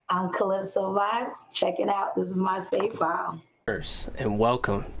I'm Calypso Vibes. Checking out. This is my save file. And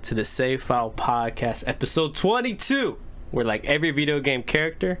welcome to the Save File Podcast, episode 22, where like every video game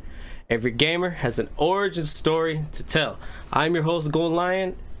character, every gamer has an origin story to tell. I'm your host, Gold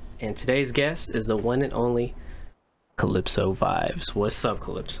Lion, and today's guest is the one and only Calypso Vibes. What's up,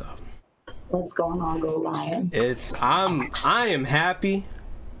 Calypso? What's going on, Gold Lion? I am happy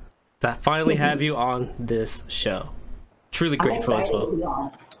to finally have you on this show. Truly grateful as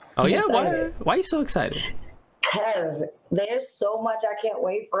well. Oh yeah, why are you so excited? Because there's so much I can't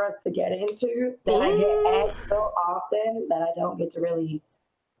wait for us to get into that I get asked so often that I don't get to really,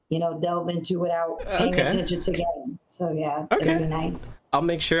 delve into without paying attention to game. So yeah, it'll be nice. I'll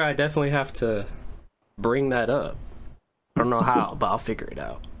make sure I definitely have to bring that up. I don't know how, but I'll figure it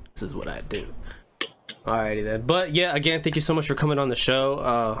out. This is what I do. Alrighty then. But yeah, again, thank you so much for coming on the show.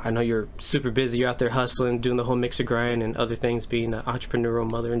 I know you're super busy. You're out there hustling, doing the whole mixer grind and other things, being an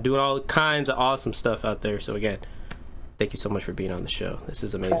entrepreneurial mother and doing all kinds of awesome stuff out there. So again, thank you so much for being on the show. This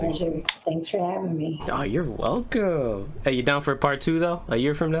is amazing. Pleasure. Thanks for having me. Oh, you're welcome. Hey, you down for part 2 though? A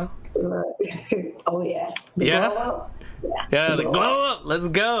year from now? Oh yeah. Yeah, the glow up. Let's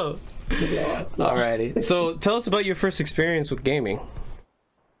go. Alrighty. So tell us about your first experience with gaming.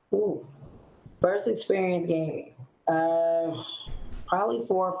 Ooh. First experience gaming, probably 4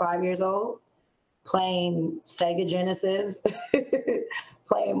 or 5 years old, playing Sega Genesis,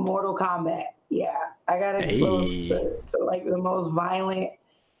 playing Mortal Kombat. Yeah, I got exposed to like the most violent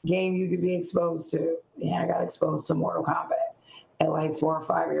game you could be exposed to. Yeah, I got exposed to Mortal Kombat at like 4 or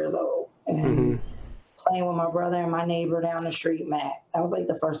 5 years old. And playing with my brother and my neighbor down the street, Matt. That was like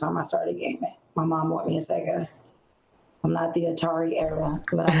the first time I started gaming. My mom bought me a Sega. I'm not the Atari era,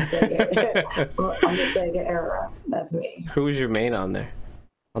 but I'm the Sega era. That's me. Who was your main on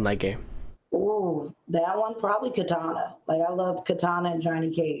that game? Ooh, that one probably Katana. Like I loved Katana and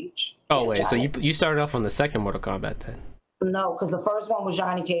Johnny Cage. Oh wait, so you started off on the second Mortal Kombat then? No, because the first one was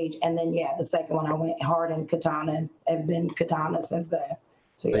Johnny Cage, and then the second one I went hard in Katana and have been Katana since then.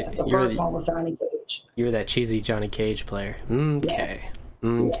 So yes, the first one was Johnny Cage. You were that cheesy Johnny Cage player. Okay. Yes.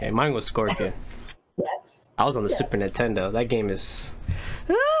 Okay. Yes. Mine was Scorpion. Yes. I was on the Super Nintendo. That game is.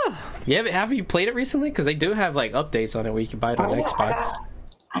 Yeah, have you played it recently? Because they do have like updates on it where you can buy it on Xbox.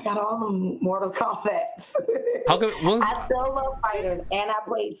 I got all the Mortal Kombats. I still love fighters, and I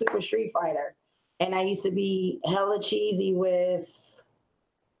played Super Street Fighter, and I used to be hella cheesy with.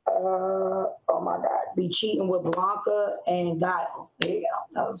 Oh my God, be cheating with Blanca and Guile. There you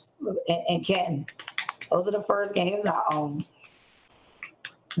go. And Ken. Those are the first games I owned.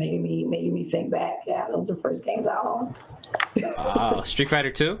 Making me think back. Yeah, those are the first games I owned. Street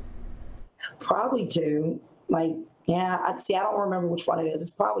Fighter 2? Probably 2. Like, I don't remember which one it is. It's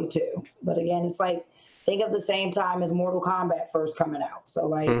probably 2. But again, it's like, think of the same time as Mortal Kombat first coming out. So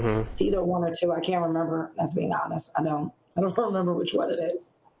like, it's either 1 or 2. I can't remember. That's being honest. I don't remember which one it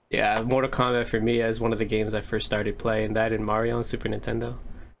is. Yeah, Mortal Kombat for me is one of the games I first started playing. That and Mario on Super Nintendo.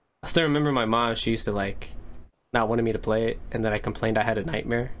 I still remember my mom. She used to like not wanted me to play it, and then I complained I had a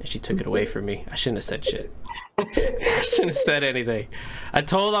nightmare, and she took it away from me. I shouldn't have said shit. I shouldn't have said anything. I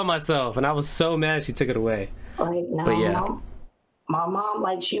told on myself, and I was so mad she took it away. Like, no, but yeah, my mom,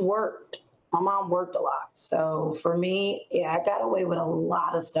 like, she worked. My mom worked a lot, so for me, I got away with a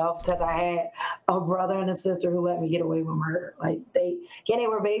lot of stuff because I had a brother and a sister who let me get away with murder. Like they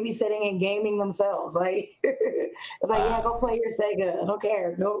were babysitting and gaming themselves. Like it's like, go play your Sega. I don't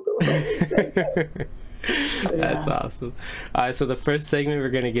care. Go play your Sega. So, that's awesome. All right, so the first segment we're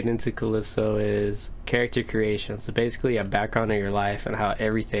going to get into, Calypso, is character creation. So basically a background of your life and how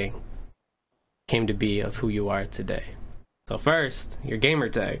everything came to be of who you are today. So first, your gamer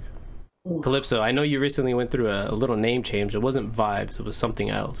tag. Calypso, I know you recently went through a little name change. It wasn't Vibes, it was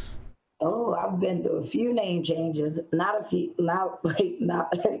something else. Oh, I've been through a few name changes. Not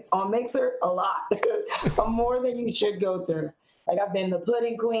on Mixer, a lot. More than you should go through. Like I've been the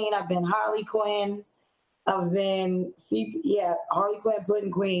Pudding Queen, I've been Harley Quinn, I've been Harley Quinn,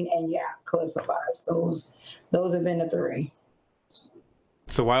 Pudding Queen, and Calypso Vibes. Those have been the 3.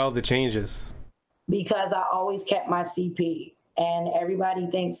 So why all the changes? Because I always kept my CP, and everybody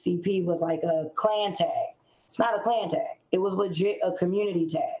thinks CP was like a clan tag. It's not a clan tag. It was legit a community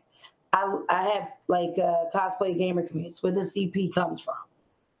tag. I have like cosplay gamer communities where the CP comes from.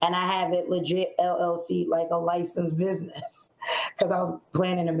 And I have it legit LLC, like a licensed business, because I was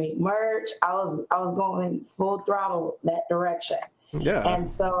planning to make merch. I was going full throttle that direction. Yeah. And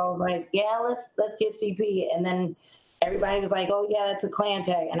so I was like, let's get CP. And then everybody was like, oh yeah, that's a clan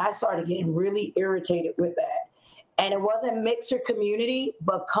tag. And I started getting really irritated with that. And it wasn't Mixer community,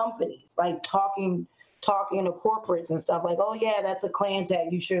 but companies like talking talking to corporates and stuff like, oh yeah, that's a Klan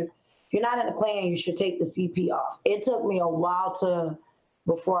tag. If you're not in a Klan, you should take the CP off. It took me a while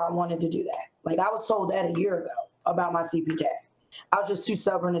before I wanted to do that. Like I was told that a year ago about my CP tag. I was just too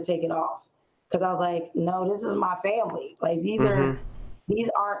stubborn to take it off because I was like, no, this is my family. Like these aren't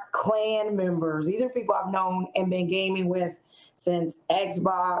Klan members. These are people I've known and been gaming with since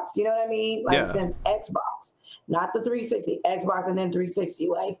Xbox. You know what I mean? Like since Xbox, not the 360, Xbox and then 360.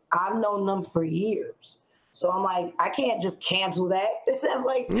 Like I've known them for years. So I'm like, I can't just cancel that. That's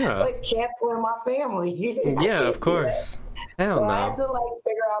like it's like canceling my family. Yeah, of course. Hell so no. I had to like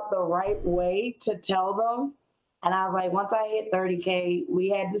figure out the right way to tell them. And I was like, once I hit 30K, we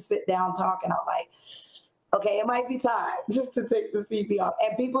had to sit down, talk, and I was like, okay, it might be time to take the CP off.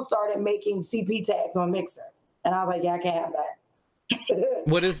 And people started making CP tags on Mixer. And I was like, yeah, I can't have that.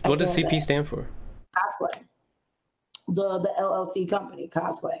 What does CP stand for? Cosplay. The LLC company,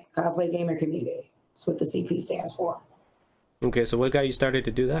 Cosplay Gamer Community. That's what the CP stands for. Okay, so what got you started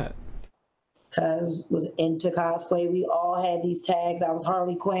to do that? Because was into cosplay. We all had these tags. I was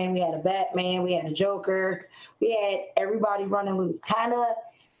Harley Quinn. We had a Batman. We had a Joker. We had everybody running loose. Kind of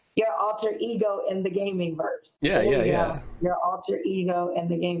your alter ego in the gaming verse. Yeah. Your alter ego in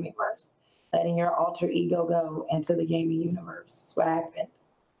the gaming verse. Letting your alter ego go into the gaming universe. That's what happened.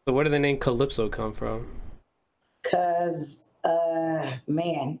 So where did the name Calypso come from? Because,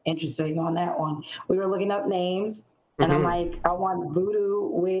 man, interesting on that one. We were looking up names, and I'm like, I want voodoo,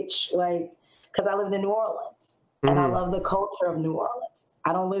 witch, like, because I lived in New Orleans, and I love the culture of New Orleans.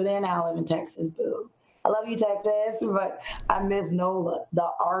 I don't live there now. I live in Texas, boo. I love you, Texas, but I miss NOLA. The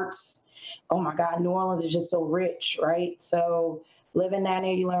arts, oh my God, New Orleans is just so rich, right? So living down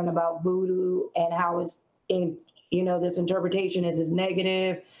there, you learn about voodoo and how it's in, this interpretation is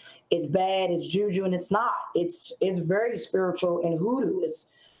negative, it's bad, it's juju, and it's not. It's very spiritual and hoodoo.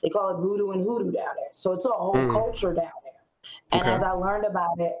 They call it voodoo and hoodoo down there. So it's a whole culture down there. And as I learned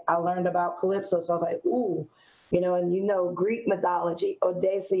about it, I learned about Calypso. So I was like, ooh, and Greek mythology,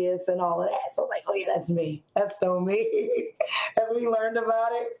 Odysseus and all of that. So I was like, oh yeah, that's me. That's so me. As we learned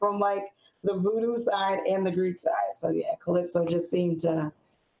about it from like the voodoo side and the Greek side. So yeah, Calypso just seemed to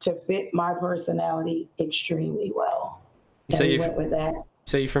fit my personality extremely well. So you went with that.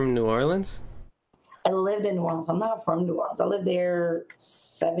 So you're from New Orleans? I lived in New Orleans. I'm not from New Orleans. I lived there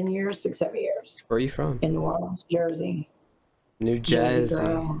 7 years. Where are you from? In New Orleans, Jersey. New Jersey. Jersey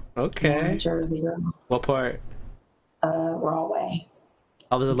girl. Okay. Yeah, Jersey girl. What part? Rahway.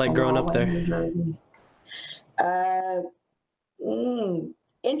 How was it like growing up there? New Jersey.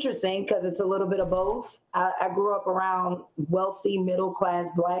 Interesting, because it's a little bit of both. I grew up around wealthy, middle-class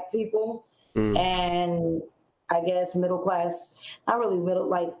Black people, and I guess middle-class, not really middle,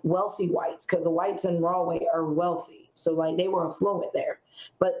 like wealthy whites, because the whites in Rahway are wealthy. So like they were affluent there,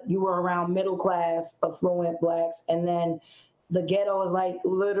 but you were around middle-class, affluent Blacks, and then the ghetto is like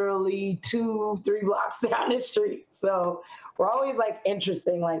literally 2-3 blocks down the street. So we're always like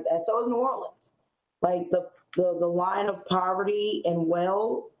interesting like that. So is New Orleans. Like the line of poverty and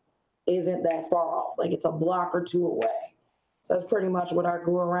wealth isn't that far off. Like it's a block or two away. So that's pretty much what I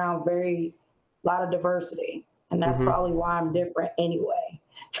grew around. A lot of diversity. And that's probably why I'm different anyway,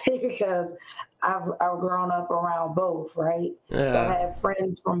 because I've grown up around both, right? Yeah. So I have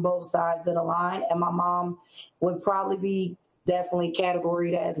friends from both sides of the line, and my mom would probably be definitely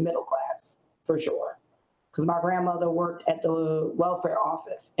categorized as middle class for sure, because my grandmother worked at the welfare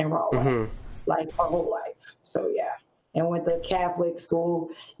office in Rahway like her whole life. So yeah, and went to Catholic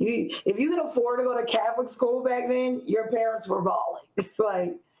school. If you could afford to go to Catholic school back then, your parents were balling.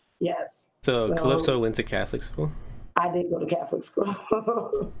 Like, yes. So Calypso went to Catholic school? I did go to Catholic school.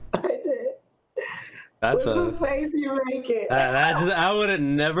 I did. That's What's the face you make it? I would have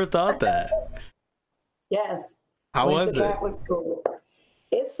never thought that. Yes. How was it? Catholic school.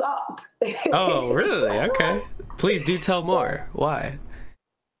 It sucked. Oh, really? Okay. Please do tell more. Why?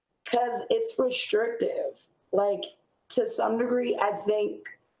 Because it's restrictive. Like, to some degree, I think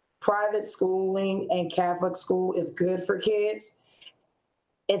private schooling and Catholic school is good for kids.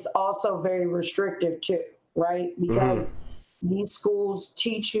 It's also very restrictive too, right? Because these schools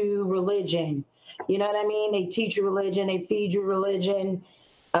teach you religion. You know what I mean? They teach you religion. They feed you religion.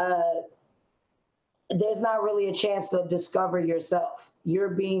 There's not really a chance to discover yourself. You're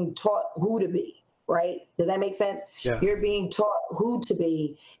being taught who to be, right? Does that make sense? Yeah. You're being taught who to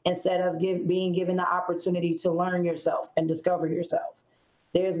be instead of being given the opportunity to learn yourself and discover yourself.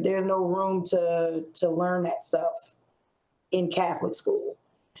 There's no room to learn that stuff in Catholic school.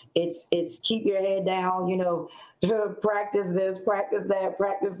 It's keep your head down, practice this, practice that,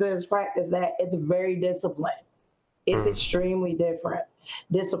 practice this, practice that. It's very disciplined. It's extremely different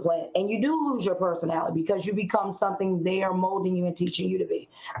discipline. And you do lose your personality because you become something they are molding you and teaching you to be.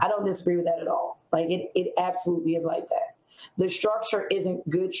 I don't disagree with that at all. Like it absolutely is like that. The structure isn't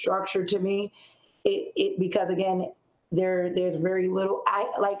good structure to me. It because again, there's very little.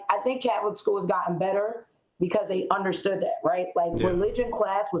 I think Catholic school has gotten better because they understood that, right? Like religion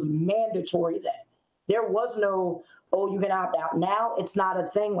class was mandatory then. There was no, oh, you can opt out. Now it's not a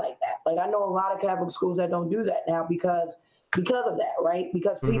thing like that. Like I know a lot of Catholic schools that don't do that now because of that, right?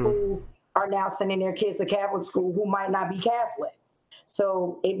 Because people are now sending their kids to Catholic school who might not be Catholic.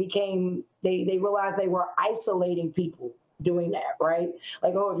 So it became, they realized they were isolating people doing that, right?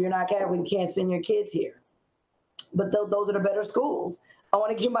 Like, oh, if you're not Catholic, you can't send your kids here. But those are the better schools. I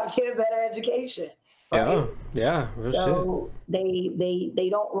want to give my kid a better education. Right? Yeah. So they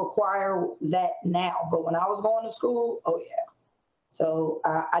don't require that now. But when I was going to school, oh yeah. So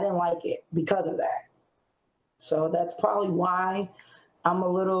I didn't like it because of that. So that's probably why I'm a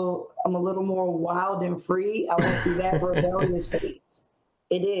little more wild and free. I went through that rebellious phase.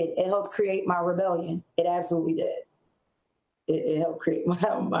 It did. It helped create my rebellion. It absolutely did. It helped create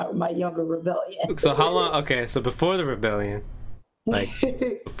my younger rebellion. So how long? Okay, so before the rebellion, like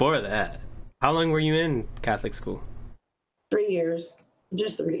before that, how long were you in Catholic school? 3 years,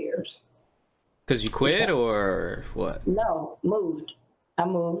 just 3 years. Because you quit or what? No, moved. I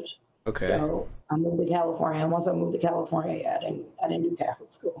moved. Okay. So I moved to California. And once I moved to California, yeah, I didn't do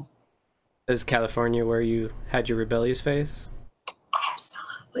Catholic school. Is California where you had your rebellious phase?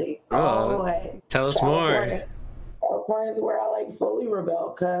 Absolutely. Hey. Tell us more. California is where I like fully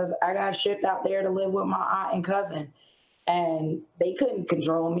rebel because I got shipped out there to live with my aunt and cousin, and they couldn't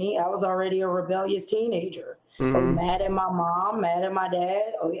control me. I was already a rebellious teenager. I was mad at my mom, mad at my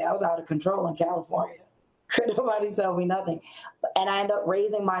dad. Oh yeah, I was out of control in California. Could nobody tell me nothing. And I ended up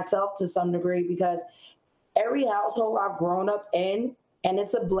raising myself to some degree because every household I've grown up in, and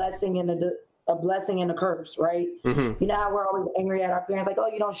it's a blessing and a blessing and a curse, right? You know how we're always angry at our parents, like, oh,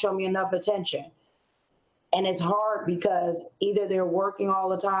 you don't show me enough attention. And it's hard because either they're working all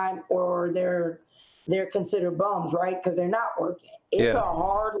the time or they're considered bums, right? Because they're not working. It's a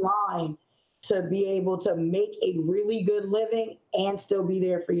hard line to be able to make a really good living and still be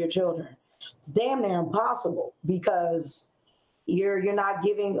there for your children. It's damn near impossible because you're not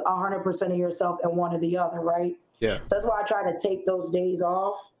giving 100% of yourself in one or the other, right? Yeah. So that's why I try to take those days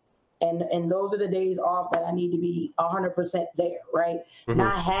off. And those are the days off that I need to be 100% there, right?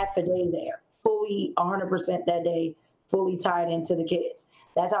 Not half a day there. Fully 100% that day, fully tied into the kids.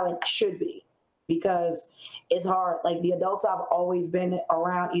 That's how it should be because it's hard. Like the adults I've always been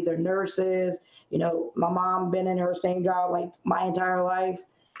around, either nurses, you know, my mom been in her same job like my entire life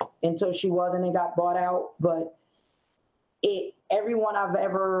until she wasn't and got bought out. But everyone I've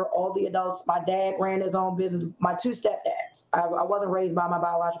ever, all the adults, my dad ran his own business, my two stepdads. I wasn't raised by my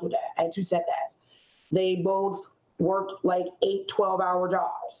biological dad. I had two stepdads. They both worked like 8, 12-hour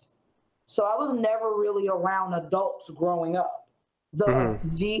jobs. So I was never really around adults growing up,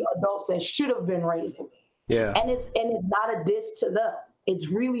 the adults that should have been raising me. Yeah. And it's not a diss to them. It's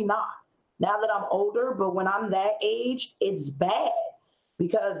really not. Now that I'm older, but when I'm that age, it's bad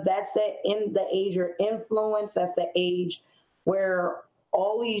because that's the age of influence. That's the age where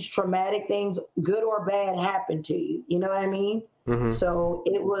all these traumatic things, good or bad, happen to you. You know what I mean? So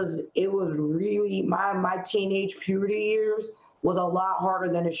it was really my teenage puberty years was a lot harder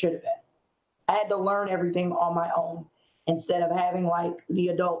than it should have been. I had to learn everything on my own instead of having like the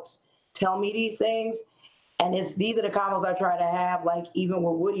adults tell me these things. And these are the combos I try to have, like even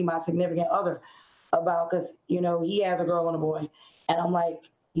with Woody, my significant other, about, because, you know, he has a girl and a boy. And I'm like,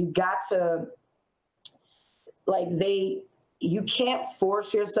 you got to, like, you can't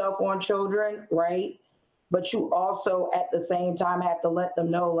force yourself on children, right? But you also at the same time have to let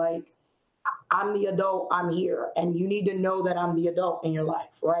them know, like, I'm the adult, I'm here. And you need to know that I'm the adult in your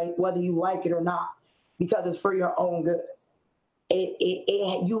life, right? Whether you like it or not, because it's for your own good.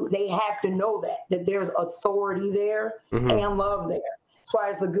 They have to know that there's authority there and love there. That's why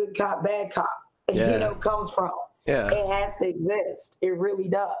it's the good cop, bad cop, you know, comes from. Yeah. It has to exist. It really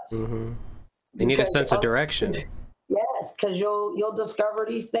does. You need a sense of direction. Yes, because you'll discover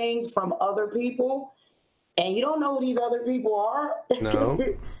these things from other people, and you don't know who these other people are. No.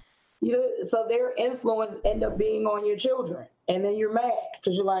 You know, so their influence end up being on your children, and then you're mad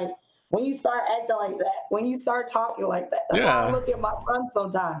because you're like, when you start acting like that, when you start talking like that, that's how I look at my son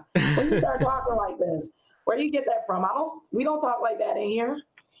sometimes. When you start talking like this, where do you get that from? We don't talk like that in here.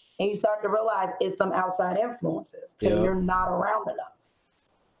 And you start to realize it's some outside influences because you're not around enough.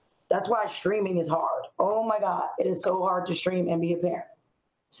 That's why streaming is hard. Oh my God, it is so hard to stream and be a parent.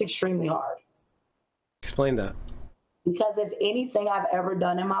 It's extremely hard. Explain that. Because if anything I've ever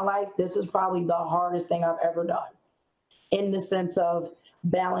done in my life, this is probably the hardest thing I've ever done, in the sense of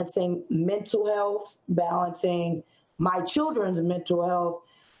balancing mental health, balancing my children's mental health,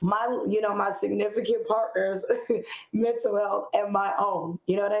 my, you know, my significant partner's mental health, and my own.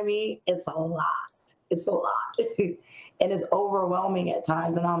 You know what I mean? It's a lot. It's a lot. And it's overwhelming at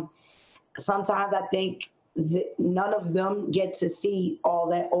times. And sometimes I think that none of them get to see all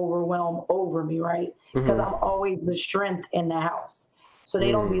that overwhelm over me, right? Because I'm always the strength in the house. So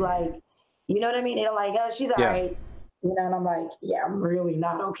they don't be like, you know what I mean? They're like, oh, she's all right. You know, and I'm like, yeah, I'm really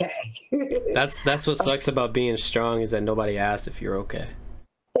not okay. That's what sucks about being strong, is that nobody asks if you're okay.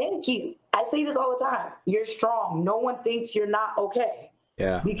 Thank you. I say this all the time. You're strong. No one thinks you're not okay.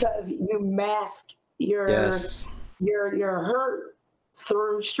 Yeah. Because you mask your hurt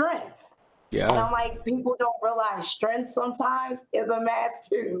through strength. Yeah. And I'm like, people don't realize strength sometimes is a mask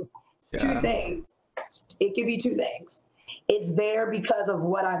too. It's two things. It could be two things. It's there because of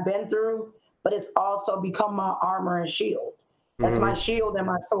what I've been through, but it's also become my armor and shield. That's my shield and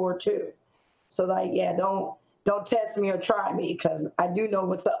my sword too. So like, yeah, don't test me or try me, because I do know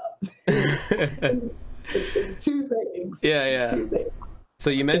what's up. it's two things. Yeah, it's two things. So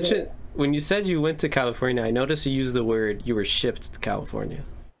you mentioned, when you said you went to California, I noticed you used the word, you were shipped to California.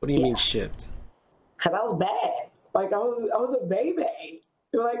 What do you mean shipped? Because I was bad. Like I was a baby.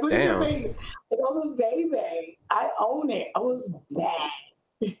 You're like, look at your face. Like, I was a baby. I own it. I was bad.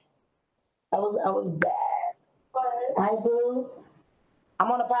 I was bad. Hi, boo.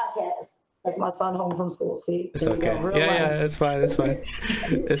 I'm on a podcast. That's my son home from school. See? It's okay. Yeah, it's fine. It's fine.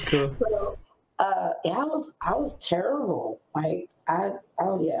 It's cool. So, yeah, I was terrible. Like, I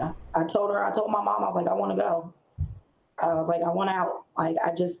told my mom, I was like, I want to go. I was like, I want out. Like,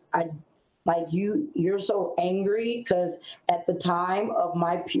 like you're so angry, because at the time of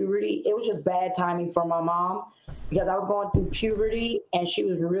my puberty, it was just bad timing for my mom, because I was going through puberty and she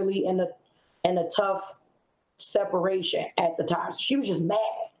was really in a tough separation at the time. So she was just mad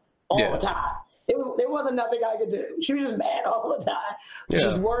all the time. There wasn't nothing I could do. She was just mad all the time. Yeah.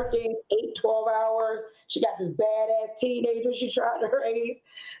 She's working 8, 12 hours. She got this badass teenager she tried to raise.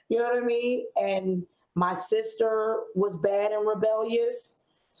 You know what I mean? And my sister was bad and rebellious.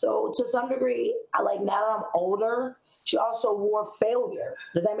 So to some degree, now that I'm older, she also wore failure.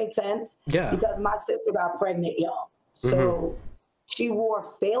 Does that make sense? Yeah. Because my sister got pregnant young. So she wore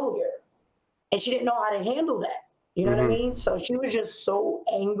failure, and she didn't know how to handle that. You know what I mean? So she was just so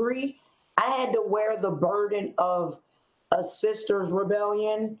angry. I had to wear the burden of a sister's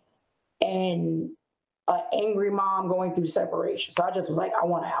rebellion and an angry mom going through separation. So I just was like, I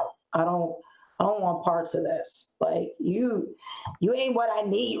want out. I don't want parts of this. Like, you ain't what I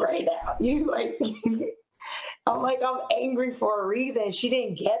need right now. You like, I'm angry for a reason. She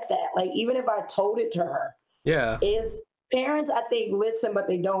didn't get that. Like, even if I told it to her. Yeah. Is parents, I think, listen, but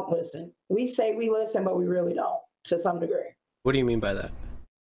they don't listen. We say we listen, but we really don't, to some degree. What do you mean by that?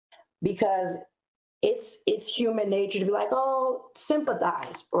 Because it's human nature to be like, oh,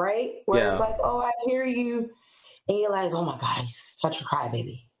 sympathize, right? Where it's like, oh, I hear you. And you're like, oh my God, he's such a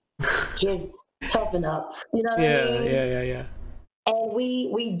crybaby. Just toughen up. You know what I mean? Yeah. And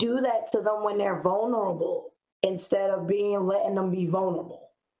we do that to them when they're vulnerable, instead of letting them be vulnerable.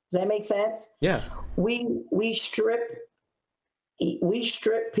 Does that make sense? Yeah. We strip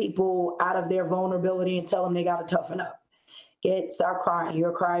people out of their vulnerability and tell them they got to toughen up. Start crying.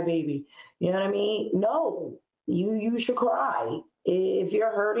 You're a crybaby. You know what I mean? No, you should cry. If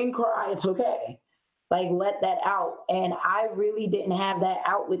you're hurting, cry. It's okay. Like, let that out. And I really didn't have that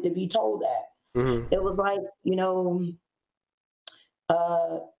outlet to be told that. It was like, you know,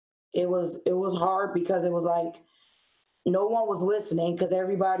 it was hard, because it was like no one was listening, because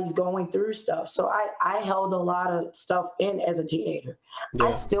everybody's going through stuff. So I held a lot of stuff in as a teenager. Yeah.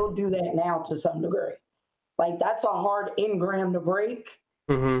 I still do that now to some degree. Like, that's a hard engram to break,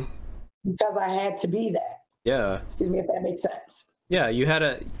 because I had to be that. Yeah. Excuse me, if that makes sense. Yeah, you had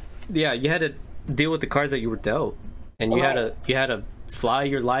to deal with the cards that you were dealt, and you had to fly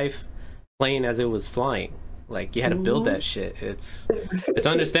your life playing as it was flying. Like, you had to build that shit. It's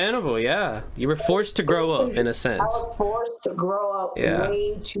understandable. Yeah, you were forced to grow up, in a sense. I was forced to grow up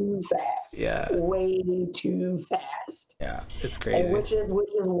way too fast. Yeah, way too fast. Yeah, it's crazy. And which is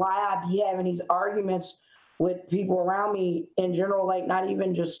why I be having these arguments with people around me in general. Like, not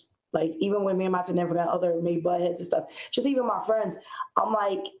even just like, even when me and my significant other made butt heads and stuff, just even my friends, I'm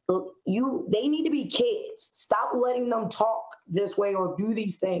like, they need to be kids. Stop letting them talk this way or do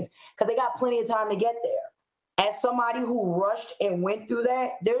these things, because they got plenty of time to get there. As somebody who rushed and went through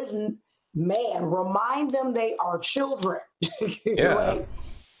that, remind them they are children. Yeah. Like,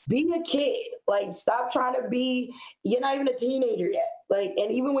 be a kid. Like, stop trying to be, you're not even a teenager yet. Like,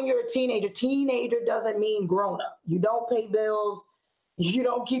 and even when you're a teenager doesn't mean grown up. You don't pay bills, you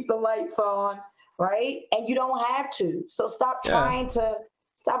don't keep the lights on, right? And you don't have to. So stop trying to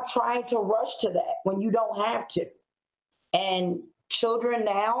rush to that when you don't have to. And children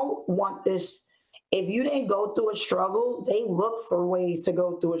now want this. If you didn't go through a struggle, they look for ways to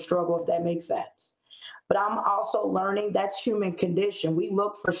go through a struggle, if that makes sense. But I'm also learning that's human condition. We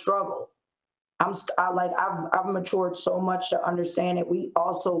look for struggle. I've matured so much to understand that we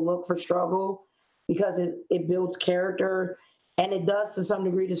also look for struggle because it builds character, and it does to some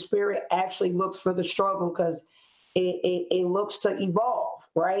degree. The spirit actually looks for the struggle because it looks to evolve,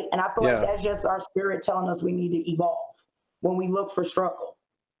 right? And I feel like that's just our spirit telling us we need to evolve when we look for struggle.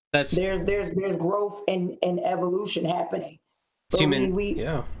 There's growth and evolution happening. Human,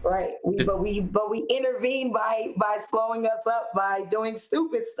 right. But we intervene by slowing us up by doing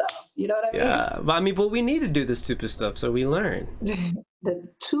stupid stuff. You know what I mean? Yeah, but we need to do the stupid stuff so we learn. The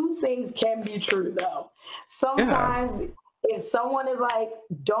two things can be true though. Sometimes if someone is like,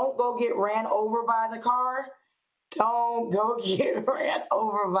 "Don't go get ran over by the car," don't go get ran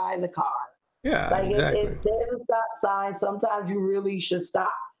over by the car. Yeah, like exactly. If there's a stop sign, sometimes you really should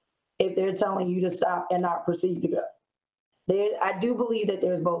stop if they're telling you to stop and not proceed to go. I do believe that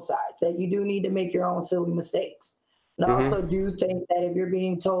there's both sides, that you do need to make your own silly mistakes. But I also do think that if you're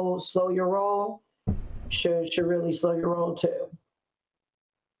being told slow your roll, should really slow your roll too.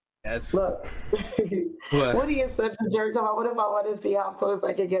 Look, Woody is such a jerk. What if I want to see how close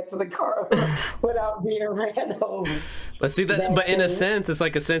I can get to the car without being ran over? But see that, but in a sense, it's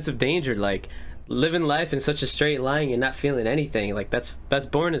like a sense of danger. Like living life in such a straight line and not feeling anything. Like that's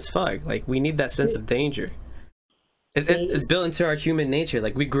boring as fuck. Like we need that sense of danger. It's built into our human nature.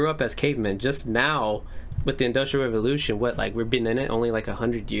 Like we grew up as cavemen. Just now, with the Industrial Revolution, we've been in it only like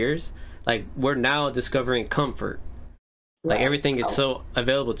 100 years. Like we're now discovering comfort. Like everything is so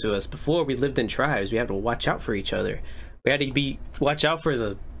available to us. Before we lived in tribes, we had to watch out for each other. We had to watch out for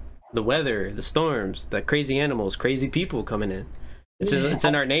the weather, the storms, the crazy animals, crazy people coming in. It's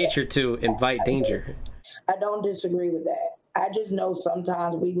in our nature to invite danger. I don't disagree with that. I just know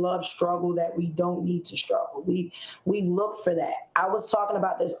sometimes we love struggle that we don't need to struggle. We look for that. I was talking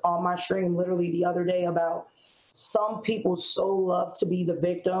about this on my stream literally the other day about some people so love to be the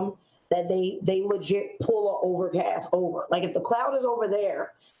victim that they legit pull an overcast over. Like if the cloud is over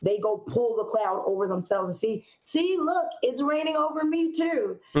there, they go pull the cloud over themselves and see, look, it's raining over me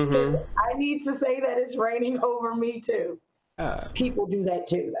too. Because I need to say that it's raining over me too. People do that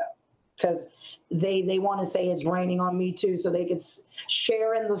too though. Because they want to say it's raining on me too, so they could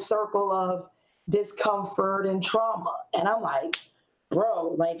share in the circle of discomfort and trauma. And I'm like, bro,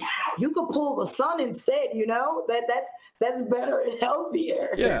 like you could pull the sun instead, you know? That's better and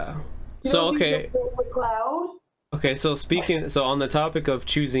healthier. Yeah. So so on the topic of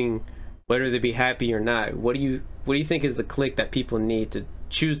choosing whether to be happy or not, what do you think is the click that people need to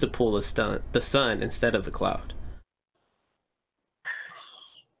choose to pull the sun instead of the cloud?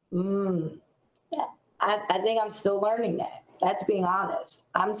 Yeah, I think I'm still learning that. That's being honest.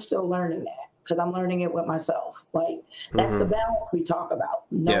 I'm still learning that because I'm learning it with myself. Like that's the balance we talk about,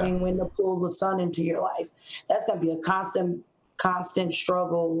 knowing when to pull the sun into your life. That's going to be a constant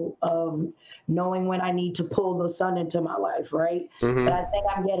struggle of knowing when I need to pull the sun into my life, right? But I think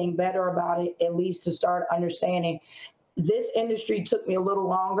I'm getting better about it, at least to start understanding. This industry took me a little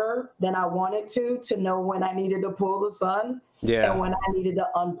longer than I wanted to know when I needed to pull the sun and when I needed to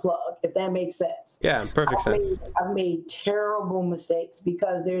unplug, if that makes sense. Yeah, perfect sense. I've made terrible mistakes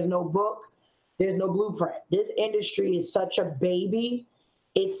because there's no book, there's no blueprint. This industry is such a baby.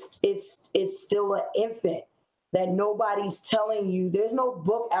 It's still an infant that nobody's telling you. There's no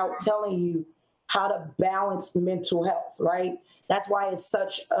book out telling you how to balance mental health, right? That's why it's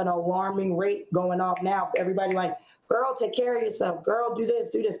such an alarming rate going off now. Everybody like, girl, take care of yourself. Girl, do this,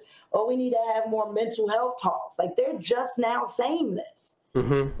 do this. Oh, we need to have more mental health talks. Like they're just now saying this,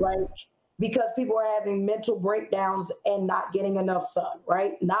 like because people are having mental breakdowns and not getting enough sun,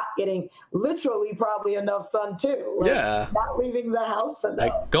 right? Not getting literally probably enough sun too. Like, not leaving the house enough.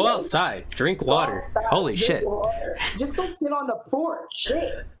 Like go outside, drink water. Holy shit. Water. Just go sit on the porch.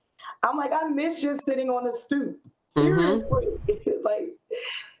 Shit. I'm like, I miss just sitting on the stoop. Seriously. Like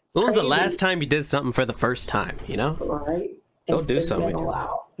when was the last time you did something for the first time, you know? Right. Go do something. It's been a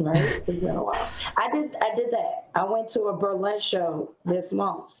while, right? It's been a while. I did that. I went to a burlesque show this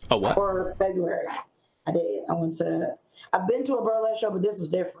month. Oh, what? Or February. I did. I've been to a burlesque show, but this was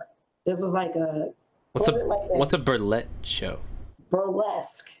different. This was like a... What's a burlesque show?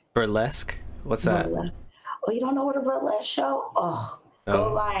 Burlesque. Burlesque? What's that? Burlesque. Oh, you don't know what a burlesque show? Oh,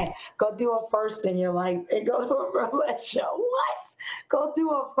 Go lie. Go do a first in your life and go to a burlesque show. What? Go do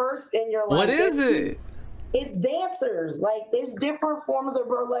a first in your life. What is it? It's dancers. Like there's different forms of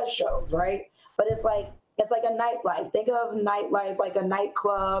burlesque shows, right? But it's like a nightlife. Think of nightlife like a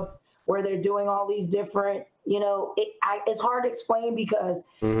nightclub where they're doing all these different, it's hard to explain because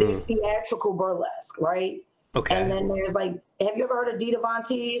there's theatrical burlesque, right? Okay. And then there's like, have you ever heard of Dita Von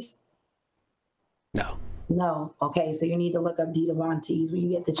Teese? No. Okay, so you need to look up Dita Von Teese when you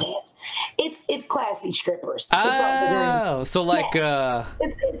get the chance. It's classy strippers. So like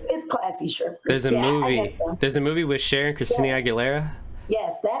it's classy strippers. There's a movie. There's a movie with Cher and Christina Aguilera.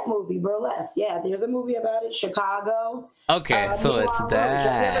 Yes, that movie, Burlesque. Yeah, there's a movie about it, Chicago. Okay, so Moulin it's Rouge. that.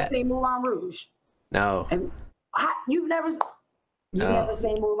 Have you ever seen Moulin Rouge? No. You've never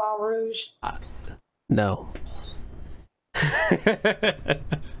seen Moulin Rouge? No.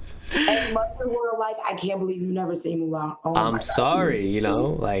 And most people were like, I can't believe you've never seen Mulan. Oh I'm sorry,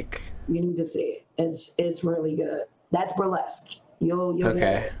 like you need to see it. It's really good. That's burlesque. You'll okay.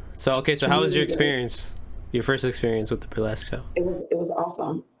 Get it. So how was your experience? Your first experience with the burlesque show? It was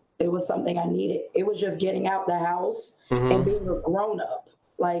awesome. It was something I needed. It was just getting out the house and being a grown up.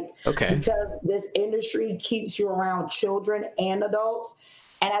 Like because this industry keeps you around children and adults.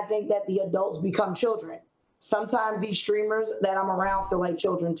 And I think that the adults become children. Sometimes these streamers that I'm around feel like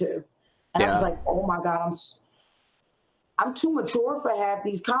children too. And I was like, oh my God, I'm too mature for half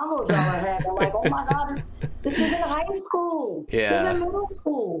these combos y'all are having. I'm like, oh my God, this is in high school. This is in middle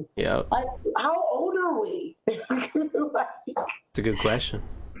school. Yeah. Like, how old are we? It's a good question.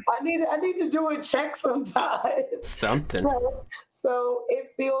 I need to do a check sometimes. Something. So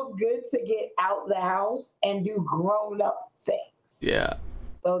it feels good to get out the house and do grown up things. Yeah.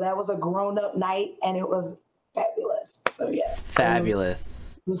 So that was a grown up night and it was fabulous. So yes.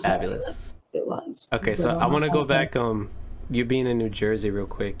 Fabulous. It was. Okay, so I want to go back you being in New Jersey real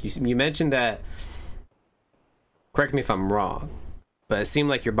quick. You mentioned that, correct me if I'm wrong, but it seemed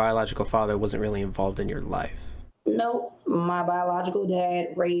like your biological father wasn't really involved in your life. No, my biological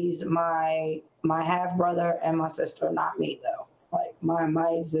dad raised my half brother and my sister, not me though. Like my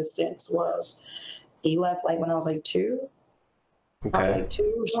existence was, he left like when I was like 2. Okay. Like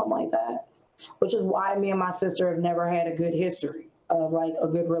 2 or something like that, which is why me and my sister have never had a good history of like a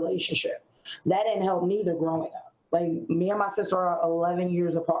good relationship. That didn't help neither growing up. Like me and my sister are 11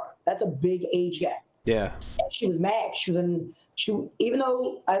 years apart. That's a big age gap. Yeah. And she was mad. Even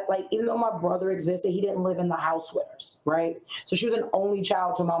though my brother existed, he didn't live in the house with us, right? So she was an only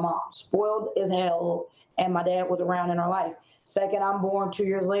child to my mom, spoiled as hell, and my dad was around in her life. Second, I'm born 2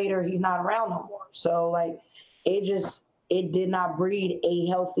 years later, he's not around no more. So like it did not breed a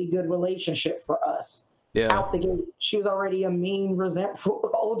healthy, good relationship for us. Yeah. Out the gate. She was already a mean, resentful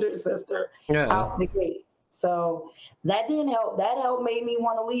older sister out the gate. So that didn't help. That helped made me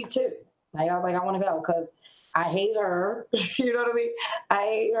want to leave too. Like I was like, I want to go because I hate her. You know what I mean? I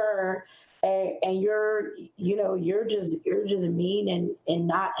hate her. And you're just mean and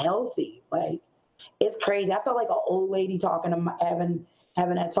not healthy. Like it's crazy. I felt like an old lady talking to having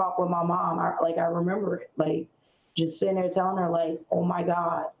that talk with my mom. I remember it. Like just sitting there telling her like, oh my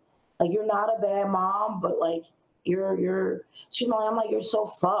God, like you're not a bad mom, but like she's like, I'm like, you're so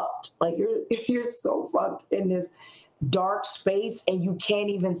fucked. Like you're so fucked in this dark space and you can't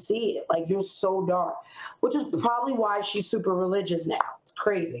even see it. Like you're so dark, which is probably why she's super religious now. It's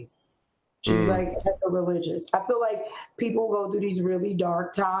crazy. She's like religious. I feel like people go through these really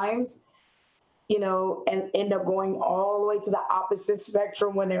dark times, and end up going all the way to the opposite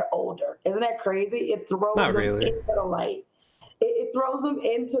spectrum when they're older. Isn't that crazy? It throws them into the light. It throws them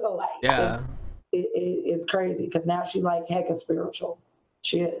into the light. Yeah. It's crazy because now she's like hecka spiritual.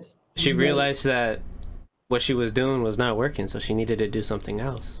 She is. She realized that what she was doing was not working, so she needed to do something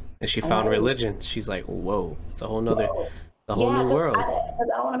else. And she found religion. She's like, whoa, it's a whole new world. I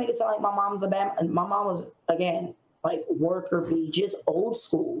don't want to make it sound like my mom's my mom was, again, like worker bee, just old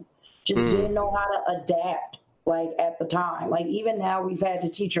school. Just didn't know how to adapt, like at the time. Like even now we've had to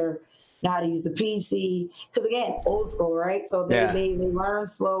teach her how to use the PC. Because again, old school, right? So they learn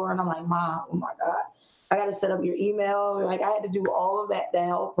slower. And I'm like, Mom, oh my God, I got to set up your email. Like I had to do all of that to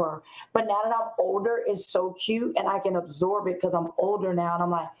help her. But now that I'm older, it's so cute and I can absorb it because I'm older now. And I'm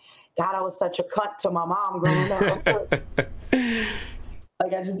like, God, I was such a cunt to my mom growing up.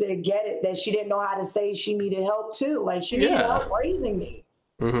 Like I just didn't get it that she didn't know how to say she needed help too. Like she needed help raising me.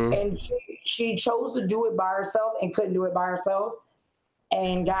 And she chose to do it by herself and couldn't do it by herself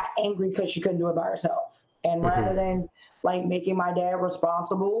and got angry because she couldn't do it by herself. And rather than like making my dad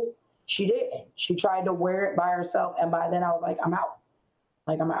responsible, she didn't. She tried to wear it by herself. And by then I was like, I'm out.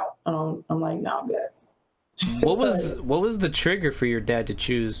 Like I'm out. And I'm like, no, I'm good. What was the trigger for your dad to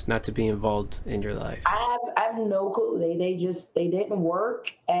choose not to be involved in your life? I have no clue. They didn't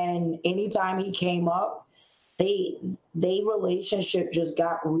work, and anytime he came up, they relationship just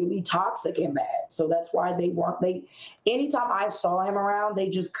got really toxic and bad. So that's why they anytime I saw him around, they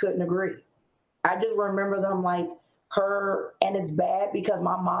just couldn't agree. I just remember them like her, and it's bad because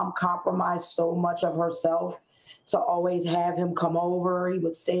my mom compromised so much of herself to always have him come over. He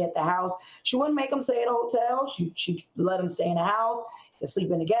would stay at the house. She wouldn't make him stay at a hotel. She let him stay in the house,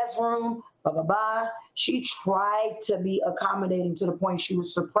 sleep in the guest room, blah, blah, blah. She tried to be accommodating to the point she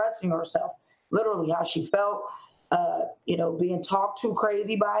was suppressing herself, literally how she felt, being talked to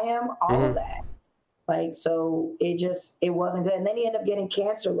crazy by him, all of that. Like, so it wasn't good. And then he ended up getting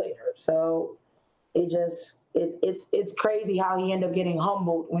cancer later. So it's crazy how he ended up getting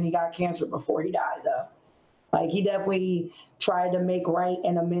humbled when he got cancer before he died, though. Like, he definitely tried to make right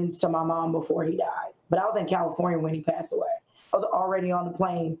and amends to my mom before he died. But I was in California when he passed away. I was already on the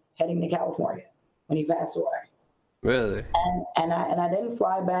plane heading to California when he passed away. Really? And I didn't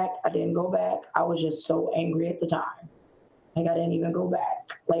fly back. I didn't go back. I was just so angry at the time. Like, I didn't even go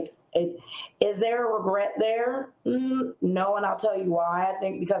back. Like, is there a regret there? No, and I'll tell you why. I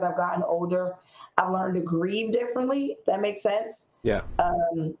think because I've gotten older, I've learned to grieve differently, if that makes sense. Yeah.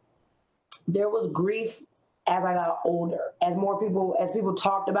 There was grief as I got older. As people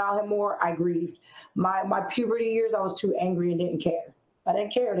talked about him more, I grieved. My puberty years, I was too angry and didn't care. I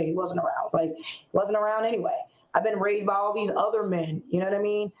didn't care that he wasn't around. I was like, he wasn't around anyway. I've been raised by all these other men, you know what I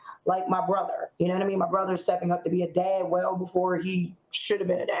mean? Like my brother, you know what I mean? My brother stepping up to be a dad well before he should have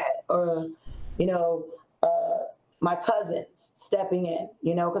been a dad. Or, my cousins stepping in,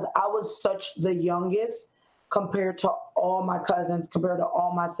 because I was such the youngest compared to all my cousins, compared to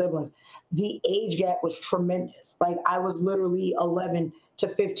all my siblings. The age gap was tremendous. Like, I was literally 11 to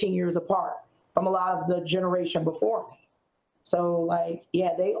 15 years apart from a lot of the generation before me. So, like, yeah,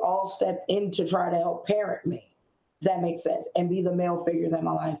 they all stepped in to try to help parent me, if that makes sense, and be the male figures in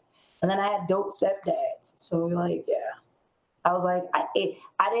my life. And then I had dope stepdads. So, like, yeah, I was like,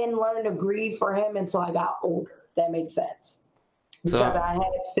 I didn't learn to grieve for him until I got older, if that makes sense. Because I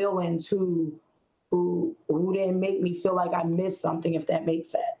had feelings who didn't make me feel like I missed something, if that makes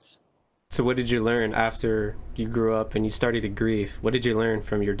sense. So what did you learn after you grew up and you started to grieve? What did you learn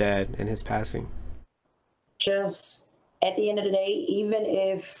from your dad and his passing? Just at the end of the day, even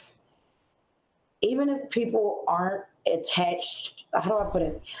if people aren't attached, how do I put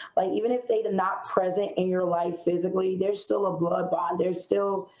it? Like, even if they're not present in your life physically, there's still a blood bond. There's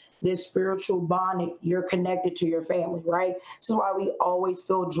still this spiritual bond that you're connected to your family, right? This is why we always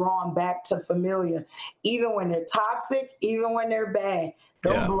feel drawn back to familia, even when they're toxic, even when they're bad.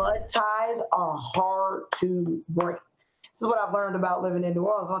 Those blood ties are hard to break. This is what I've learned about living in New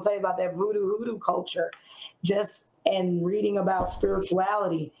Orleans. I want to tell you about that voodoo culture, and reading about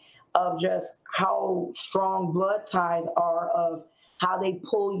spirituality, of just how strong blood ties are, of how they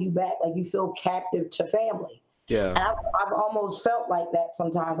pull you back, like you feel captive to family. Yeah. And I've almost felt like that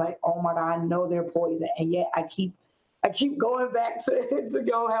sometimes, like, oh my God, I know they're poison, and yet I keep going back to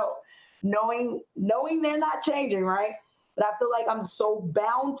go help, knowing they're not changing, right? But I feel like I'm so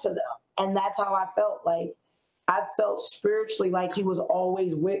bound to them, and that's how I felt. Like, I felt spiritually like he was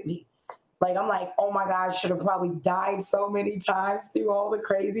always with me. Like, I'm like, oh my God, I should have probably died so many times through all the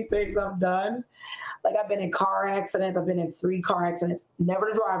crazy things I've done. Like, I've been in car accidents. I've been in 3 car accidents. Never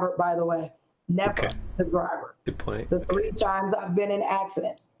the driver, by the way. Never the driver. Good point. The 3 times I've been in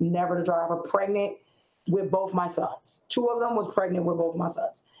accidents, never the driver. Pregnant with both my sons. 2 of them was pregnant with both my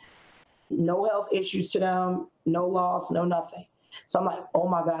sons. No health issues to them, no loss, no nothing. So I'm like, oh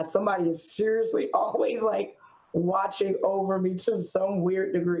my God, somebody is seriously always like watching over me to some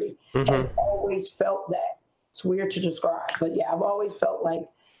weird degree. And I've always felt that. It's weird to describe, but yeah, I've always felt like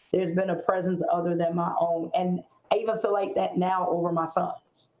there's been a presence other than my own. And I even feel like that now over my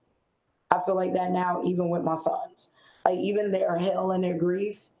sons. I feel like that now even with my sons. Like, even their hell and their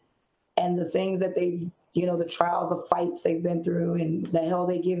grief and the things that they've, the trials, the fights they've been through and the hell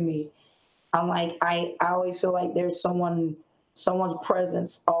they give me, I'm like, I always feel like there's someone's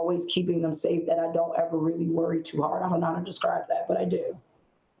presence always keeping them safe, that I don't ever really worry too hard. I don't know how to describe that, but I do.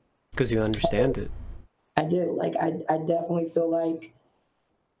 Because you understand it. I do. Like, I definitely feel like,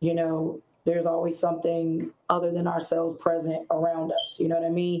 there's always something other than ourselves present around us. You know what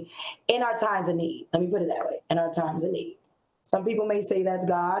I mean? In our times of need. Let me put it that way. In our times of need. Some people may say that's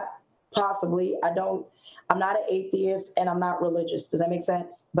God. Possibly. I'm not an atheist and I'm not religious. Does that make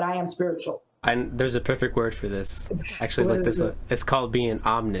sense? But I am spiritual. There's a perfect word for this. Actually, look this up. It's called being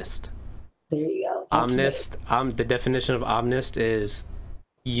omnist. There you go. Omnist. The definition of omnist is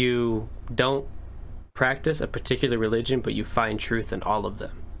you don't practice a particular religion, but you find truth in all of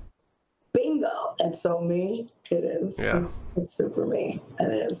them. Bingo. That's so me. It is. Yeah. It's super me.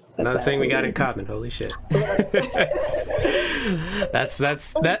 It is. That's Another thing we got in common. Holy shit. that's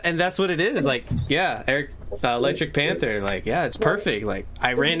what it is. Like, yeah, Eric, Electric Panther. Like, yeah, it's perfect. Like,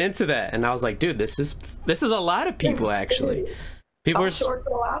 I ran into that, and I was like, dude, this is a lot of people actually. People I'm sure it's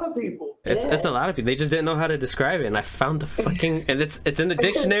a lot of people. It's a lot of people. They just didn't know how to describe it, and I found the fucking and it's in the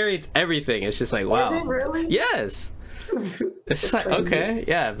dictionary. It's everything. It's just like, wow. Is it really? Yes. It's just like, okay,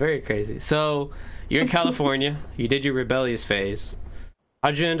 yeah, very crazy. So you're in California. You did your rebellious phase.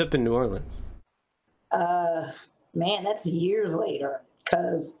 How'd you end up in New Orleans? Man, that's years later.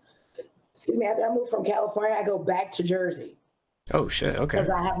 Cause, excuse me, after I moved from California, I go back to Jersey. Oh shit. Okay. Because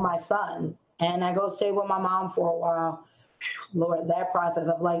I have my son, and I go stay with my mom for a while. Lord, that process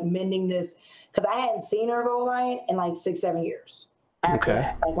of like mending this, because I hadn't seen her go right in like 6-7 years. After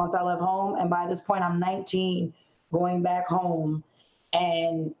that, like once I left home, and by this point I'm 19, going back home,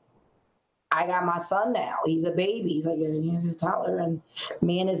 and I got my son now. He's a baby. He's like, he's his toddler, and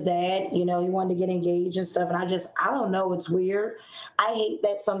me and his dad, you know, he wanted to get engaged and stuff. And I don't know. It's weird. I hate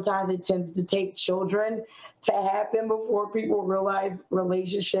that sometimes it tends to take children to happen before people realize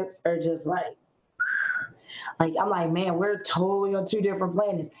relationships are just like I'm like, man, we're totally on two different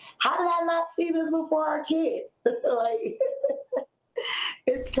planets. How did I not see this before our kid? Like,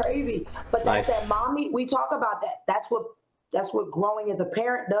 it's crazy. But that's that mommy. We talk about that. That's what growing as a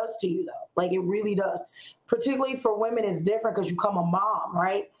parent does to you, though. Like, it really does. Particularly for women, it's different because you become a mom,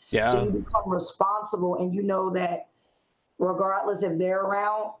 right? Yeah. So you become responsible, and you know that regardless if they're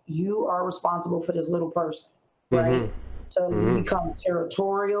around, you are responsible for this little person, right? Mm-hmm. So you become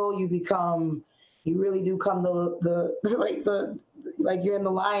territorial. You really do come like you're in the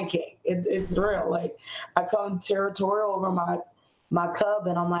Lion King. It's real. Like, I come territorial over my cub,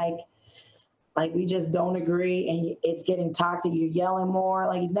 and I'm like, we just don't agree, and it's getting toxic. You're yelling more.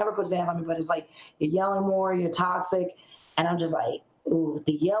 Like, he's never put his hands on me, but it's like, you're yelling more, you're toxic. And I'm just like, ooh,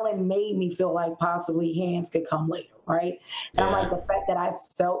 the yelling made me feel like possibly hands could come later, right? And I'm like, the fact that I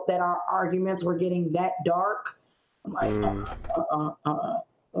felt that our arguments were getting that dark, I'm like,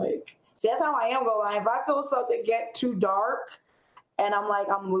 like, see, that's how I am going. If I feel something get too dark and I'm like,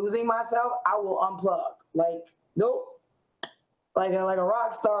 I'm losing myself, I will unplug. Like, nope. Like a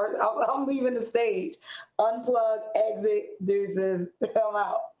rock star, I'm leaving the stage. Unplug, exit, deuces, I'm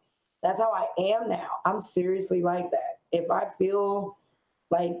out. That's how I am now. I'm seriously like that. If I feel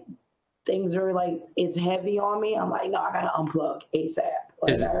like things are like, it's heavy on me, I'm like, no, I gotta unplug ASAP.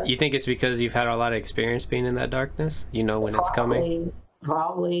 Like, you think it's because you've had a lot of experience being in that darkness? You know when it's coming?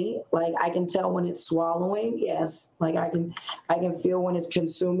 Probably. Like, I can tell when it's swallowing. Yes. Like, I can feel when it's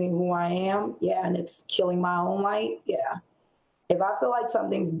consuming who I am. Yeah. And it's killing my own light. Yeah. If I feel like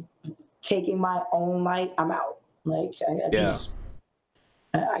something's taking my own light, I'm out. Like,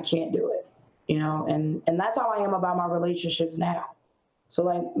 I can't do it, you know? And that's how I am about my relationships now. So,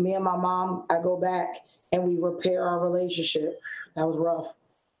 like, me and my mom, I go back and we repair our relationship. That was rough.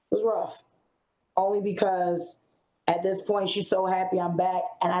 It was rough. Only because at this point, she's so happy I'm back.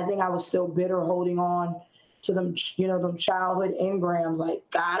 And I think I was still bitter holding on to them, you know, them childhood engrams. Like,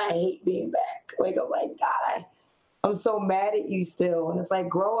 God, I hate being back. Like, I'm like, God, I'm so mad at you still. And it's like,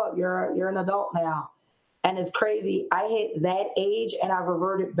 grow up. You're an adult now. And it's crazy. I hit that age and I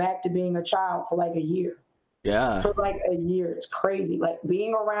reverted back to being a child for like a year. Yeah. For like a year. It's crazy. Like,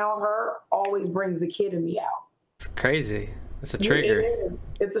 being around her always brings the kid in me out. It's crazy. It's a trigger.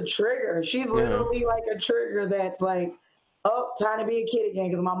 It's a trigger. She's literally like a trigger that's like, oh, time to be a kid again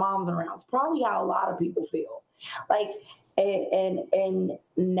because my mom's around. It's probably how a lot of people feel. Like, and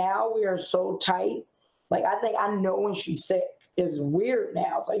now we are so tight. Like, I think I know when she's sick. It's weird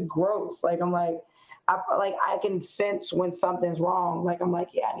now. It's like gross. Like, I'm like, I can sense when something's wrong. Like, I'm like,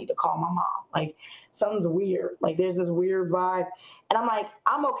 yeah, I need to call my mom. Like, something's weird. Like, there's this weird vibe. And I'm like,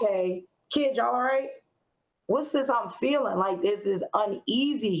 I'm okay. Kid, y'all all right? What's this I'm feeling? Like, this is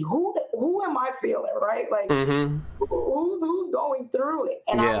uneasy. Who am I feeling, right? Like, who's going through it?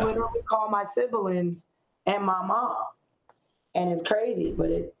 And I literally call my siblings and my mom. And it's crazy,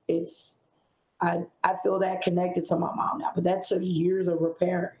 but I feel that connected to my mom now. But that took years of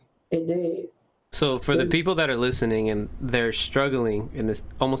repairing. It did. So for the people that are listening and they're struggling in this,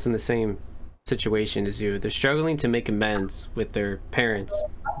 almost in the same situation as you, they're struggling to make amends with their parents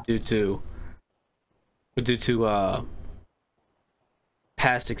due to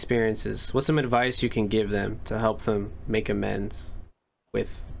past experiences. What's some advice you can give them to help them make amends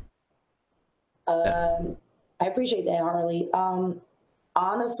with that? I appreciate that, Harley.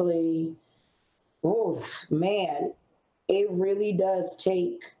 Honestly, oh man, it really does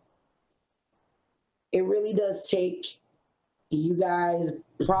take it really does take you guys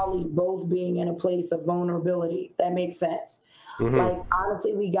probably both being in a place of vulnerability, if that makes sense. Like,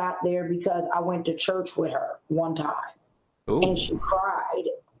 honestly, we got there because I went to church with her one time. Ooh. And she cried.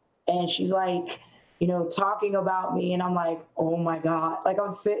 And she's like, you know, talking about me. And I'm like, oh my God. Like, I'm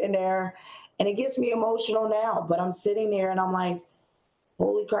sitting there and it gets me emotional now, but I'm sitting there and I'm like,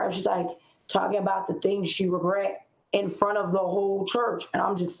 holy crap. She's like talking about the things she regret in front of the whole church. And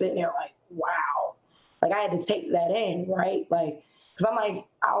I'm just sitting there like, wow. Like, I had to take that in, right? Like, because I'm like,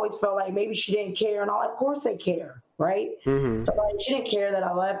 I always felt like maybe she didn't care. And all, of course they care, right? So like, she didn't care that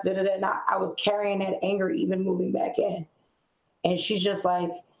I left, and I was carrying that anger even moving back in. And she's just like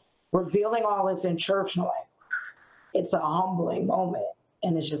revealing all this in church. And I'm like, it's a humbling moment.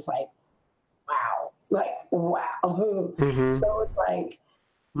 And it's just like, wow, like, wow. So it's like,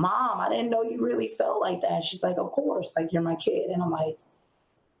 Mom, I didn't know you really felt like that. And she's like, of course, like, you're my kid. And I'm like,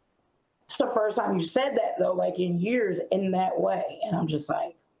 it's the first time you said that, though, like, in years in that way. And I'm just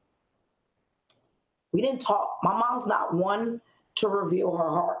like, we didn't talk. My mom's not one to reveal her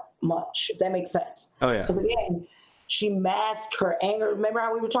heart much, if that makes sense. Oh, yeah. Because, again, she masked her anger. Remember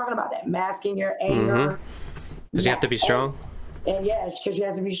how we were talking about that? Masking your anger. Does you have to be strong? And yeah, because she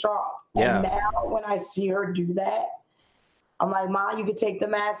has to be strong. Yeah. And now when I see her do that, I'm like, Mom, you can take the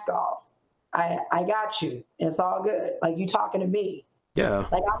mask off. I got you. It's all good. Like, you talking to me. Yeah.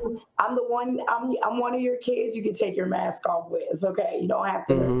 Like, I'm the one, I'm one of your kids you can take your mask off with. It's okay. You don't have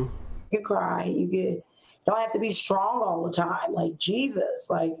to you can cry. You don't have to be strong all the time. Like, Jesus,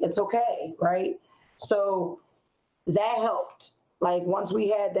 like, it's okay, right? So that helped. Like, once we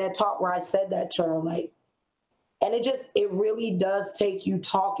had that talk where I said that to her, like, and it really does take you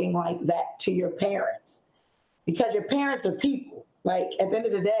talking like that to your parents, because your parents are people. Like, at the end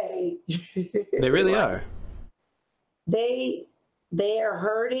of the day, they really are. They are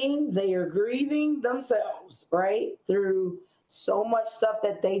hurting, they are grieving themselves, right? Through so much stuff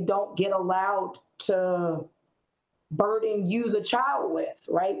that they don't get allowed to burden you, the child, with,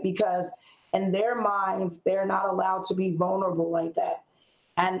 right? Because in their minds, they're not allowed to be vulnerable like that.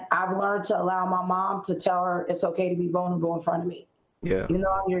 And I've learned to allow my mom to tell her it's okay to be vulnerable in front of me. Yeah. Even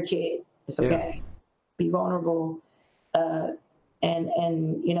though I'm your kid, it's okay. Yeah. Be vulnerable. And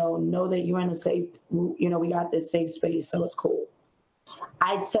you know that you're in a safe, you know, we got this safe space, so it's cool.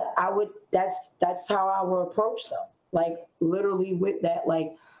 That's how I would approach them. Like, literally with that,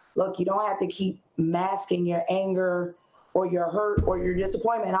 like, look, you don't have to keep masking your anger or your hurt or your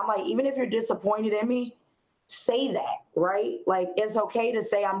disappointment. I'm like, even if you're disappointed in me, say that, right? Like, it's okay to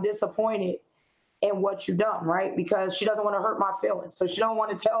say I'm disappointed in what you've done, right? Because she doesn't want to hurt my feelings. So she don't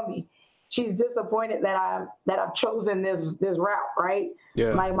want to tell me she's disappointed that I've chosen this route, right?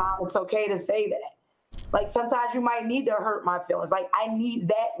 Yeah. My Mom, it's okay to say that. Like, sometimes you might need to hurt my feelings. Like, I need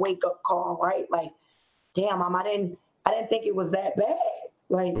that wake up call, right? Like, damn, Mom, I didn't think it was that bad.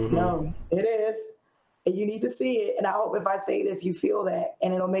 Like, no, it is. And you need to see it. And I hope if I say this, you feel that,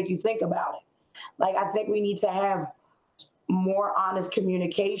 and it'll make you think about it. Like, I think we need to have more honest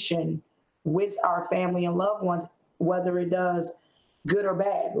communication with our family and loved ones, whether it does good or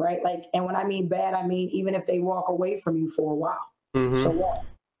bad, right? Like, and when I mean bad, I mean even if they walk away from you for a while. So what?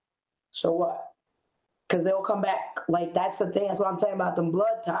 So what? Because they'll come back. Like, that's the thing. That's what I'm saying about them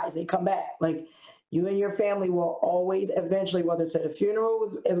blood ties. They come back. Like, you and your family will always eventually, whether it's at a funeral,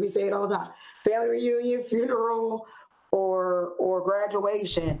 as we say it all the time, family reunion, funeral, or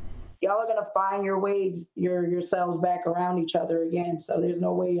graduation, y'all are gonna find your ways, yourselves back around each other again. So there's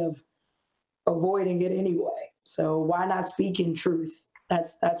no way of avoiding it anyway. So why not speak in truth?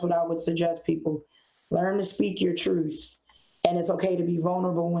 That's what I would suggest people. Learn to speak your truth. And it's okay to be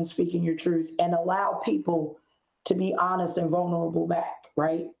vulnerable when speaking your truth, and allow people to be honest and vulnerable back,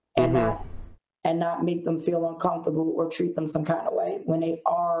 right? And not make them feel uncomfortable or treat them some kind of way when they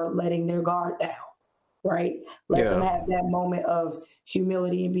are letting their guard down, right? Let them have that moment of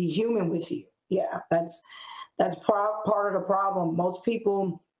humility and be human with you. Yeah, that's part of the problem. Most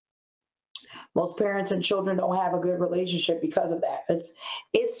parents and children don't have a good relationship because of that.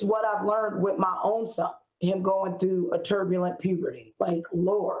 It's what I've learned with my own son, him going through a turbulent puberty. Like,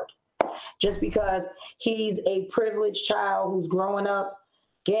 Lord, just because he's a privileged child who's growing up,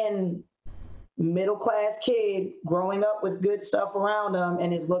 again, middle-class kid growing up with good stuff around him,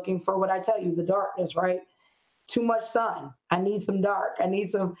 and is looking for what I tell you, the darkness, right? Too much sun. I need some dark. I need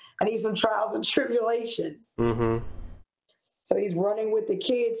some trials and tribulations. So he's running with the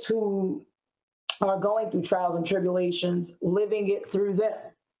kids who are going through trials and tribulations, living it through them,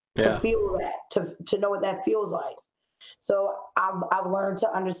 to feel that, to know what that feels like. So I've learned to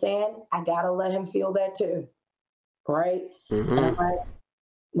understand, I gotta let him feel that too, right? And I'm like,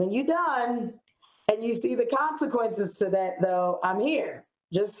 when you're done, and you see the consequences to that, though, I'm here.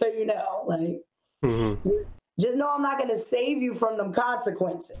 Just so you know, like, just know I'm not going to save you from them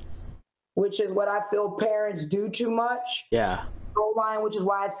consequences, which is what I feel parents do too much. Yeah. Goal line, which is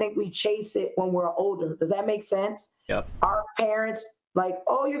why I think we chase it when we're older. Does that make sense? Yep. Our parents, like,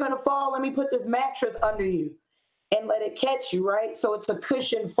 oh, you're going to fall. Let me put this mattress under you and let it catch you, right? So it's a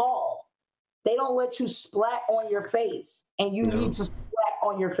cushioned fall. They don't let you splat on your face, and you need to splat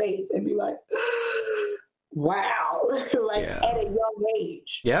on your face and be like, wow, like at a young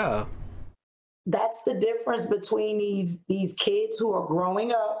age. Yeah. That's the difference between these kids who are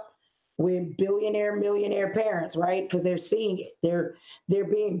growing up with billionaire, millionaire parents, right? Because they're seeing it. They're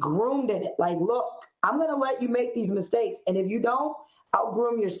being groomed in it. Like, look, I'm going to let you make these mistakes. And if you don't, I'll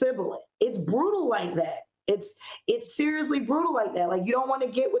groom your sibling. It's brutal like that. It's seriously brutal like that. Like, you don't want to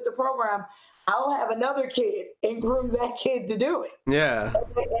get with the program. I'll have another kid and groom that kid to do it. Yeah.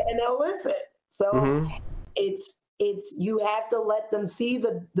 And they'll listen. So it's you have to let them see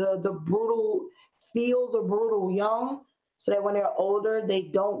the brutal, feel the brutal young, so that when they're older, they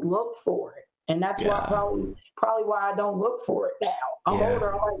don't look for it. And that's why probably why I don't look for it now. I'm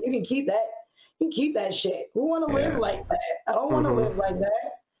older. I'm like, you can keep that. You can keep that shit. Who want to live like that? I don't want to live like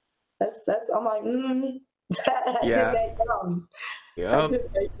that. That's. I'm like, I did that young.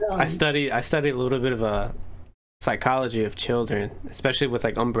 I studied a little bit of psychology of children, especially with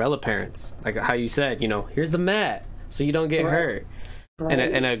like umbrella parents, like how you said, here's the mat so you don't get hurt. Right.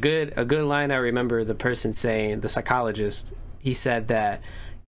 And a good line I remember the person saying, the psychologist, he said that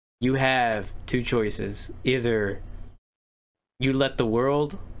you have two choices. Either you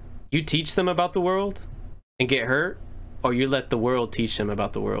teach them about the world and get hurt, or you let the world teach them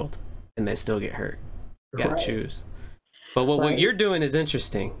about the world and they still get hurt. You gotta choose. But what you're doing is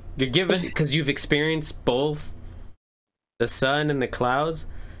interesting. You're given, because you've experienced both the sun and the clouds.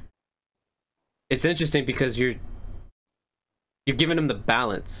 It's interesting because you're giving them the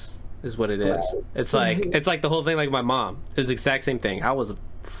balance, is what it is. It's like the whole thing, like my mom. It was the exact same thing. I was a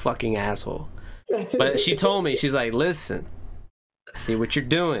fucking asshole. But she told me, she's like, listen, see what you're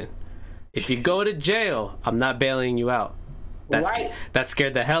doing. If you go to jail, I'm not bailing you out. That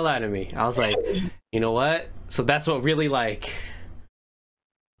scared the hell out of me. I was like, you know what? So that's what really, like,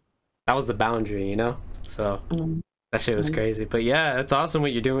 that was the boundary, So that shit was crazy. But yeah, it's awesome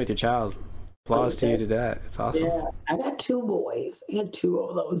what you're doing with your child. Applause to you to that. It's awesome. Yeah, I got two boys. I had two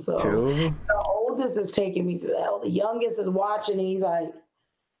of them. So the oldest is taking me through hell. The youngest is watching. And he's like,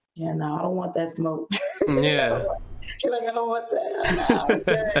 yeah, no, I don't want that smoke. Yeah. He's like, I don't want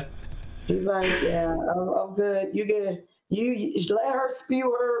that. He's like, yeah, I'm good. You good. You let her spew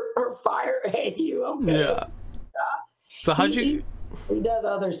her fire at you. I'm good. Yeah. So he does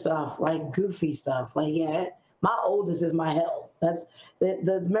other stuff, like goofy stuff. Like, my oldest is my hell. That's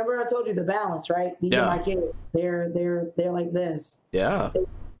the remember I told you the balance, right? These are my kids. They're like this. Yeah.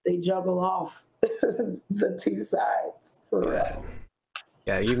 They juggle off the two sides. For real.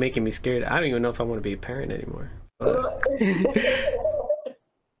 Yeah, you're making me scared. I don't even know if I want to be a parent anymore. But...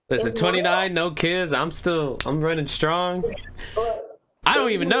 Listen, 29, no kids. I'm running strong. I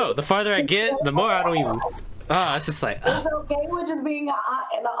don't even know. The farther I get, the more I don't even. It's just like. It's okay with just being an aunt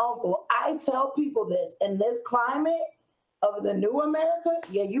and an uncle. I tell people this in this climate of the new America.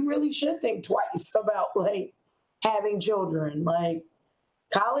 Yeah, you really should think twice about like having children. Like,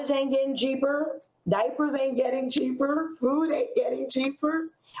 college ain't getting cheaper, diapers ain't getting cheaper, food ain't getting cheaper,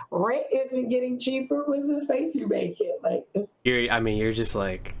 rent isn't getting cheaper. What's the face you making? Like, you're just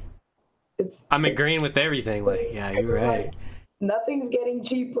like. I'm agreeing with everything. Like, yeah, you're right. Like, nothing's getting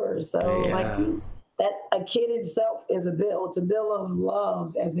cheaper. So like that, a kid itself is a bill. It's a bill of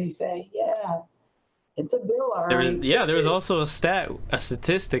love, as they say. Yeah, it's a bill. All right. There was also a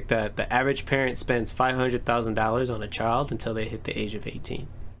statistic that the average parent spends $500,000 on a child until they hit the age of 18.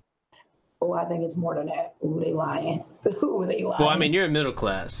 Oh, I think it's more than that. Ooh, they lying. Well, I mean, you're middle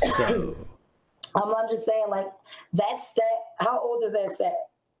class, so. I'm just saying, like, that stat. How old is that stat?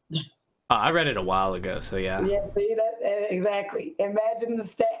 I read it a while ago, so yeah. Yeah, see that exactly. Imagine the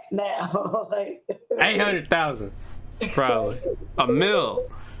stat now, like 800,000, probably a mil,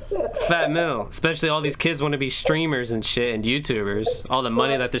 fat mil. Especially all these kids want to be streamers and shit and YouTubers. All the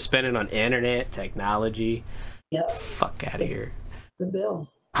money that they're spending on internet technology. Yep. Fuck out of here. The bill.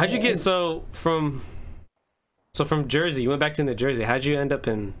 How'd you get from Jersey? You went back to New Jersey. How'd you end up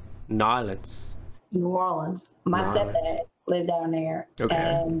in New Orleans? New Orleans. My stepdad lived down there. Okay.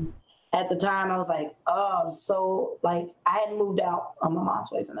 And at the time, I was like, oh, so like I hadn't moved out on my mom's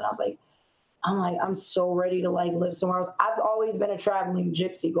place, and then I was like, I'm so ready to like live somewhere else. I've always been a traveling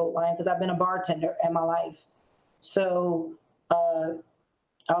gypsy, Gold Line, because I've been a bartender in my life. So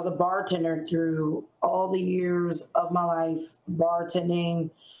I was a bartender through all the years of my life, bartending,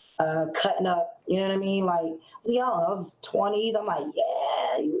 cutting up, you know what I mean? Like, I was young, I was 20s. I'm like,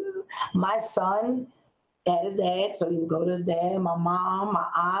 yeah, my son had his dad, so he would go to his dad, my mom, my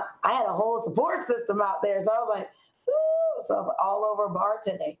aunt. I had a whole support system out there. So I was like, woo! So I was all over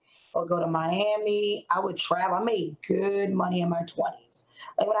bartending. I would go to Miami. I would travel. I made good money in my 20s.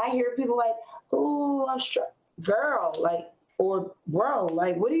 Like when I hear people like, ooh, girl, like, or bro,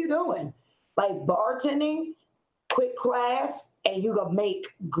 like, what are you doing? Like bartending, quick class, and you can make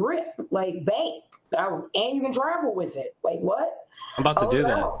grip, like bank, and you can travel with it. Like what? I'm about to do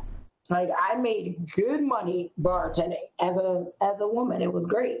that. Like I made good money bartending as a woman. It was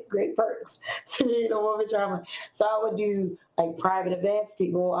great perks to be a woman traveling. So I would do like private events.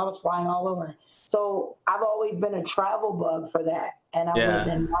 People, I was flying all over. So I've always been a travel bug for that. And I've lived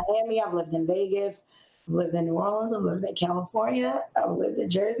in Miami. I've lived in Vegas. I've lived in New Orleans. I've lived in California. I've lived in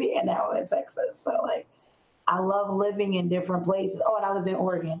Jersey, and now I'm in Texas. So like, I love living in different places. Oh, and I lived in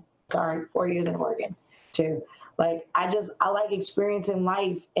Oregon. Sorry, 4 years in Oregon too. Like, I like experiencing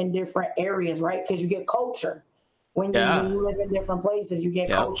life in different areas, right? Because you get culture. When you live in different places, you get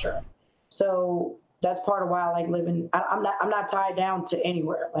culture. So that's part of why I like living. I'm not tied down to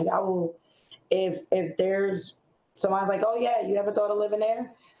anywhere. Like I will, if there's someone's like, oh yeah, you ever thought of living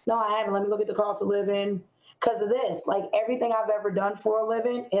there? No, I haven't. Let me look at the cost of living. Because of this, like everything I've ever done for a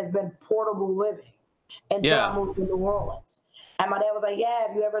living has been portable living until I moved to New Orleans. And my dad was like, yeah,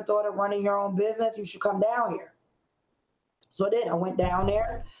 have you ever thought of running your own business? You should come down here. So I did. I went down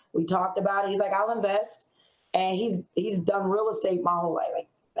there. We talked about it. He's like, I'll invest. And he's done real estate my whole life. Like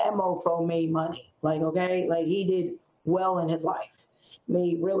that mofo made money. Like, okay, like he did well in his life.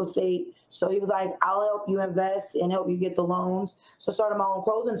 Made real estate. So he was like, I'll help you invest and help you get the loans. So I started my own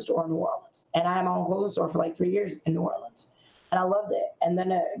clothing store in New Orleans. And I had my own clothing store for like 3 years in New Orleans. And I loved it. And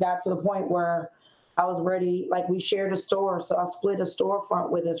then it got to the point where I was ready, like we shared a store. So I split a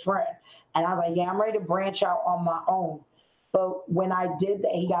storefront with his friend. And I was like, yeah, I'm ready to branch out on my own. But when I did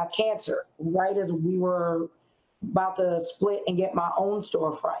that, he got cancer right as we were about to split and get my own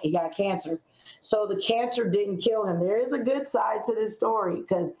storefront. He got cancer. So the cancer didn't kill him. There is a good side to this story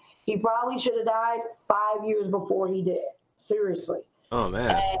because he probably should have died 5 years before he did. Seriously. Oh,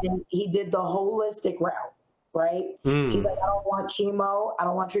 man. And he did the holistic route, right? He's like, I don't want chemo. I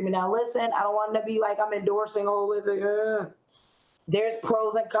don't want treatment. Now, listen, I don't want to be like I'm endorsing holistic. There's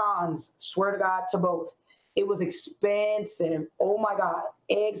pros and cons, swear to God, to both. It was expensive. Oh my God,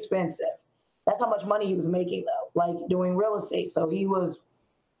 expensive. That's how much money he was making though, like doing real estate. So he wasn't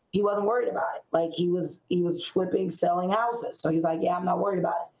worried about it. Like he was flipping, selling houses. So he's like, yeah, I'm not worried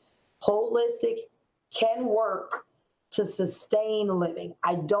about it. Holistic can work to sustain living.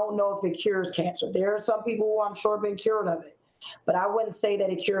 I don't know if it cures cancer. There are some people who I'm sure have been cured of it, but I wouldn't say that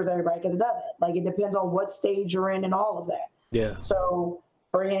it cures everybody because it doesn't. Like it depends on what stage you're in and all of that. Yeah. So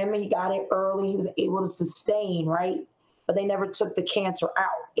for him, he got it early. He was able to sustain, right? But they never took the cancer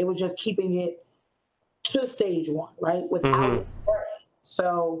out. It was just keeping it to stage 1, right? Without it spreading.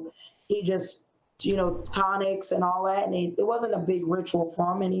 So he just, tonics and all that. And it wasn't a big ritual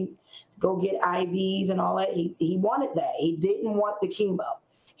for him. And he go get IVs and all that. He wanted that. He didn't want the chemo.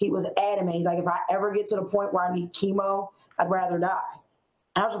 He was adamant. He's like, if I ever get to the point where I need chemo, I'd rather die.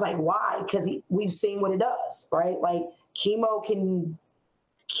 And I was just like, why? Because we've seen what it does, right? Like chemo,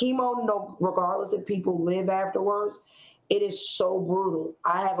 no, regardless if people live afterwards, it is so brutal.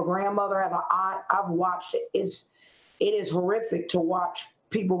 I have a grandmother, I have an aunt. I've watched it. It is horrific to watch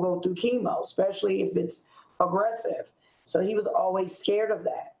people go through chemo, especially if it's aggressive. So he was always scared of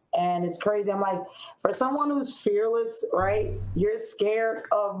that. And it's crazy. I'm like, for someone who's fearless, right? You're scared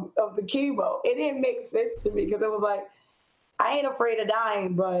of the chemo. It didn't make sense to me because it was like, I ain't afraid of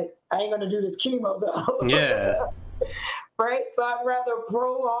dying, but I ain't gonna do this chemo though. Yeah. Right? So I'd rather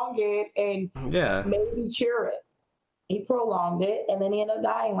prolong it and maybe cure it. He prolonged it and then he ended up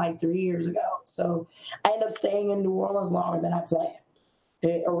dying like 3 years ago. So I ended up staying in New Orleans longer than I planned.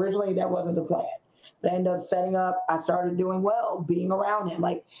 Originally, that wasn't the plan. But I ended up setting up, I started doing well, being around him.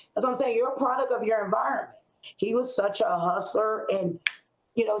 Like, that's what I'm saying. You're a product of your environment. He was such a hustler and,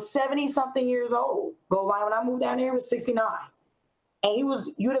 70-something years old. Go line, when I moved down here, he was 69. And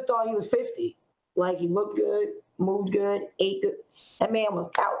you'd have thought he was 50. Like, he looked good, moved good, ate good. That man was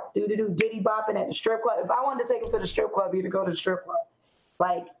out, diddy bopping at the strip club. If I wanted to take him to the strip club, he'd go to the strip club.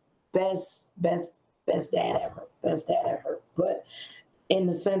 Like, best dad ever. Best dad ever. But in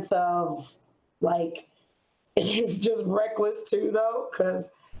the sense of, like, it's just reckless too, though, because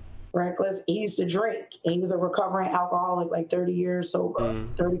reckless, he used to drink. And he was a recovering alcoholic, like 30 years sober,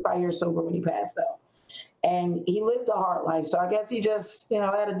 35 years sober when he passed, though. and he lived a hard life. So I guess he just,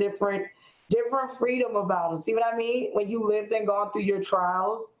 had a different freedom about him. See what I mean? When you lived and gone through your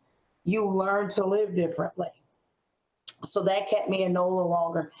trials, you learn to live differently. So that kept me in NOLA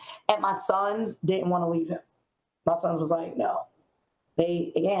longer. And my sons didn't want to leave him. My sons was like, no.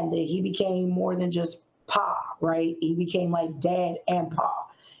 He became more than just Pa, right? He became like dad and Pa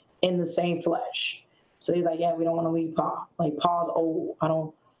in the same flesh. So he's like, yeah, we don't want to leave Pa. Like, Pa's old. I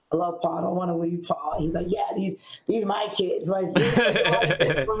love Pa. I don't want to leave Pa. He's like, yeah, these my kids. Like,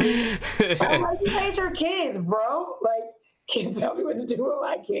 I'm like, you made your kids, bro. Like, can't tell me what to do with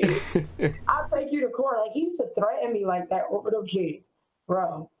my kids. I'll take you to court. Like, he used to threaten me like that over them kids,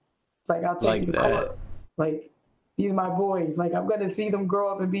 bro. It's like, I'll take you to court. Like, these my boys. Like, I'm gonna see them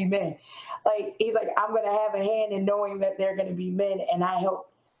grow up and be men. Like, he's like, I'm gonna have a hand in knowing that they're gonna be men, and I help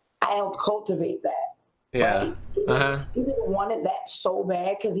cultivate that. Yeah. Right? He just wanted that so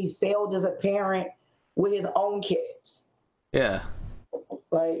bad because he failed as a parent with his own kids. Yeah.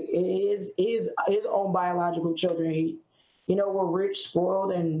 Like, his own biological children, were rich,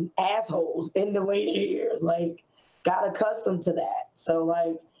 spoiled, and assholes in the later years. Like, got accustomed to that. So,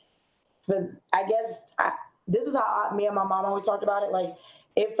 like, this is how me and my mom always talked about it. Like,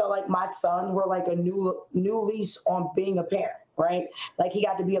 it felt like my sons were like a new lease on being a parent, right? Like, he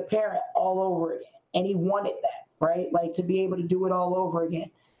got to be a parent all over again. And he wanted that, right? Like, to be able to do it all over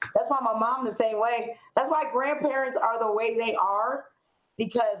again. That's why my mom the same way. That's why grandparents are the way they are,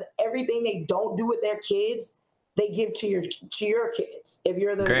 because everything they don't do with their kids, they give to your kids. If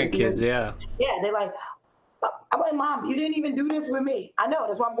you're the grandkids, yeah. Yeah, they're like, I'm like, Mom, you didn't even do this with me. I know,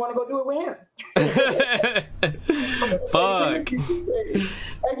 that's why I'm going to go do it with him. Fuck.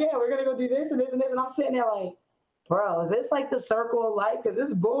 Again, we're going to go do this and this and this. And I'm sitting there like, bro, is this like the circle of life? Because this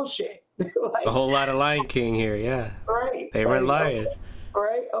is bullshit. Like, a whole lot of Lion King here, yeah. Right. They were liars.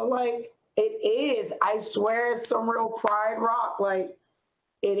 Right? I'm like, it is. I swear it's some real Pride Rock. Like,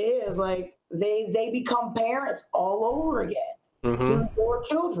 it is. Like, they become parents all over again to your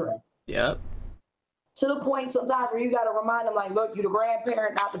children. Yep. To the point sometimes where you got to remind them, like, look, you're the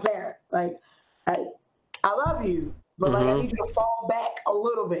grandparent, not the parent. Like, I love you, but like, I need you to fall back a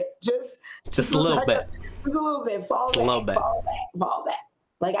little bit. Just a little bit. Just a little bit. Fall back.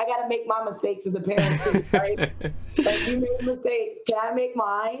 Like, I got to make my mistakes as a parent too, right? Like, you made mistakes. Can I make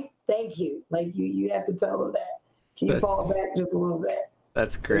mine? Thank you. Like, you have to tell them that. Can you fall back just a little bit?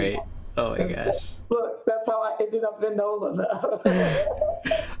 That's great. Oh my gosh. Look, that's how I ended up in NOLA, though.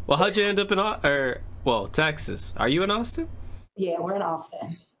 Well, how'd you end up in Texas? Are you in Austin? Yeah, we're in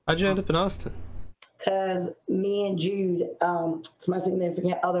Austin. How'd you end up in Austin? Because me and Jude, it's my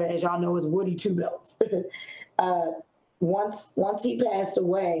significant other, as y'all know, is Woody Two Belts. Once he passed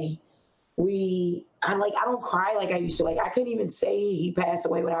away, I don't cry like I used to. Like, I couldn't even say he passed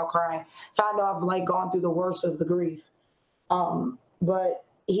away without crying. So I know I've like gone through the worst of the grief. But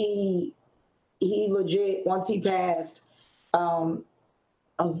he legit, once he passed, I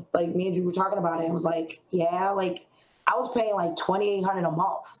was like, me and you were talking about it. I was like, yeah, like I was paying like $2,800 a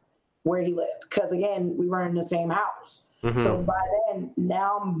month where he lived. Cause again, we were in the same house. So by then,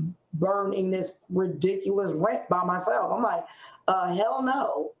 now I'm burning this ridiculous rent by myself. I'm like, hell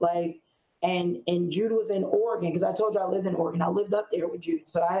no. Like, and Jude was in Oregon, because I told you I lived in Oregon. I lived up there with Jude.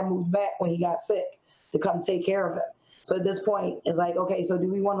 So I had moved back when he got sick to come take care of him. So at this point, it's like, okay, so do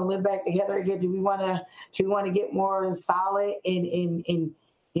we want to live back together again? Do we want to get more solid and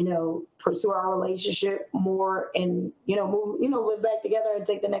pursue our relationship more and, move, live back together and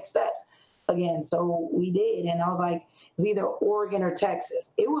take the next steps again? So we did. And I was like, it's either Oregon or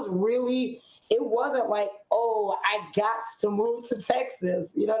Texas. It wasn't like, oh, I got to move to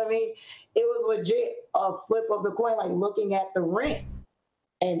Texas. You know what I mean? It was legit a flip of the coin, like looking at the rent.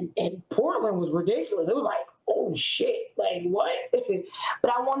 And Portland was ridiculous. It was like, oh shit, like what?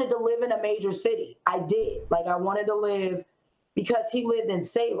 But I wanted to live in a major city. I did. Like, I wanted to live, because he lived in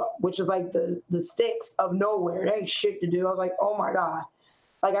Salem, which is like the sticks of nowhere. There ain't shit to do. I was like, oh my God.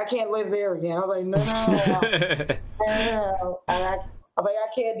 Like, I can't live there again. I was like, no. I was like, I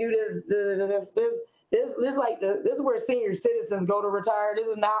can't do this. This is where senior citizens go to retire. This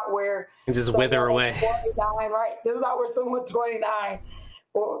is not where you just wither away. 29, right? This is not where someone 29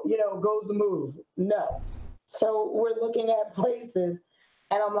 or goes to move. No. So we're looking at places,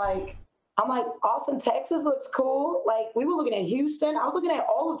 and I'm like, Austin, Texas looks cool. Like, we were looking at Houston. I was looking at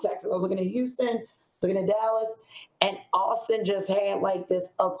all of Texas. I was looking at Houston, looking at Dallas, and Austin just had like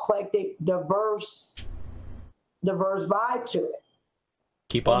this eclectic, diverse vibe to it.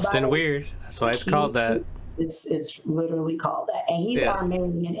 Keep Austin weird. That's why it's called that. It's literally called that. And he's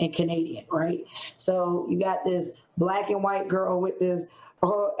Armenian and Canadian, right? So you got this black and white girl with this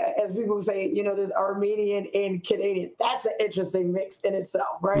as people say, you know, there's Armenian and Canadian. That's an interesting mix in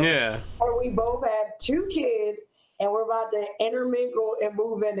itself, right? Yeah. Or we both have 2 kids and we're about to intermingle and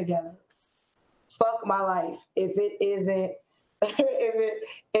move in together. Fuck my life if it isn't if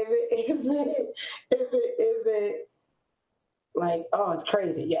it isn't like, oh, it's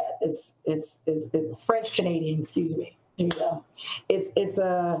crazy. Yeah, it's French Canadian. Excuse me. There you go.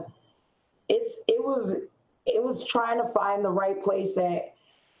 It was trying to find the right place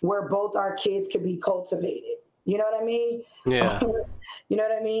where both our kids could be cultivated. You know what I mean? Yeah. You know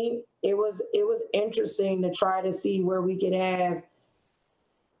what I mean? It was interesting to try to see where we could have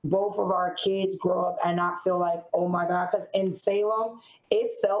both of our kids grow up and not feel like, oh my God, because in Salem,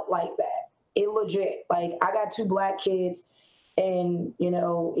 it felt like that. It legit. Like, I got 2 Black kids, and, you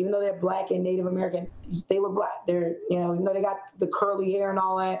know, even though they're Black and Native American, they look Black. They're, you know, even though they got the curly hair and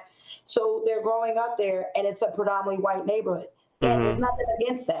all that. So they're growing up there, and it's a predominantly white neighborhood. Yeah, there's nothing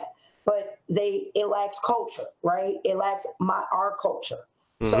against that, but it lacks culture, right? It lacks our culture.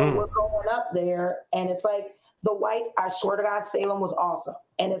 So we're going up there, and it's like the whites. I swear to God, Salem was awesome,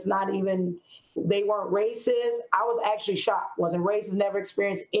 and it's not even. They weren't racist. I was actually shocked. Wasn't racist. Never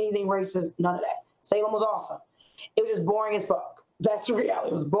experienced anything racist. None of that. Salem was awesome. It was just boring as fuck. That's the reality.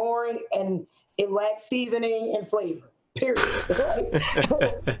 It was boring, and it lacked seasoning and flavor. Period.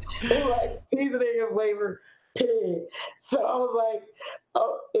 It lacked seasoning and flavor. Period. So I was like,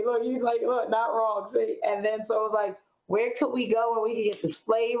 oh, look, he's like, look, not wrong. See? And then so I was like, where could we go where we could get this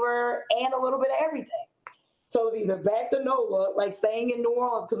flavor and a little bit of everything? So it was either back to NOLA, like staying in New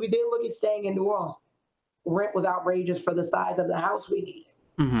Orleans, because we did look at staying in New Orleans. Rent was outrageous for the size of the house we needed.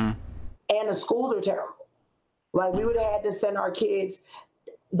 And the schools are terrible. Like, we would have had to send our kids.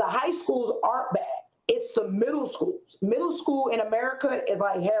 The high schools aren't bad. It's the middle schools. Middle school in America is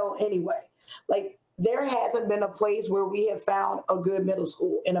like hell anyway. Like, there hasn't been a place where we have found a good middle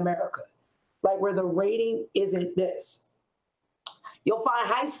school in America, like where the rating isn't this. You'll find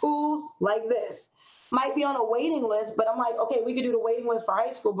high schools like this. Might be on a waiting list, but I'm like, okay, we could do the waiting list for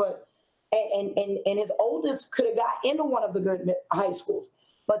high school, but and his oldest could have got into one of the good high schools.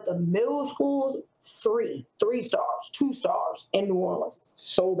 But the middle schools, 3 stars, 2 stars in New Orleans.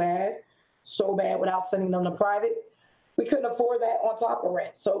 So bad without sending them to private. We couldn't afford that on top of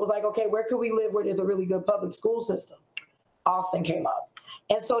rent. So it was like, okay, where could we live where there's a really good public school system? Austin came up.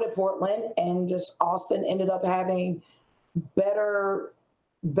 And so did Portland. And just Austin ended up having better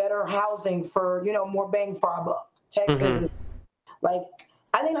housing for, you know, more bang for our buck. Texas, like,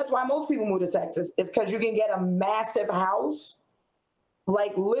 I think that's why most people move to Texas, is because you can get a massive house,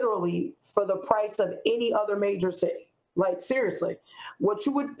 like literally for the price of any other major city. Like, seriously, what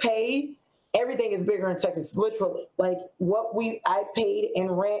you would pay. Everything is bigger in Texas, literally. Like, I paid in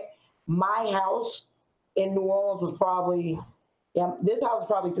rent, my house in New Orleans was probably, this house is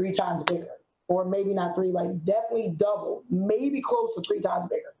probably 3 times bigger, or maybe not 3, like definitely double, maybe close to 3 times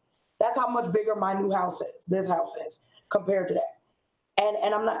bigger. That's how much bigger my new house is, this house is, compared to that.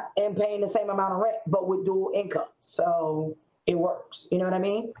 And I'm not paying the same amount of rent, but with dual income. So it works. You know what I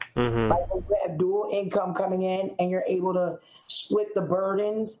mean? Like, when you have dual income coming in and you're able to split the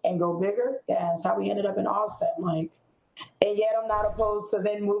burdens and go bigger. Yeah, that's how we ended up in Austin. Like, and yet I'm not opposed to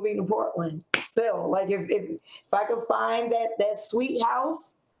then moving to Portland. Still, like, if I could find that sweet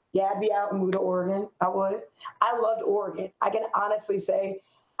house, yeah, I'd be out and move to Oregon. I would. I loved Oregon. I can honestly say,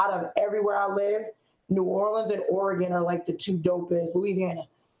 out of everywhere I lived, New Orleans and Oregon are like the 2 dopest. Louisiana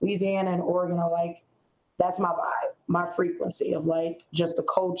and Oregon are like, that's my vibe, my frequency of like just the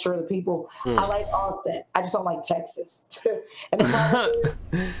culture, the people. I like Austin. I just don't like Texas. and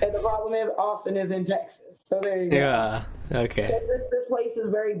the problem is Austin is in Texas. So there you go. Yeah. Okay. This place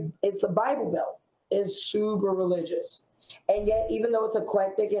is it's the Bible Belt. It's super religious. And yet, even though it's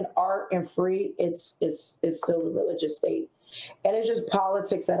eclectic in art and free, it's still a religious state. And it's just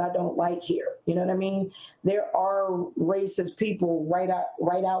politics that I don't like here. You know what I mean? There are racist people right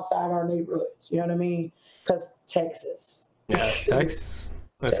outside our neighborhoods. You know what I mean? Because Texas. Yeah, Texas.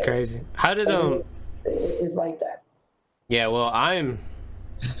 That's crazy. How did It's like that. Yeah, well, I'm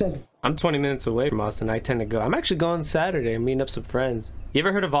 20 minutes away from Austin. I tend to go. I'm actually going Saturday. I'm meeting up some friends. You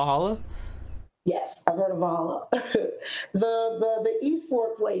ever heard of Valhalla? Yes, I've heard of Valhalla. the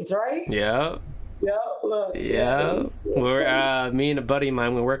esport place, right? Yeah. Yeah, look. Yeah. We're me and a buddy of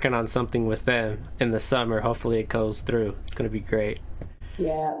mine, we're working on something with them in the summer. Hopefully it goes through. It's gonna be great.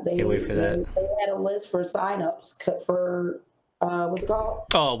 Yeah, can't wait for that. They had a list for signups for what's it called?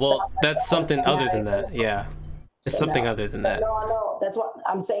 Oh well, that's something other than that. Yeah, it's something other than that. No, I know. That's what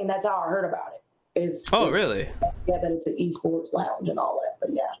I'm saying. That's how I heard about it. Really? Yeah, that it's an esports lounge and all that.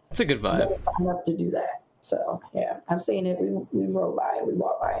 But yeah, it's a good vibe. Sign up to do that. So yeah, I've seen it. We rode by it, we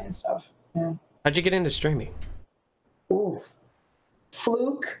walked by it and stuff. Yeah. How'd you get into streaming? Ooh,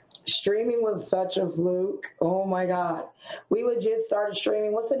 fluke. Streaming was such a fluke. Oh my god, we legit started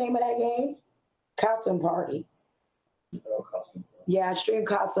streaming. What's the name of that game? Costume Party. Yeah, I stream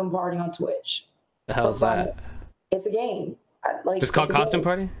Costume Party on Twitch. The hell's that? It's a game. Just called Costume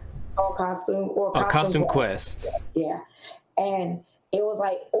Party? Called Costume or Costume Quest. Yeah. And it was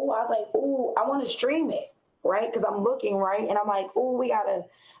like, I was like, I want to stream it, right? Because I'm looking, right? And I'm like, we got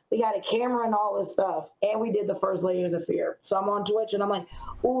a camera and all this stuff. And we did the first Layers of Fear. So I'm on Twitch and I'm like,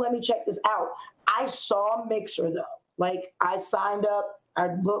 let me check this out. I saw Mixer though. Like I signed up,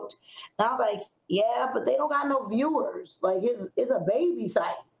 I looked, and I was like, yeah, but they don't got no viewers. Like it's a baby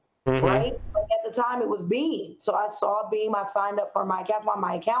site, right? Like at the time it was Beam. So I saw Beam, I signed up for my account.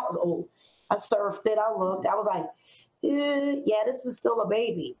 My account was old. I surfed it, I looked, I was like, yeah, this is still a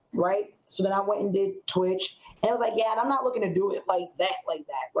baby, right? So then I went and did Twitch, and I was like, yeah, and I'm not looking to do it like that,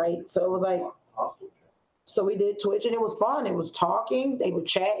 right? So it was like, so we did Twitch, and it was fun. It was talking, they would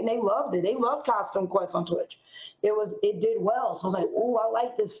chat, and they loved it. They loved Costume Quest on Twitch. It did well. So I was like, I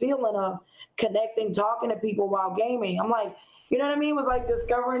like this feeling of connecting, talking to people while gaming. I'm like, you know what I mean? It was like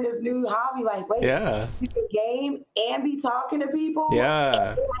discovering this new hobby. Like, wait, you can game and be talking to people.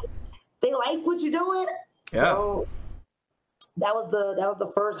 Yeah, they like what you're doing. Yeah. So that was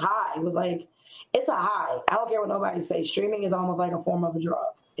the first high. It was like, it's a high. I don't care what nobody says. Streaming is almost like a form of a drug.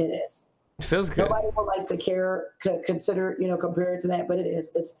 It is. It feels good. Nobody likes to consider, compare it to that, but it is.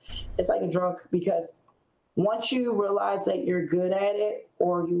 It's like a drug, because once you realize that you're good at it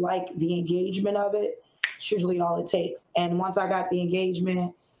or you like the engagement of it, it's usually all it takes. And once I got the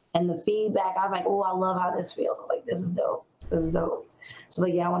engagement and the feedback, I was like, I love how this feels. I was like, this is dope. This is dope. So I was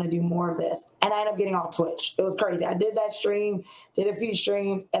like, yeah, I want to do more of this. And I ended up getting off Twitch. It was crazy. I did that stream, did a few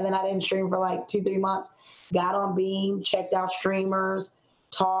streams, and then I didn't stream for like 2-3 months. Got on Beam, checked out streamers,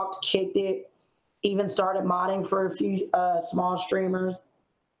 talked, kicked it, even started modding for a few small streamers.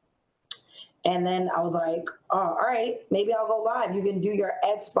 And then I was like, all right, maybe I'll go live. You can do your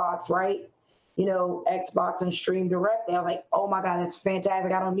Xbox, right? Xbox and stream directly. I was like, oh my God, that's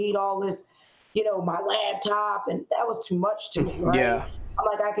fantastic. I don't need all this, my laptop. And that was too much to me, right? Yeah. I'm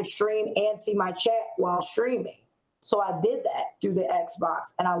like, I could stream and see my chat while streaming. So I did that through the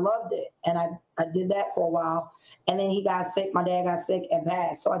Xbox, and I loved it. And I did that for a while. And then he got sick. My dad got sick and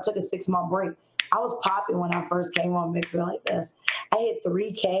passed. So I took a 6-month break. I was popping when I first came on Mixer like this. I hit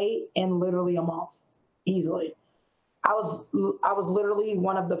 3K in literally a month, easily. I was literally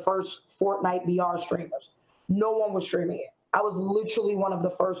one of the first Fortnite VR streamers. No one was streaming it. I was literally one of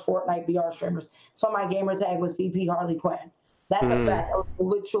the first Fortnite VR streamers. So my gamer tag was CP Harley Quinn. That's a fact. I was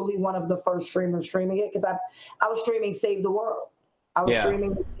literally one of the first streamers streaming it, because I was streaming Save the World. I was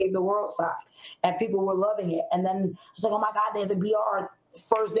streaming the Save the World side, and people were loving it. And then I was like, oh my God, there's a VR.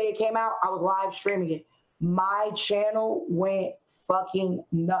 First day it came out, I was live streaming it. My channel went fucking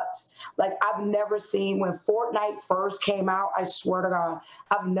nuts. Like, I've never seen, when Fortnite first came out, I swear to God,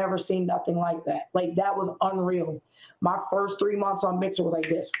 I've never seen nothing like that. Like, that was unreal. My first 3 months on Mixer was like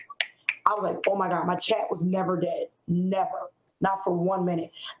this. I was like, oh my God, my chat was never dead. Never. Not for 1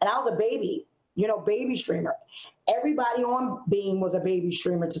 minute. And I was a baby, baby streamer. Everybody on Beam was a baby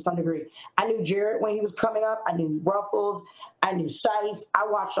streamer to some degree. I knew Jared when he was coming up. I knew Ruffles. I knew Scythe. I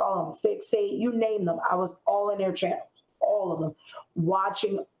watched all of them. Fixate. You name them. I was all in their channels. All of them.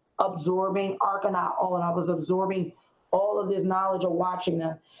 Watching, absorbing, Arcanaut, all of them. I was absorbing all of this knowledge of watching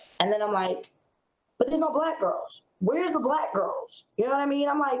them. And then I'm like, but there's no black girls. Where's the black girls? You know what I mean?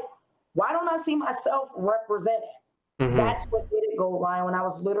 I'm like, why don't I see myself represented? That's what did it, Gold Lion, when I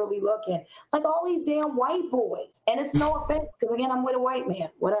was literally looking. Like, all these damn white boys. And it's no offense, because again, I'm with a white man.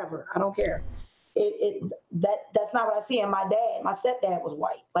 Whatever. I don't care. That's not what I see. And my stepdad was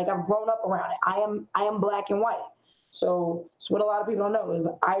white. Like, I've grown up around it. I am black and white. So it's what a lot of people don't know is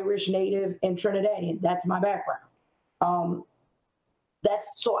Irish, Native, and Trinidadian. That's my background.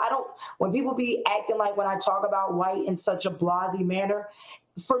 When people be acting like when I talk about white in such a blasé manner,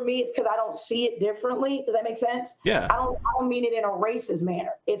 for me, it's because I don't see it differently. Does that make sense? Yeah. I don't mean it in a racist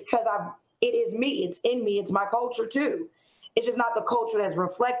manner. It's because it is me. It's in me. It's my culture too. It's just not the culture that's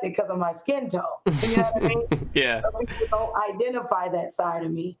reflected because of my skin tone. You know what I mean? Yeah. Some people don't identify that side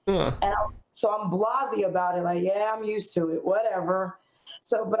of me. And so I'm blasé about it. Like, yeah, I'm used to it. Whatever.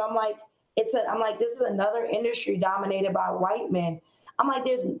 So, but I'm like, this is another industry dominated by white men. I'm like,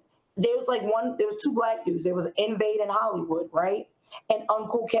 there's two black dudes. There was Invade in Hollywood, right? And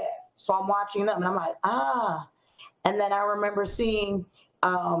Uncle Kev. So I'm watching them and I'm like, And then I remember seeing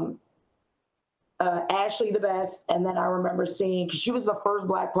Ashley the Best. And then I remember seeing, because she was the first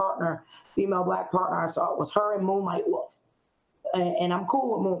black partner female black partner I saw was her and Moonlight Wolf. And I'm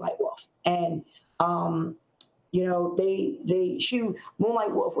cool with Moonlight Wolf. And, you know,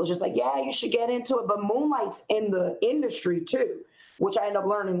 Moonlight Wolf was just like, yeah, you should get into it. But Moonlight's in the industry too, which I ended up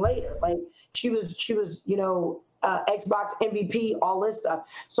learning later. Like she was, you know, Xbox MVP, all this stuff.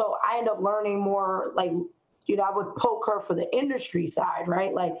 So I ended up learning more, like, you know, I would poke her for the industry side,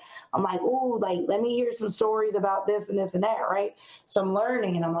 right? Like, I'm like, ooh, like, let me hear some stories about this and this and that, right? So I'm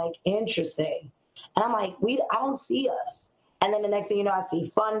learning and I'm like, interesting. And I'm like, I don't see us. And then the next thing you know, I see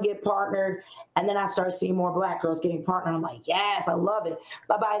Fun get partnered. And then I start seeing more black girls getting partnered. I'm like, yes, I love it.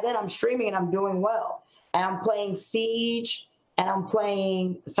 But by then I'm streaming and I'm doing well. And I'm playing Siege and I'm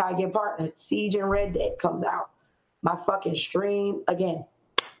playing, so I get partnered. Siege and Red Dead comes out. My fucking stream, again,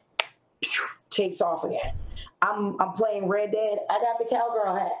 takes off again. I'm playing Red Dead. I got the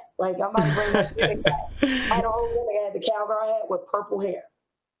cowgirl hat. Like, I'm about to bring that thing back. I had a whole woman that had the cowgirl hat with purple hair.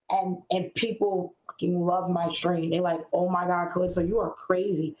 And people fucking love my stream. They're like, oh my God, Calypso, you are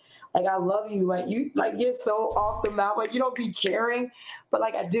crazy. Like, I love you. Like, you're so off the mouth. Like, you don't be caring. But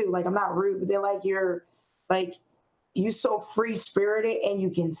like, I do. Like, I'm not rude, but they're like, you're so free spirited and you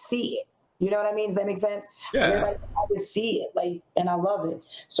can see it. You know what I mean? Does that make sense? Yeah. Like, I can see it. Like, and I love it.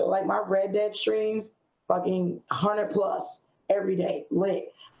 So like my Red Dead streams, fucking 100+ every day,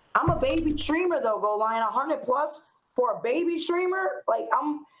 lit. I'm a baby streamer though, Go Lion. 100+ for a baby streamer. Like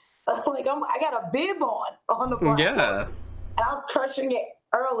I got a bib on the platform. Yeah. And I was crushing it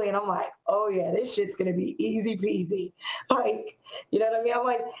early, and I'm like, oh yeah, this shit's gonna be easy peasy. Like, you know what I mean?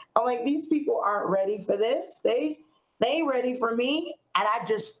 I'm like, these people aren't ready for this. They ain't ready for me. And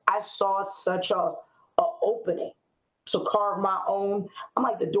I saw such a opening to carve my own. I'm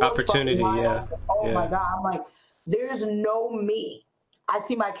like, the door opportunity, yeah. Oh my God. I'm like, there's no me. I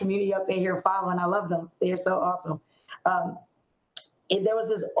see my community up in here following. I love them. They're so awesome. And there was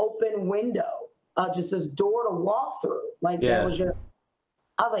this open window, just this door to walk through. Like, I was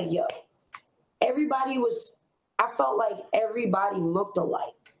like, yo, I felt like everybody looked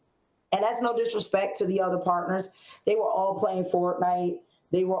alike. And that's no disrespect to the other partners. They were all playing Fortnite.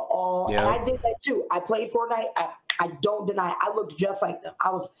 They were all, and I did that too. I played Fortnite. I don't deny it. I looked just like them. I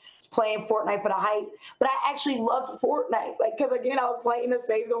was playing Fortnite for the hype, but I actually loved Fortnite. Like, because again, I was playing to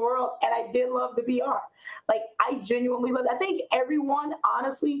save the world, and I did love the BR. Like, I genuinely loved it. I think everyone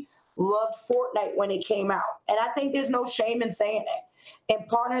honestly loved Fortnite when it came out. And I think there's no shame in saying that. And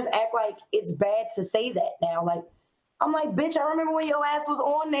partners act like it's bad to say that now. Like, I'm like, bitch, I remember when your ass was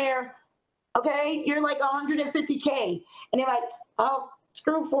on there. Okay, you're like 150K. And they're like, oh,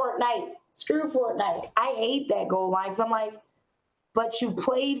 screw Fortnite. Screw Fortnite. I hate that Goal Line. Because I'm like, but you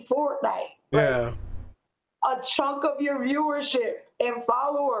played Fortnite. Yeah. Like, a chunk of your viewership and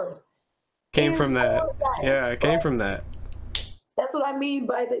followers came from that. Fortnite. Yeah, it came from that. That's what I mean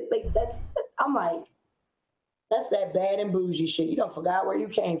by I'm like, that's that bad and bougie shit. You don't forgot where you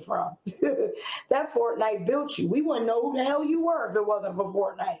came from. That Fortnite built you. We wouldn't know who the hell you were if it wasn't for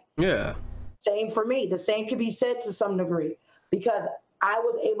Fortnite. Yeah. Same for me. The same could be said to some degree because I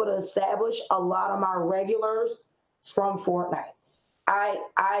was able to establish a lot of my regulars from Fortnite.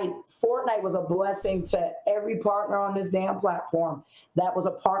 Fortnite was a blessing to every partner on this damn platform that was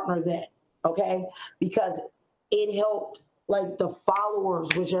a partner then, okay? Because it helped, like, the followers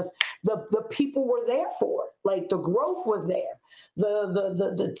was just, the people were there for it. Like, the growth was there.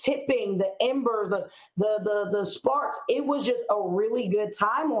 The tipping, the embers, the sparks. It was just a really good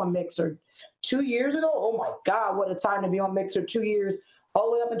time on Mixer. 2 years ago, oh my God, what a time to be on Mixer. 2 years,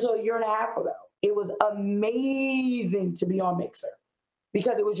 all the way up until a year and a half ago. It was amazing to be on Mixer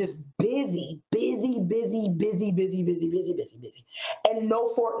because it was just busy. And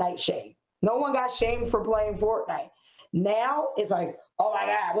no Fortnite shame. No one got shamed for playing Fortnite. Now it's like, oh my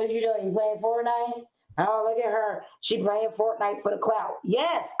God, what are you doing? You playing Fortnite? Oh, look at her. She playing Fortnite for the clout.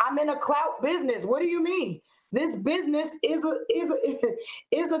 Yes, I'm in a clout business. What do you mean? This business is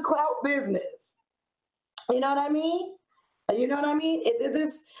a clout business. You know what I mean? You know what I mean?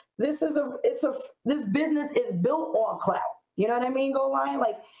 This business is built on clout. You know what I mean, Go Lion?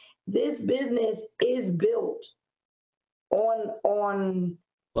 Like, this business is built on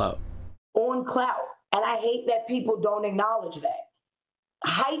clout. On clout. And I hate that people don't acknowledge that.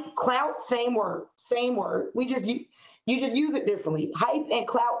 Hype, clout, same word. You just use it differently. Hype and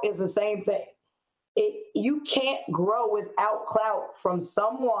clout is the same thing. You can't grow without clout from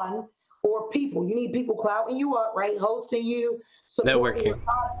someone or people. You need people clouting you up, right? Hosting you, supporting your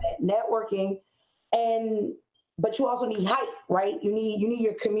content, networking, but you also need hype, right? You need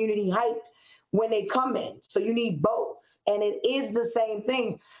your community hype when they come in. So you need both. And it is the same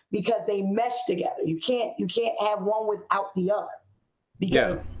thing because they mesh together. You can't have one without the other.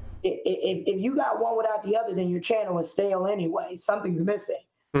 Because if you got one without the other, then your channel is stale anyway. Something's missing.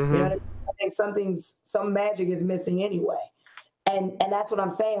 Mm-hmm. You know what I mean? I think some magic is missing anyway. And that's what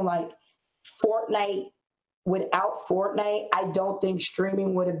I'm saying. Like Fortnite, without Fortnite, I don't think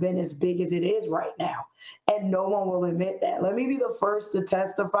streaming would have been as big as it is right now. And no one will admit that. Let me be the first to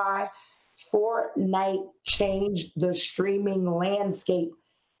testify. Fortnite changed the streaming landscape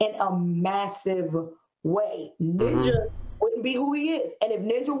in a massive way. Ninja wouldn't be who he is. And if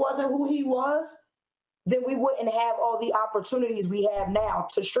Ninja wasn't who he was, then we wouldn't have all the opportunities we have now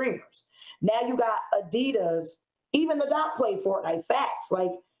to streamers. Now you got Adidas, even the Doc played Fortnite. Facts.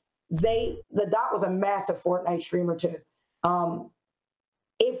 Like the Doc was a massive Fortnite streamer too.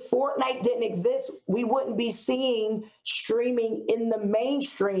 If Fortnite didn't exist, we wouldn't be seeing streaming in the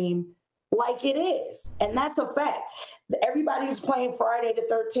mainstream like it is. And that's a fact. Everybody was playing Friday the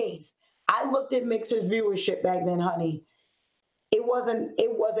 13th. I looked at Mixer's viewership back then, honey. It wasn't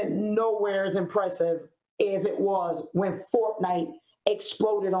nowhere as impressive as it was when Fortnite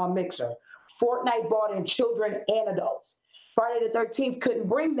exploded on Mixer. Fortnite brought in children and adults. Friday the 13th couldn't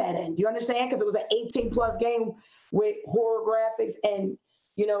bring that in. Do you understand? Because it was an 18+ game with horror graphics and,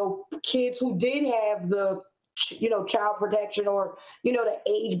 you know, kids who did have the, you know, child protection or, you know, the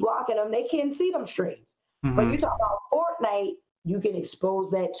age blocking them, they can't see them streams. But you talk about Fortnite, you can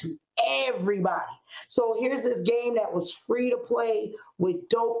expose that to everybody. So here's this game that was free to play with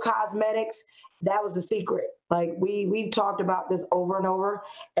dope cosmetics. That was the secret. Like we've talked about this over and over.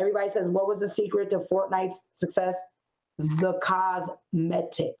 Everybody says, what was the secret to Fortnite's success? The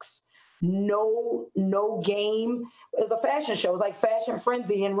cosmetics. No game. It was a fashion show. It was like Fashion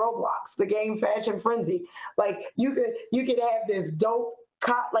Frenzy in Roblox, the game Fashion Frenzy. Like you could have this dope,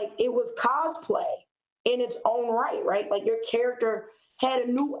 like it was cosplay in its own right? Like your character had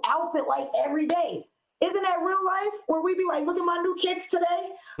a new outfit like every day. Isn't that real life? Where we be like, look at my new kicks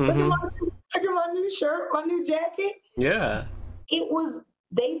today. Look at my new shirt, my new jacket. Yeah.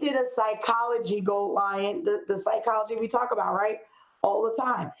 They did a psychology, Gold Lion, the psychology we talk about, right? All the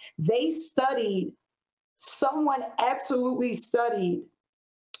time. Someone absolutely studied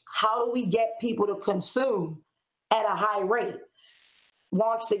how do we get people to consume at a high rate,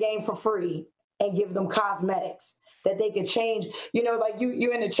 launch the game for free and give them cosmetics that they could change. You know, like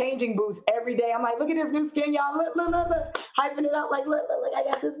you in the changing booth every day. I'm like, look at this new skin, y'all. Look, hyping it up. Like, look, I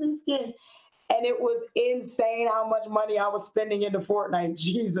got this new skin. And it was insane how much money I was spending into Fortnite.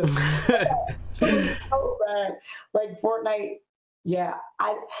 Jesus. It was so bad. Like Fortnite, yeah.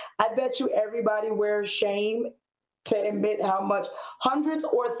 I bet you everybody wears shame to admit how much hundreds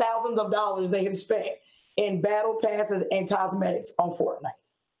or thousands of dollars they have spent in battle passes and cosmetics on Fortnite.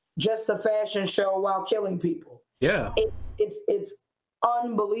 Just a fashion show while killing people. Yeah. It's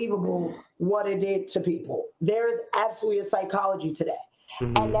unbelievable what it did to people. There is absolutely a psychology to that.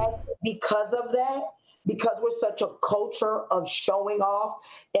 And that because of that, because we're such a culture of showing off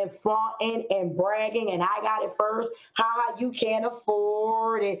and flaunting and bragging, and I got it first. Haha, you can't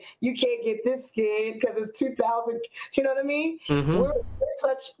afford it. You can't get this skin because it's 2,000. You know what I mean? We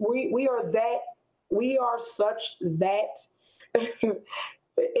are such that.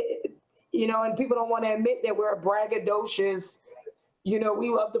 You know, and people don't want to admit that we're braggadocious. You know, we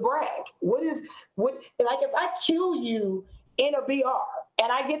love to brag. Like if I kill you in a BR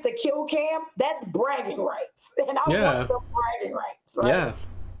and I get the kill cam, that's bragging rights. And I want the bragging rights, right? Yeah.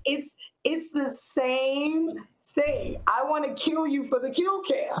 It's the same thing. I want to kill you for the kill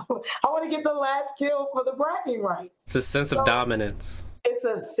cam. I want to get the last kill for the bragging rights. It's a sense of dominance. It's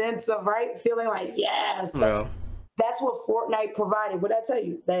a sense of feeling like, yes, that's what Fortnite provided. What I tell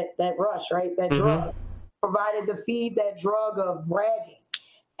you, that rush, right? That drug provided to feed that drug of bragging.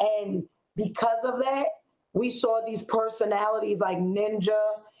 And because of that, we saw these personalities like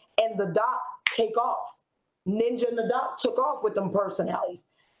Ninja and the Doc take off. Ninja and the Doc took off with them personalities.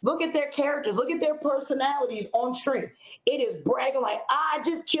 Look at their characters. Look at their personalities on stream. It is bragging like, I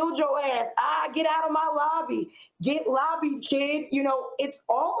just killed your ass. Get out of my lobby. Get lobbied, kid. You know, it's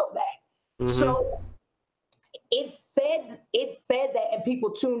all of that. So it fed that, and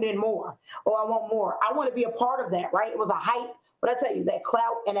people tuned in more. Oh, I want more. I want to be a part of that, right? It was a hype. But I tell you, that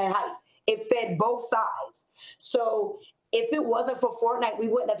clout and that hype, it fed both sides. So if it wasn't for Fortnite, we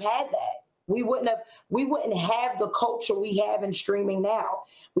wouldn't have had that. We wouldn't have the culture we have in streaming now.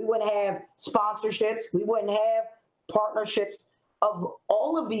 We wouldn't have sponsorships. We wouldn't have partnerships of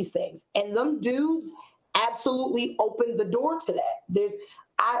all of these things. And them dudes absolutely opened the door to that.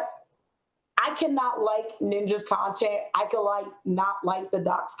 I cannot like Ninja's content. I could not like the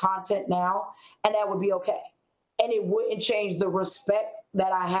Doc's content now, and that would be okay. And it wouldn't change the respect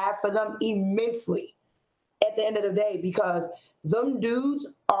that I have for them immensely. at the end of the day, because them dudes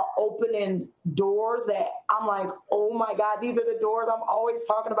are opening doors that I'm like, oh my God, these are the doors I'm always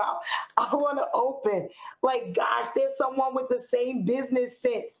talking about. I want to open. Like, gosh, there's someone with the same business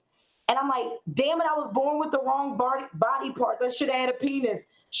sense. And I'm like, damn it, I was born with the wrong body parts. I should have had a penis.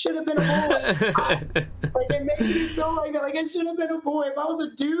 Should have been a boy. Like, it makes me feel like that. Like, I should have been a boy. If I was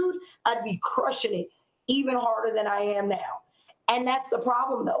a dude, I'd be crushing it even harder than I am now. And that's the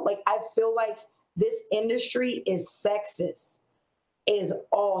problem, though. Like, I feel like this industry is sexist. Is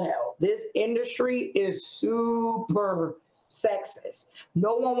all hell. This industry is super sexist.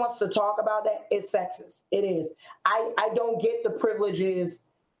 No one wants to talk about that. It's sexist. It is. I don't get the privileges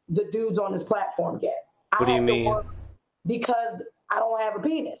the dudes on this platform get. What do you mean? Because I don't have a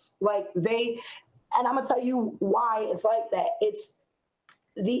penis. Like, and I'm gonna tell you why it's like that. It's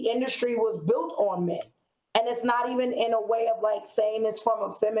the industry was built on men. And it's not even in a way of like saying it's from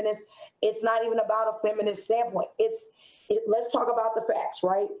a feminist. It's not even about a feminist standpoint. Let's talk about the facts,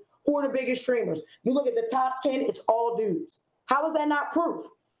 right? Who are the biggest streamers? You look at the top 10, it's all dudes. How is that not proof?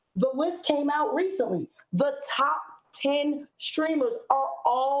 The list came out recently. The top 10 streamers are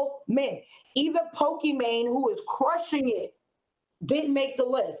all men. Even Pokimane, who is crushing it, didn't make the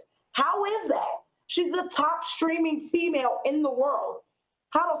list. How is that? She's the top streaming female in the world.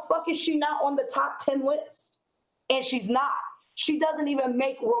 How the fuck is she not on the top 10 list? And she's not. She doesn't even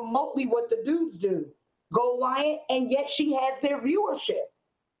make remotely what the dudes do. Go Lion, and yet she has their viewership.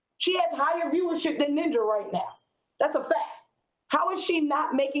 She has higher viewership than Ninja right now. That's a fact. How is she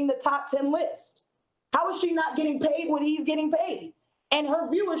not making the top 10 list? How is she not getting paid what he's getting paid? And her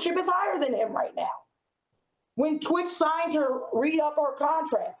viewership is higher than him right now. When Twitch signed her, re-up her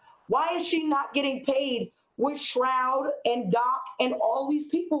contract, why is she not getting paid what Shroud and Doc and all these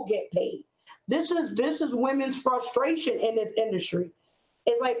people get paid? This is women's frustration in this industry.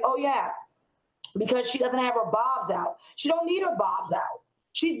 It's like, oh yeah, because she doesn't have her bobs out. She don't need her bobs out.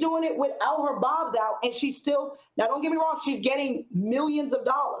 She's doing it without her bobs out, and she's still, now don't get me wrong, she's getting millions of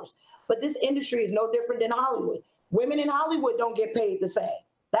dollars, but this industry is no different than Hollywood. Women in Hollywood don't get paid the same.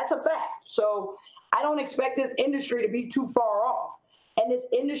 That's a fact. So I don't expect this industry to be too far off. And this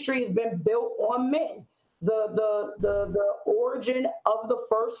industry has been built on men. The origin of the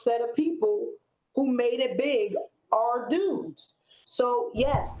first set of people who made it big are dudes. So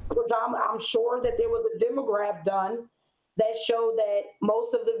yes, I'm sure that there was a demographic done that showed that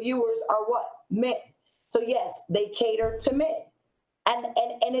most of the viewers are what? Men. So yes, they cater to men.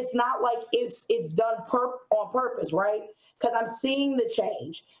 And it's not like it's done on purpose, right? Because I'm seeing the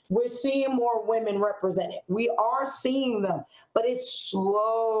change. We're seeing more women represented. We are seeing them, but it's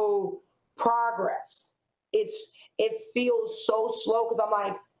slow progress. It feels so slow because I'm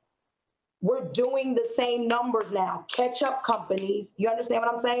like, we're doing the same numbers now. Catch up, companies. You understand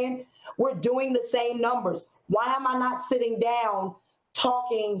what I'm saying? We're doing the same numbers. Why am I not sitting down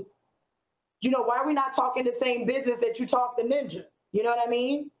talking? Why are we not talking the same business that you talk to Ninja? You know what I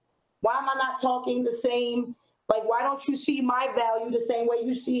mean? Why am I not talking the same? Like, why don't you see my value the same way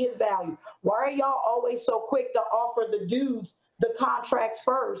you see his value? Why are y'all always so quick to offer the dudes the contracts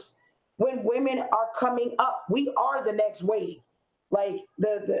first when women are coming up? We are the next wave. Like,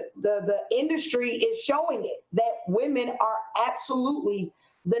 the industry is showing it that women are absolutely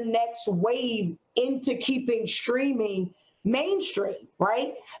the next wave into keeping streaming mainstream,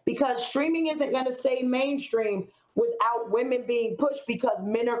 right? Because streaming isn't going to stay mainstream without women being pushed, because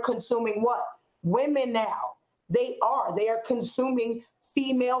men are consuming what? Women now. They are consuming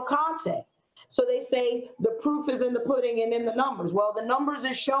female content. So they say the proof is in the pudding and in the numbers. Well, the numbers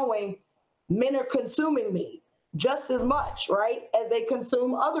is showing men are consuming me just as much, right, as they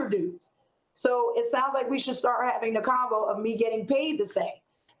consume other dudes. So it sounds like we should start having the convo of me getting paid the same,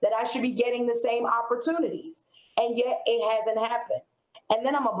 that I should be getting the same opportunities. And yet it hasn't happened. And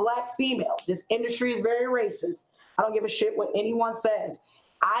then I'm a Black female. This industry is very racist. I don't give a shit what anyone says.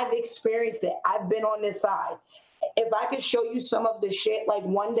 I've experienced it. I've been on this side. If I could show you some of the shit, like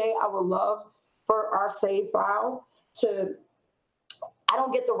one day I would love for our save file to, I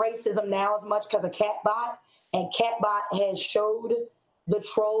don't get the racism now as much because of Catbot, and Catbot has showed the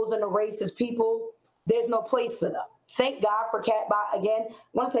trolls and the racist people, there's no place for them. Thank God for Catbot. Again, I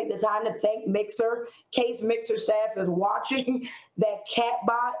want to take the time to thank Mixer. Case Mixer staff is watching that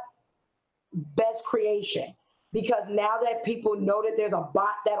Catbot best creation. Because now that people know that there's a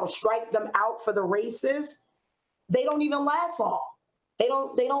bot that'll strike them out for the races, they don't even last long. They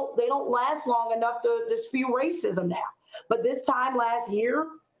don't last long enough to spew racism now. But this time last year,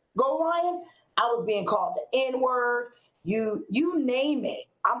 Go Lion, I was being called the N-word, you name it.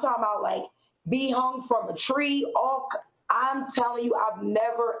 I'm talking about like be hung from a tree. I'm telling you, I've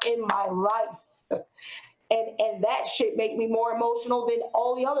never in my life And that shit make me more emotional than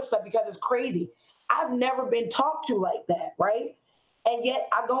all the other stuff because it's crazy. I've never been talked to like that, right? And yet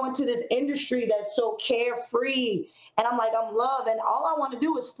I go into this industry that's so carefree, and I'm like, I'm love, and all I want to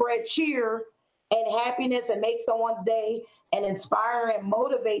do is spread cheer and happiness and make someone's day and inspire and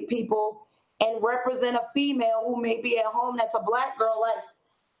motivate people and represent a female who may be at home that's a Black girl. Like,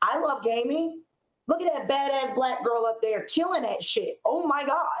 I love gaming. Look at that badass Black girl up there killing that shit. Oh my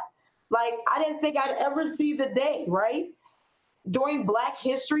God. Like, I didn't think I'd ever see the day, right? During Black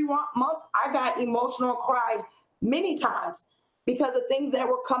History Month, I got emotional and cried many times because of things that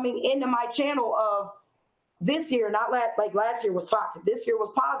were coming into my channel of this year, not like last year was toxic. This year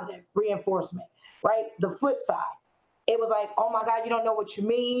was positive reinforcement, right? The flip side. It was like, oh my God, you don't know what you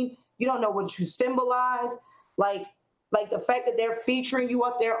mean. You don't know what you symbolize. Like the fact that they're featuring you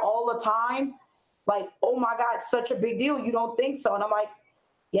up there all the time. Like, oh my God, it's such a big deal. You don't think so? And I'm like,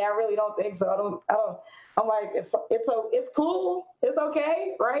 yeah, I really don't think so. I don't. I'm like, it's cool. It's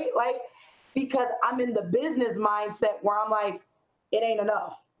okay, right? Like, because I'm in the business mindset where I'm like, it ain't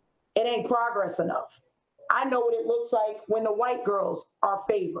enough. It ain't progress enough. I know what it looks like when the white girls are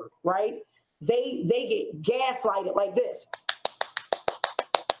favored, right? They get gaslighted like this,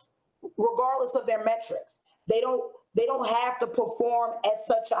 regardless of their metrics. They don't have to perform at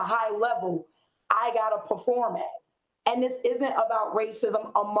such a high level. I gotta perform at. And this isn't about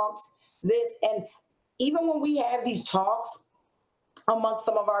racism amongst this. And even when we have these talks amongst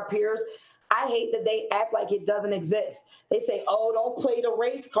some of our peers, I hate that they act like it doesn't exist. They say, oh, don't play the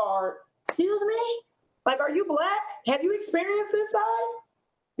race card. Excuse me? Like, are you Black? Have you experienced this side?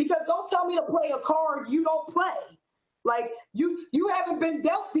 Because don't tell me to play a card you don't play. Like, you haven't been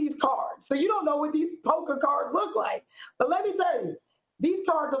dealt these cards, so you don't know what these poker cards look like. But let me tell you, these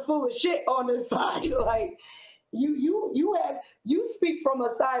cards are full of shit on this side. Like, you speak from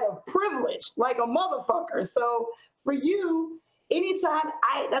a side of privilege, like a motherfucker. So for you, anytime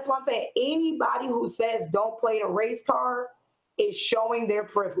that's why I'm saying anybody who says don't play the race card is showing their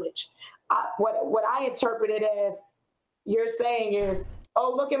privilege. What I interpret it as you're saying is,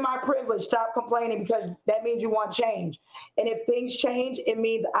 oh, look at my privilege. Stop complaining because that means you want change. And if things change, it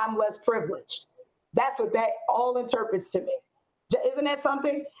means I'm less privileged. That's what that all interprets to me. Isn't that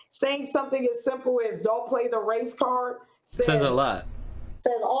something? Saying something as simple as don't play the race card says a lot.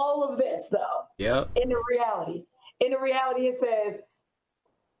 Says all of this, though. Yep. In the reality, it says,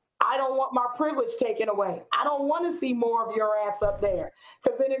 I don't want my privilege taken away. I don't want to see more of your ass up there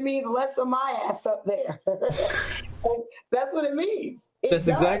because then it means less of my ass up there. That's what it means. That's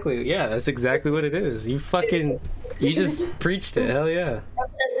exactly what it is. You just preached it. Hell yeah.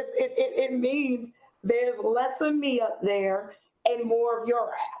 It means there's less of me up there and more of your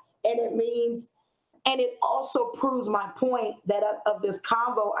ass. And it also proves my point that of this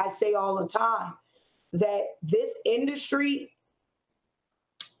convo I say all the time, that this industry,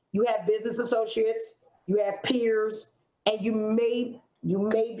 you have business associates, you have peers, and you may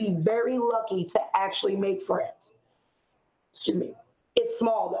be very lucky to actually make friends. Excuse me. It's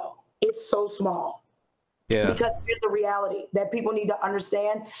small though. It's so small. Yeah. Because here's the reality that people need to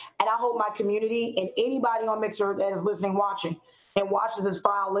understand. And I hope my community and anybody on Mixer that is listening, watching, and watches this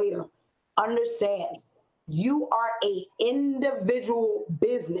file later understands you are an individual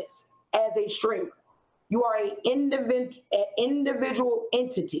business as a streamer. You are an individual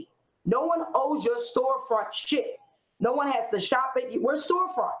entity. No one owes your storefront shit. No one has to shop at you. We're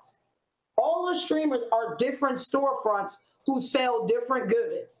storefronts. All the streamers are different storefronts who sell different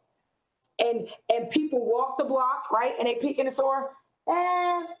goods. And people walk the block, right? And they peek in the store.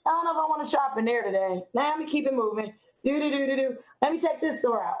 I don't know if I want to shop in there today. Now let me keep it moving. Do. Let me check this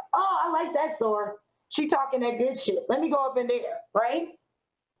store out. Oh, I like that store. She talking that good shit. Let me go up in there, right?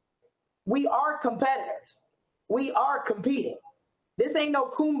 We are competitors. We are competing. This ain't no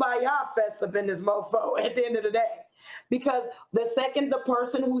kumbaya fest up in this mofo at the end of the day. Because the second the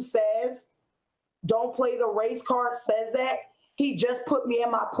person who says, don't play the race card says that, he just put me in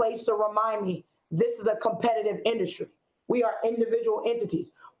my place to remind me this is a competitive industry. We are individual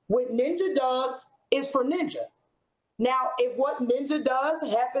entities. What Ninja does is for Ninja. Now, if what Ninja does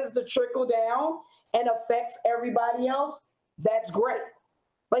happens to trickle down and affects everybody else, that's great.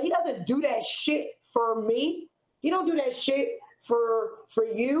 But he doesn't do that shit for me. He don't do that shit for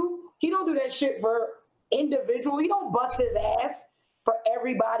you. He don't do that shit for individual. He don't bust his ass for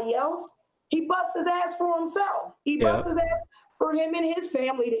everybody else. He busts his ass for himself. He busts his ass for him and his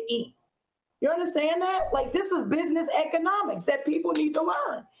family to eat. You understand that? Like, this is business economics that people need to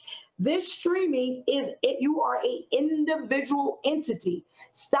learn. This streaming you are an individual entity.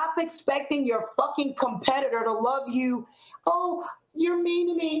 Stop expecting your fucking competitor to love you. Oh, you're mean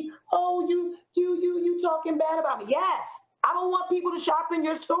to me. Oh, you talking bad about me. Yes, I don't want people to shop in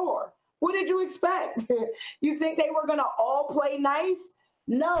your store. What did you expect? You think they were gonna all play nice?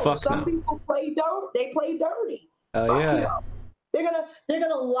 No, Fuck some no. people play dirt. They play dirty. Oh Fuck yeah. no. They're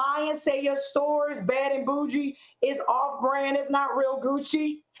gonna lie and say your store is bad and bougie. It's off brand. It's not real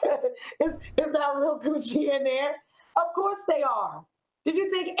Gucci. it's not real Gucci in there. Of course they are. Did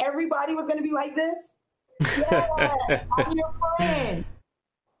you think everybody was gonna be like this? Yes, I'm your friend.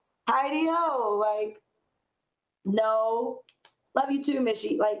 Heidi-O, like, no. Love you too,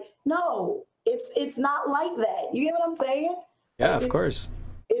 Mishy. Like, no, it's not like that. You get what I'm saying? Yeah, Like, of course.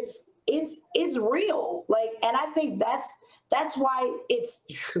 it's real. Like, and I think that's why it's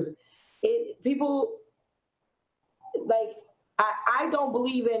people like I don't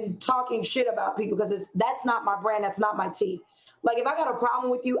believe in talking shit about people because that's not my brand, that's not my team. Like, if I got a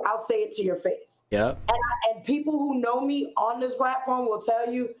problem with you, I'll say it to your face. Yeah. And people who know me on this platform will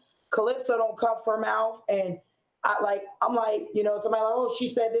tell you, Calypso don't cup her mouth. And I'm like, you know, somebody like, oh, she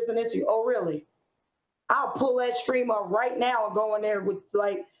said this and this to you. Oh, really? I'll pull that stream up right now and go in there with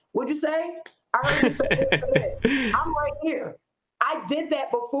like, what'd you say? I heard you say this and this. I'm right here. I did that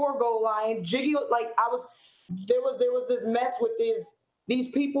before Go Lion. Jiggy, like there was this mess with these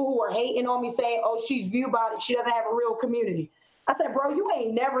people who were hating on me saying, oh, she's Viewbot, she doesn't have a real community. I said, bro, you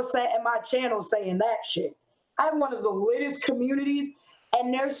ain't never sat in my channel saying that shit. I have one of the littest communities,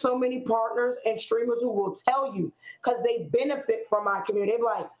 and there's so many partners and streamers who will tell you because they benefit from my community. They're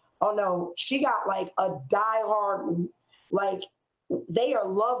like, oh no, she got like a diehard, like they are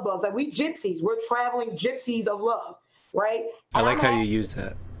love bugs. Like we gypsies, we're traveling gypsies of love, right? I like how you use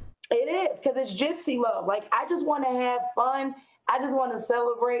that. It is because it's gypsy love. Like I just want to have fun. I just want to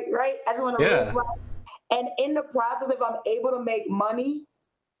celebrate, right? I just want to live life. And in the process, if I'm able to make money,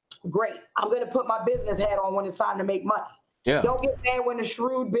 great. I'm going to put my business hat on when it's time to make money. Yeah. Don't get mad when a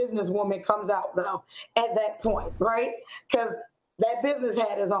shrewd businesswoman comes out, though, at that point, right? Because that business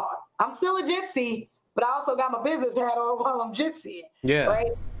hat is on. I'm still a gypsy, but I also got my business hat on while I'm gypsying. Yeah.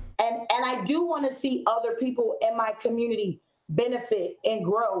 Right? And I do want to see other people in my community benefit and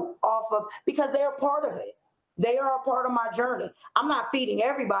grow off of, because they're a part of it. They are a part of my journey. I'm not feeding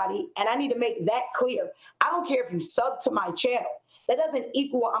everybody, and I need to make that clear. I don't care if you sub to my channel. That doesn't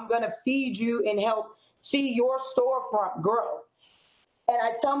equal I'm going to feed you and help see your storefront grow. And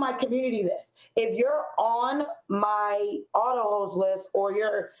I tell my community this: if you're on my auto host list or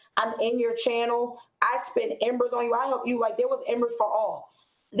I'm in your channel, I spend embers on you. I help you. Like there was embers for all.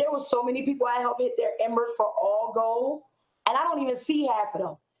 There was so many people I helped hit their embers for all goal, and I don't even see half of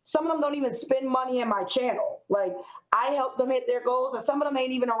them. Some of them don't even spend money in my channel. Like I help them hit their goals, and some of them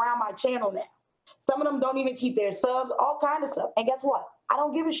ain't even around my channel now. Some of them don't even keep their subs, all kind of stuff. And guess what? I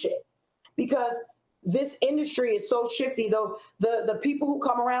don't give a shit, because this industry is so shifty. Though the people who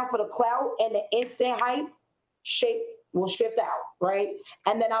come around for the clout and the instant hype will shift out, right?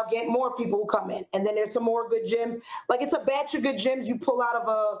 And then I'll get more people who come in, and then there's some more good gems. Like it's a batch of good gems you pull out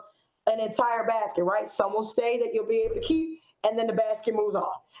of an entire basket, right? Some will stay that you'll be able to keep, and then the basket moves on.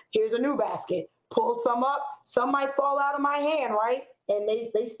 Here's a new basket. Pull some up. Some might fall out of my hand, right? And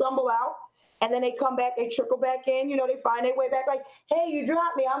they stumble out, and then they come back. They trickle back in. You know, they find their way back. Like, hey, you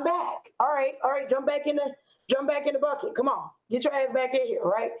dropped me. I'm back. All right. Jump back in the bucket. Come on, get your ass back in here,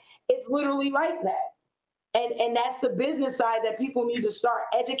 right? It's literally like that. And that's the business side that people need to start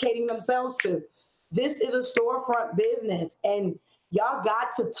educating themselves to. This is a storefront business, and y'all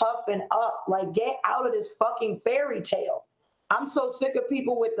got to toughen up. Like, get out of this fucking fairy tale. I'm so sick of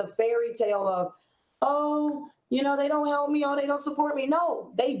people with the fairy tale of, oh, you know, they don't help me, oh, they don't support me.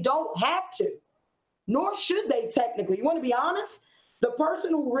 No, they don't have to, nor should they technically. You want to be honest? The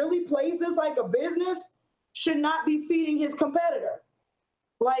person who really plays this like a business should not be feeding his competitor.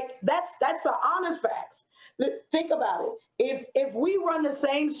 Like, that's the honest facts. Think about it. If we run the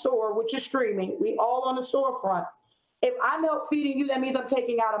same store, which is streaming, we all on the storefront, if I'm help feeding you, that means I'm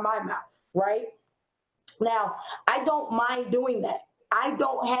taking out of my mouth, right? Now, I don't mind doing that. I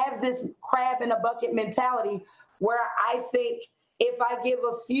don't have this crab in a bucket mentality where I think if I give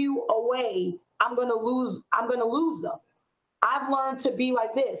a few away, I'm gonna lose them. I've learned to be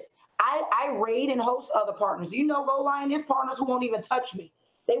like this. I raid and host other partners. You know, Go Lion, there's partners who won't even touch me.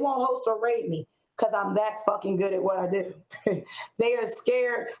 They won't host or raid me because I'm that fucking good at what I do. They are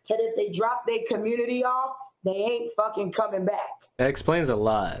scared that if they drop their community off, they ain't fucking coming back. That explains a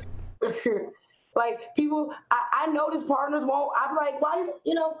lot. Like people, I notice partners won't. I'm like, why?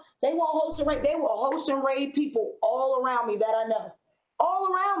 You know, they won't host and raid. They will host and raid people all around me that I know,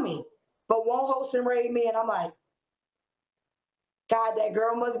 all around me, but won't host and raid me. And I'm like, God, that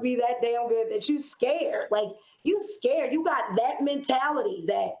girl must be that damn good that you scared. Like You scared. You got that mentality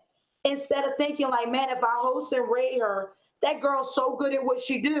that instead of thinking like, man, if I host and rate her, that girl's so good at what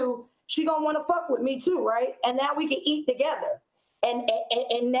she do, she gonna want to fuck with me too, right? And now we can eat together.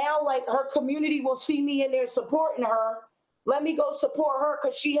 And now like her community will see me in there supporting her. Let me go support her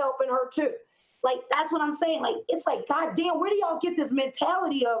because she helping her too. Like, that's what I'm saying. Like, it's like, God damn, where do y'all get this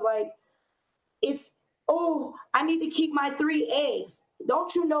mentality of like, it's, oh, I need to keep my 3 eggs.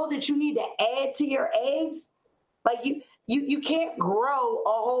 Don't you know that you need to add to your eggs? Like you can't grow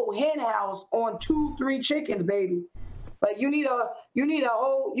a whole hen house on 2-3 chickens, baby. Like you need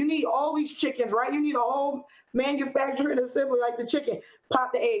all these chickens, right? You need a whole manufacturing assembly like the chicken.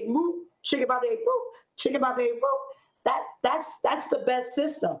 Pop the egg, boop, chicken pop the egg, boop, chicken pop the egg, boop. That's the best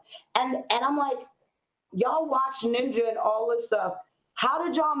system. And I'm like, y'all watch Ninja and all this stuff. How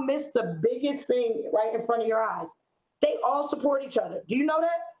did y'all miss the biggest thing right in front of your eyes? They all support each other. Do you know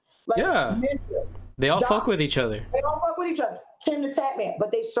that? Like, yeah. Ninja, they all fuck with each other. They all fuck with each other. Tim the Tatman,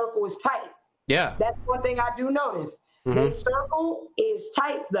 but they circle is tight. Yeah. That's one thing I do notice. Their circle is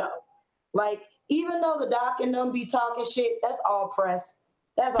tight though. Like, even though the Doc and them be talking shit, that's all press.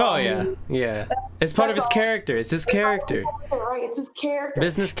 That's all. Oh yeah, yeah. It's part of his character. It's his character. Right. It's his character.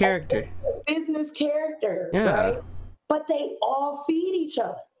 Business character. Business character. Yeah. Right? But they all feed each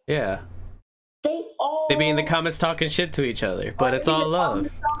other. Yeah. They be in the comments talking shit to each other, but it's all love.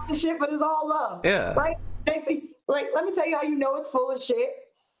 Talking shit, but it's all love. Yeah. Right? They say, like, let me tell you how you know it's full of shit.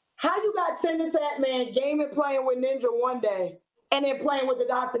 How you got Tim the Tatman gaming playing with Ninja one day and then playing with the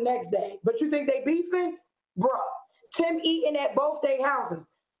Doc the next day, but you think they beefing? Bruh. Tim eating at both their houses,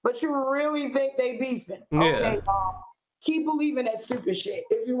 but you really think they beefing? Okay, keep believing that stupid shit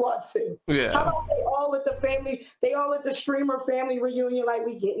if you want to. Yeah. How about they all at the streamer family reunion like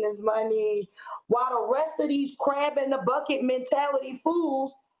we getting this money, while the rest of these crab in the bucket mentality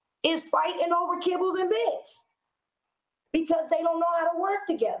fools is fighting over kibbles and bits because they don't know how to work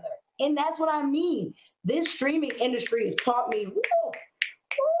together. And that's what I mean. This streaming industry has taught me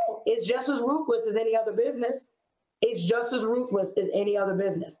it's just as ruthless as any other business. It's just as ruthless as any other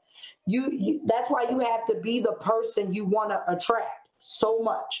business. That's why you have to be the person you want to attract so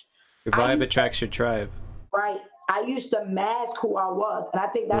much. Your vibe attracts your tribe. Right. I used to mask who I was. And I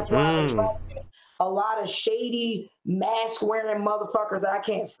think that's why I attracted a lot of shady mask-wearing motherfuckers that I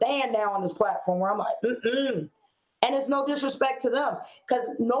can't stand now on this platform where I'm like, And it's no disrespect to them because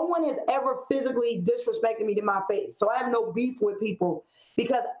no one has ever physically disrespected me to my face. So I have no beef with people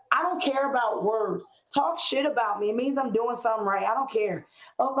because I don't care about words. Talk shit about me. It means I'm doing something right. I don't care.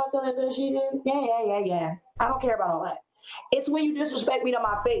 Oh, fuck, she did. Yeah. I don't care about all that. It's when you disrespect me to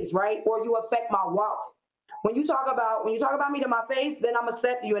my face, right? Or you affect my wallet. When you talk about me to my face, then I'm gonna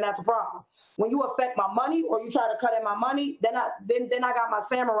step to you, and that's a problem. When you affect my money or you try to cut at my money, then I got my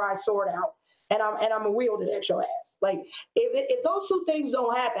samurai sword out and I'm gonna wield it at your ass. Like if those two things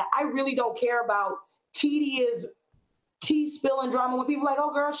don't happen, I really don't care about tea spilling drama when people are like,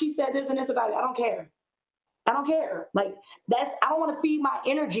 oh girl, she said this and this about you. I don't care. Like I don't want to feed my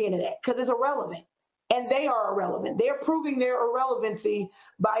energy into that because it's irrelevant. And they are irrelevant. They're proving their irrelevancy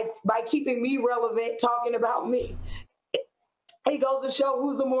by keeping me relevant, talking about me. It goes to show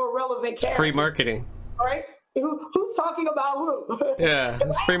who's the more relevant character. Free marketing. Right? Who's talking about who? Yeah,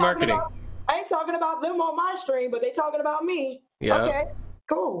 it's free marketing. I ain't talking about them on my stream, but they talking about me. Yeah. Okay,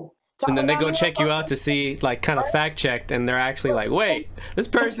 cool. And then they go check you out to see, like, kind of fact checked, and they're actually like, wait, this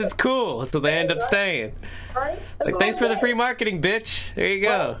person's cool, so they end up staying. Right? Like, thanks for the free marketing, bitch. There you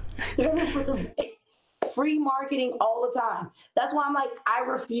go. Free marketing all the time. That's why I'm like, I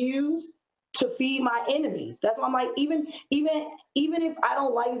refuse to feed my enemies. That's why I'm like, even if I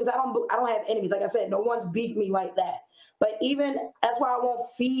don't like you, because I don't have enemies. Like I said, no one's beefed me like that. But that's why I won't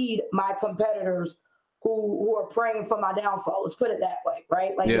feed my competitors who are praying for my downfall. Let's put it that way,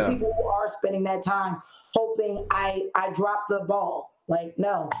 right? Like the people who are spending that time hoping I drop the ball. Like,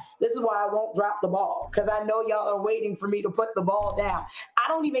 no, this is why I won't drop the ball, because I know y'all are waiting for me to put the ball down. I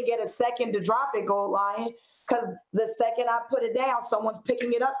don't even get a second to drop it, Gold Lion, because the second I put it down, someone's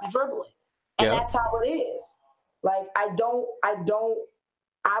picking it up to dribble it. And that's how it is. Like, I've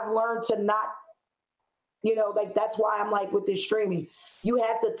learned to not, like, that's why I'm like with this streaming, you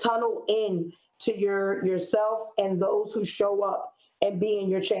have to tunnel in to yourself and those who show up and be in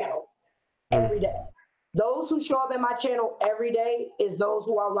your channel every day. Those who show up in my channel every day is those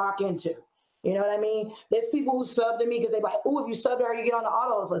who I lock into. You know what I mean? There's people who sub to me because they're like, oh, if you sub to her, you get on the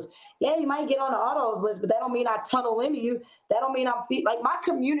autos list. Yeah, you might get on the autos list, but that don't mean I tunnel into you. That don't mean like, my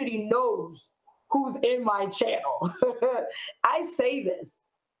community knows who's in my channel. I say this.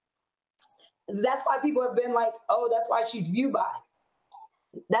 That's why people have been like, oh, that's why she's view bot.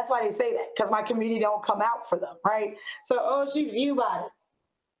 That's why they say that, because my community don't come out for them, right? So, oh, she's view body,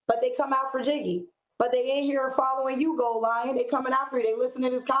 but they come out for Jiggy. But they ain't here following you, Gold Lion. They coming out for you. They listen to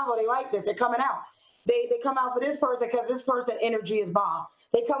this convo. They like this. They're coming out. They come out for this person because this person energy is bomb.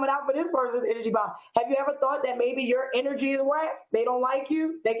 They coming out for this person's energy bomb. Have you ever thought that maybe your energy is whack? They don't like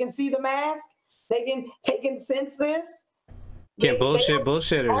you. They can see the mask. They can sense this. Yeah,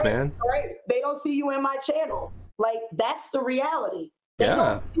 bullshitters, right, man. Right. They don't see you in my channel. Like, that's the reality. They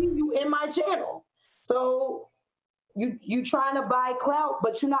don't see you in my channel. So you trying to buy clout,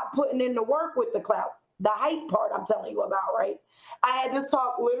 but you're not putting in the work with the clout. The hype part I'm telling you about, right? I had this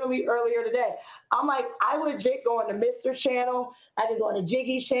talk literally earlier today. I'm like, I legit go on the Mr. channel. I could go on the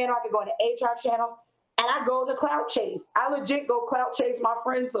Jiggy's channel. I could go on the HR channel. And I go to clout chase. I legit go clout chase my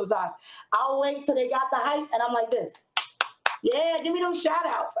friends sometimes. I'll wait till they got the hype, and I'm like this. Yeah, give me those shout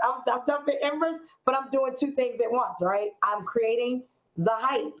outs. I'm dumping embers, but I'm doing two things at once, right? I'm creating the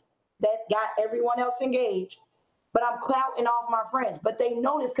hype that got everyone else engaged, but I'm clouting off my friends. But they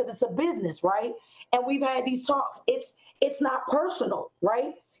know this because it's a business, right? And we've had these talks. It's not personal,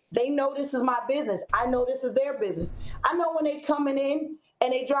 right? They know this is my business. I know this is their business. I know when they coming in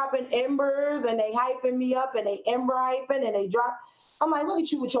and they dropping embers and they hyping me up and they ember hyping and they drop. I'm like, look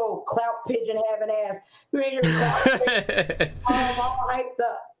at you with your clout pigeon having ass. You ain't here clout. I'm all hyped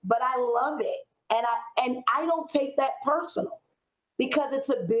up, but I love it, and I don't take that personal, because it's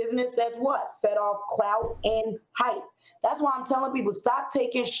a business that's what fed off clout and hype. That's why I'm telling people, stop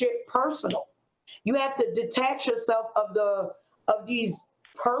taking shit personal. You have to detach yourself of these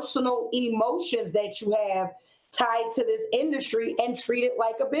personal emotions that you have tied to this industry and treat it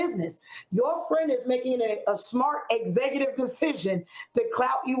like a business. Your friend is making a smart executive decision to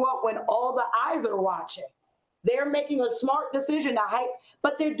clout you up when all the eyes are watching. They're making a smart decision to hype,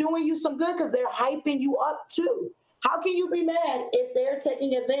 but they're doing you some good because they're hyping you up too. How can you be mad if they're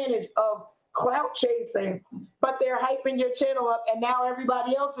taking advantage of clout chasing, but they're hyping your channel up, and now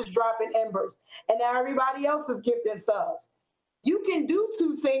everybody else is dropping embers, and now everybody else is gifting subs? You can do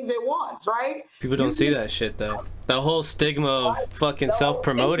two things at once, right? People don't see that shit, though. The whole stigma of fucking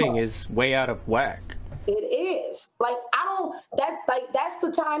self-promoting is way out of whack. It is. Like, that's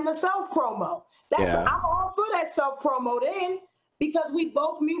the time to self-promo. I'm all for that self-promo then, because we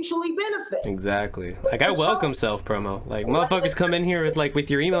both mutually benefit. Exactly. Like, I welcome self-promo. Like, motherfuckers come in here with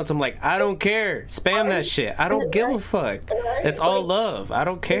your emails. I'm like, I don't care. Spam that shit. I don't give a fuck. It's all love. I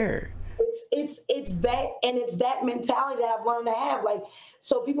don't care. It's that, and it's that mentality that I've learned to have. Like,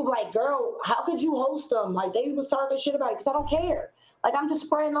 so people be like, girl, how could you host them? Like, they was talking shit about it, because I don't care. Like, I'm just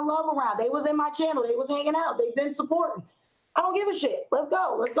spreading the love around. They was in my channel. They was hanging out. They've been supporting. I don't give a shit. Let's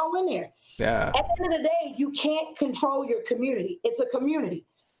go. Let's go in there. Yeah. At the end of the day, you can't control your community. It's a community.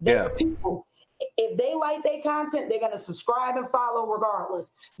 There are people. If they like their content, they're going to subscribe and follow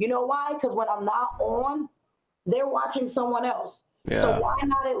regardless. You know why? Because when I'm not on, they're watching someone else. Yeah. So why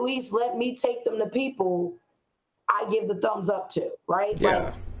not at least let me take them to people I give the thumbs up to, right? Yeah.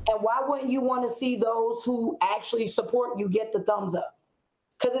 Like, and why wouldn't you want to see those who actually support you get the thumbs up?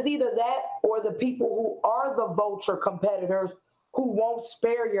 Because it's either that or the people who are the vulture competitors who won't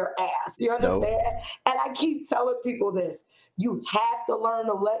spare your ass. You understand? Nope. And I keep telling people this. You have to learn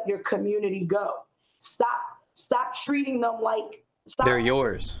to let your community go. Stop treating them like they're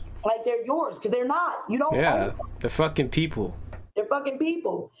yours. Like they're yours, because they're not. You don't. Yeah, they're fucking people. They're fucking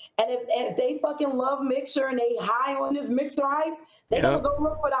people. And if they fucking love Mixer and they high on this Mixer hype, they're gonna go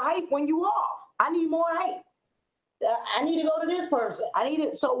look for the hype when you off. I need more hype. I need to go to this person. I need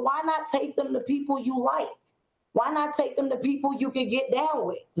it. So why not take them to people you like? Why not take them to people you can get down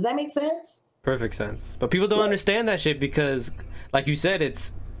with? Does that make sense? Perfect sense. But people don't understand that shit because, like you said,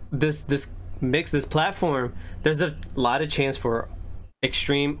 it's this platform. There's a lot of chance for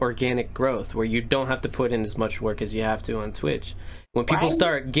extreme organic growth where you don't have to put in as much work as you have to on Twitch. When people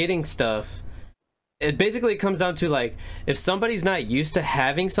start getting stuff, it basically comes down to, like, if somebody's not used to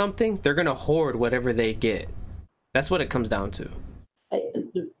having something, they're gonna hoard whatever they get. That's what it comes down to.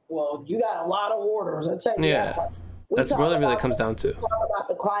 Well, you got a lot of orders, I tell you. Yeah, that's what it really comes down to. We talk about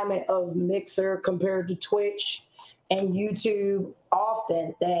the climate of Mixer compared to Twitch and YouTube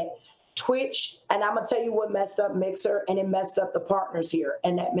often, that Twitch, and I'm gonna tell you what messed up Mixer, and it messed up the partners here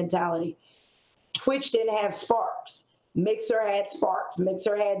and that mentality. Twitch didn't have Sparks. Mixer had Sparks.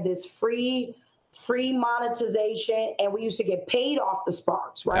 Mixer had this free monetization, and we used to get paid off the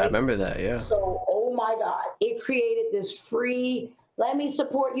Sparks, right? I remember that, yeah. So, oh my God, it created this free, let me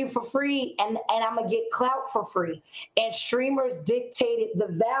support you for free, and I'm gonna get clout for free. And streamers dictated the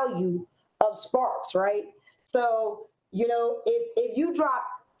value of Sparks, right? So, you know, if you drop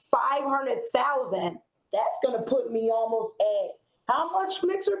 500,000, that's gonna put me almost at, how much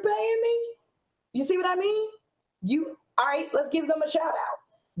Mixer paying me? You see what I mean? All right, let's give them a shout out.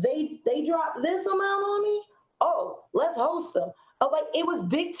 They dropped this amount on me. Oh, let's host them. Like, it was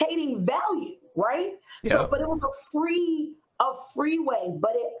dictating value, right? Yeah. So, but it was a free way,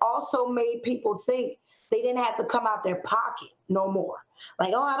 but it also made people think they didn't have to come out their pocket no more.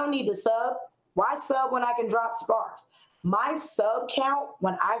 Like, oh, I don't need to sub. Why sub when I can drop sparks? My sub count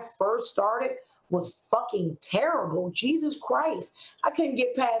when I first started was fucking terrible. Jesus Christ. I couldn't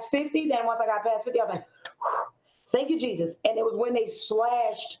get past 50. Then once I got past 50, I was like, thank you, Jesus. And it was when they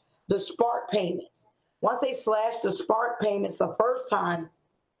slashed the spark payments. Once they slashed the spark payments the first time,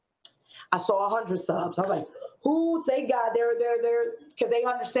 I saw 100 subs. I was like, "Ooh, thank God they're," because they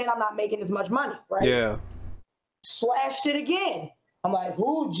understand I'm not making as much money, right? Yeah. Slashed it again. I'm like,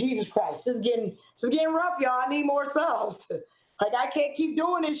 "Ooh, Jesus Christ, this is getting rough, y'all. I need more subs. Like, I can't keep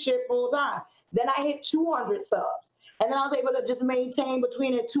doing this shit full time." Then I hit 200 subs, and then I was able to just maintain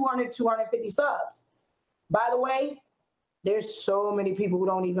between 200, 250 subs. By the way, there's so many people who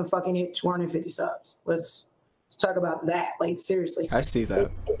don't even fucking hit 250 subs. Let's talk about that. Like, seriously. I see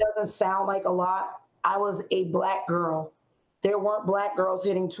that. It doesn't sound like a lot. I was a black girl. There weren't black girls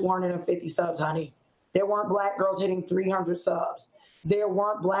hitting 250 subs, honey. There weren't black girls hitting 300 subs. There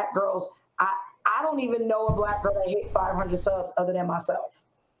weren't black girls. I don't even know a black girl that hit 500 subs other than myself.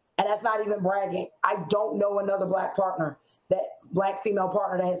 And that's not even bragging. I don't know another black female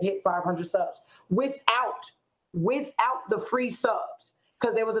partner that has hit 500 subs without the free subs.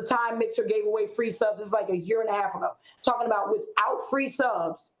 Because there was a time Mixer gave away free subs. This is like a year and a half ago. Talking about without free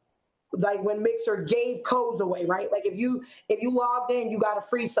subs, like when Mixer gave codes away, right? Like if you logged in, you got a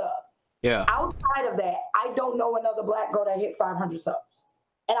free sub. Yeah. Outside of that, I don't know another black girl that hit 500 subs.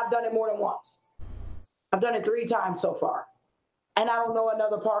 And I've done it more than once. I've done it 3 times so far. And I don't know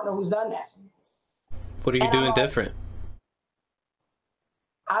another partner who's done that. What are you doing different?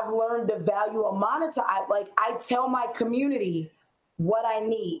 I've learned the value of monetize. Like, I tell my community what I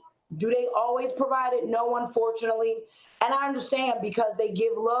need. Do they always provide it? No, unfortunately. And I understand because they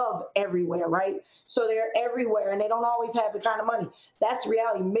give love everywhere, right? So they're everywhere and they don't always have the kind of money. That's the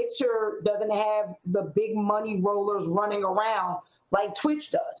reality. Mixer doesn't have the big money rollers running around like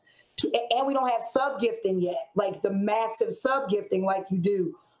Twitch does. And we don't have sub gifting yet, like the massive sub gifting like you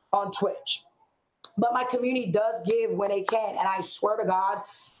do on Twitch. But my community does give when they can. And I swear to God,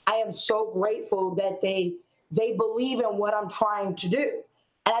 I am so grateful that they believe in what I'm trying to do.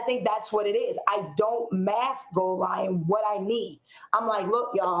 And I think that's what it is. I don't mask Gold Lion what I need. I'm like,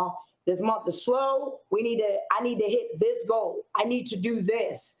 look, y'all, this month is slow. I need to hit this goal. I need to do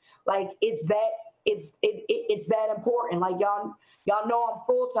this. Like, it's that important. Like, y'all know I'm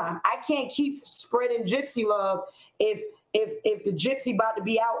full time. I can't keep spreading gypsy love if the gypsy about to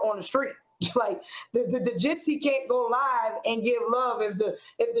be out on the street. Like the gypsy can't go live and give love if the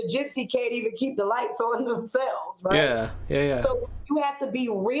gypsy can't even keep the lights on themselves, right? Yeah. So you have to be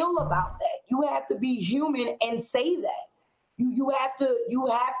real about that. You have to be human and say that. You have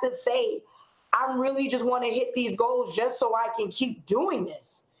to say, I really just want to hit these goals just so I can keep doing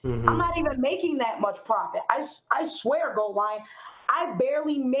this. Mm-hmm. I'm not even making that much profit. I swear, Gold Lion, I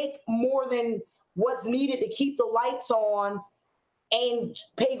barely make more than what's needed to keep the lights on and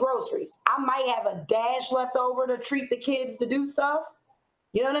pay groceries. I might have a dash left over to treat the kids to do stuff.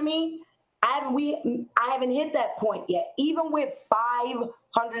 You know what I mean? I haven't hit that point yet. Even with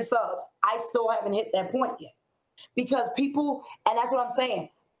 500 subs, I still haven't hit that point yet. Because people, and that's what I'm saying,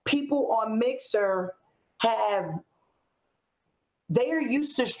 people on Mixer they're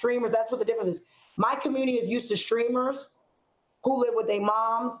used to streamers. That's what the difference is. My community is used to streamers who live with their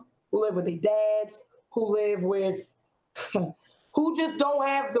moms, who live with their dads, who live with... who just don't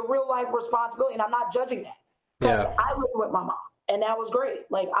have the real life responsibility. And I'm not judging that. Yeah. I lived with my mom and that was great.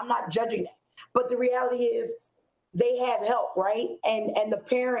 Like, I'm not judging that. But the reality is they have help, right? And the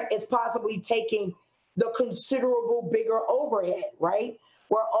parent is possibly taking the considerable bigger overhead, right?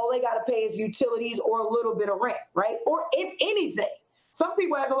 Where all they got to pay is utilities or a little bit of rent, right? Or if anything, some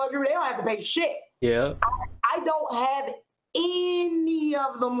people have the luxury, they don't have to pay shit. Yeah. I don't have any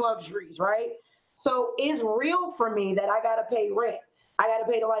of them luxuries, right? So it's real for me that I got to pay rent. I got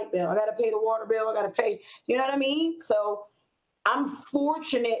to pay the light bill. I got to pay the water bill. I got to pay, you know what I mean? So I'm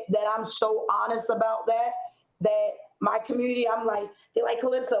fortunate that I'm so honest about that my community, they're like,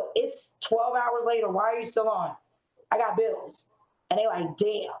 Calypso, it's 12 hours later. Why are you still on? I got bills. And they like,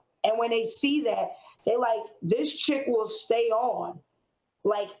 damn. And when they see that, they like, this chick will stay on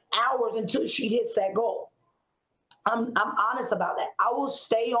like hours until she hits that goal. I'm honest about that. I will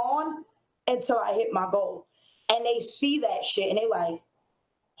stay on until I hit my goal. And they see that shit and they like,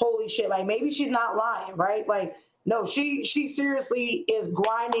 holy shit, like maybe she's not lying, right? Like no, she seriously is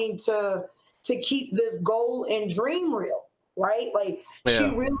grinding to keep this goal and dream real, right? Like she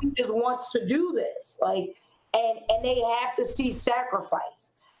really just wants to do this, like, and they have to see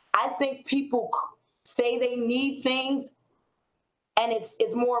sacrifice. I think people say they need things, and it's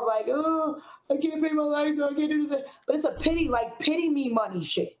more of like, oh, I can't pay my light bill, I can't do this, but it's a pity me money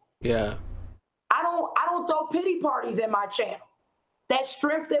shit. Yeah. I don't throw pity parties in my channel. That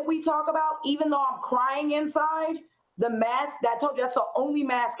strength that we talk about, even though I'm crying inside, the mask that I told you, that's the only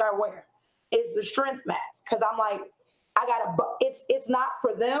mask I wear, is the strength mask. Cause I'm like, it's not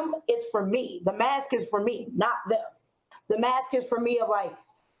for them, it's for me. The mask is for me, not them. The mask is for me of like,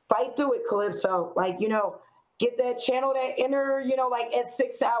 fight through it, Calypso. Like, you know, get that channel, that inner, you know, like at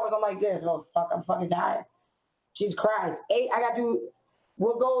 6 hours, I'm like this. Oh, fuck, I'm fucking tired. Jesus Christ. 8, I got to do,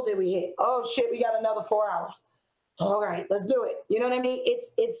 what goal did we hit? Oh, shit, we got another 4 hours. All right, let's do it. You know what I mean?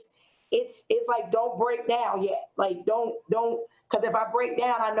 It's like, don't break down yet. Like, don't, because if I break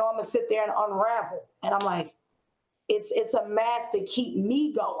down, I know I'm going to sit there and unravel. And I'm like, it's a mask to keep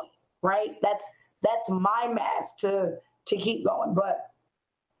me going, right? That's my mask to keep going. But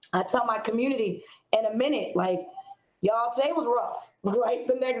I tell my community in a minute, like, y'all, today was rough. Like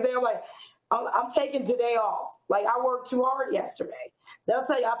the next day, I'm like, I'm taking today off. Like I worked too hard yesterday. They'll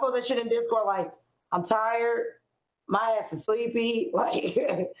tell you, I post that shit in Discord, like, I'm tired, my ass is sleepy, like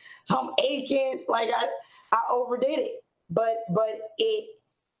I'm aching, like I overdid it. But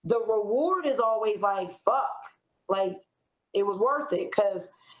the reward is always like, fuck, like it was worth it, because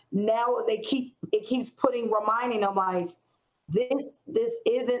now it keeps reminding them like, this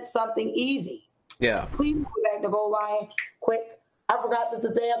isn't something easy. Yeah. Please go back to goal line quick. I forgot that the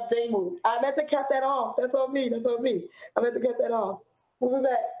damn thing moved. I meant to cut that off. That's on me. I meant to cut that off. Move it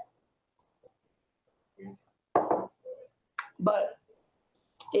back. But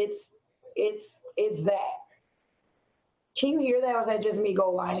it's that. Can you hear that, or is that just me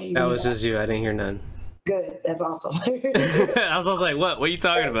goal line? That was just you. I didn't hear none. Good. That's awesome. I was like, what? What are you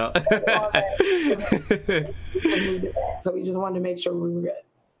talking about? So we just wanted to make sure we were good.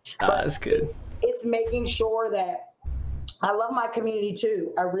 That's good. It's making sure that I love my community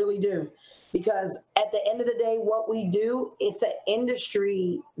too. I really do. Because at the end of the day, what we do, it's an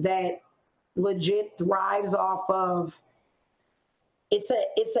industry that legit thrives off of, it's an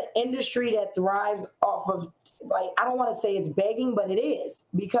industry that thrives off of, like, I don't want to say it's begging, but it is,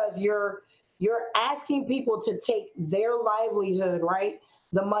 because you're asking people to take their livelihood, right?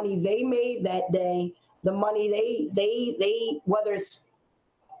 The money they made that day, the money they whether it's,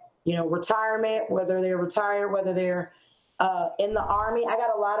 you know, retirement, whether they're retired, whether they're in the Army. I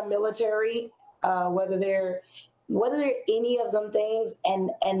got a lot of military, whether they're any of them things,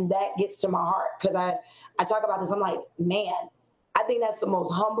 and that gets to my heart, because I talk about this. I'm like, man, I think that's the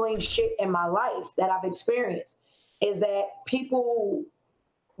most humbling shit in my life that I've experienced, is that people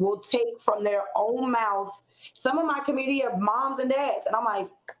will take from their own mouth. Some of my community are moms and dads, and I'm like,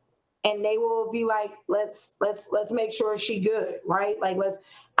 and they will be like, let's make sure she good, right? Like,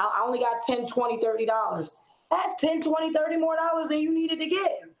 I only got $10, $20, $30. That's $10, $20, $30 more than you needed to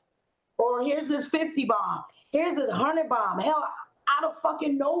give. Or here's this 50 bomb. Here's this 100 bomb. Hell, out of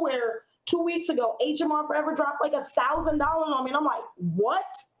fucking nowhere, 2 weeks ago, HMR Forever dropped like $1,000 on me. And I'm like, what?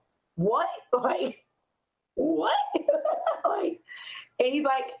 Like, what? Like, and he's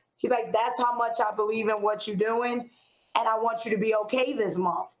like, that's how much I believe in what you're doing, and I want you to be okay this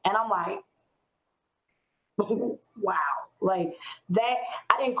month. And I'm like, wow. Like that,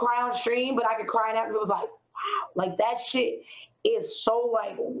 I didn't cry on stream, but I could cry now, because it was like, wow, like that shit is so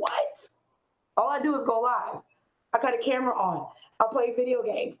like, what? All I do is go live. I cut a camera on. I play video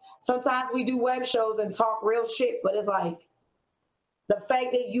games. Sometimes we do web shows and talk real shit, but it's like the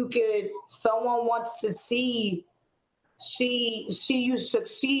fact that someone wants to see you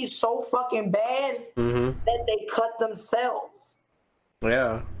succeed so fucking bad that they cut themselves.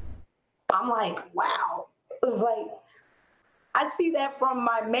 Yeah. I'm like, wow. Like, I see that from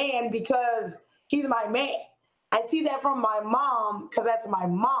my man because he's my man. I see that from my mom because that's my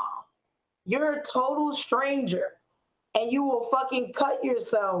mom. You're a total stranger and you will fucking cut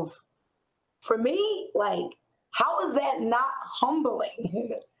yourself. For me, like, how is that not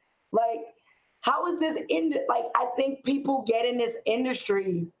humbling? Like, how is this like, I think people get in this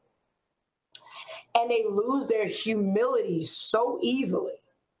industry and they lose their humility so easily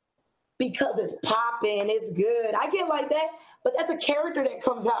because it's popping, it's good. I get like that, but that's a character that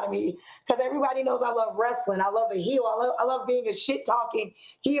comes out of me because everybody knows I love wrestling. I love a heel. I love being a shit-talking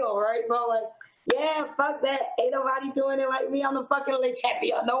heel, right? So I'm like, yeah, fuck that. Ain't nobody doing it like me. I'm the fucking elite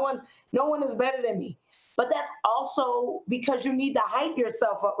champion. No one is better than me. But that's also because you need to hype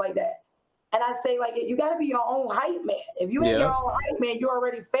yourself up like that. And I say, like, you got to be your own hype man. If you ain't your own hype man, you're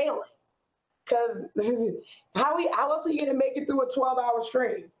already failing. Because how else are you going to make it through a 12-hour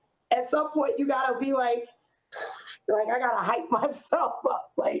stream? At some point, you got to be like, I got to hype myself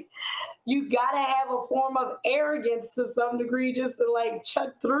up. Like, you got to have a form of arrogance to some degree just to, like,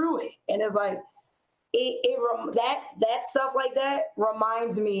 chuck through it. And it's like, that stuff like that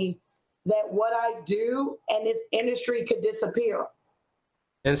reminds me that what I do and this industry could disappear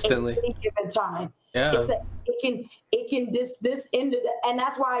instantly at any given time. Yeah, it can this into the, and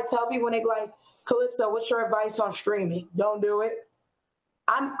that's why I tell people when they be like, Calypso, what's your advice on streaming? Don't do it.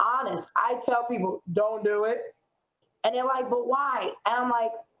 I'm honest. I tell people don't do it, and they're like, but why? And I'm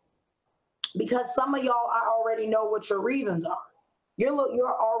like, because some of y'all, I already know what your reasons are. You're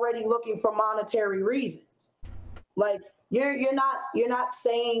already looking for monetary reasons. Like you're not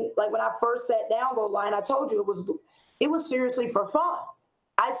saying, like, when I first sat down Gold Lion, I told you it was seriously for fun.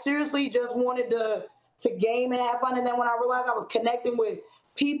 I seriously just wanted to game and have fun. And then when I realized I was connecting with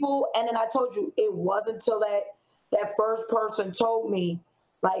people, and then I told you it wasn't until that first person told me,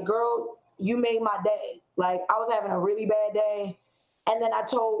 like, girl, you made my day. Like, I was having a really bad day. And then I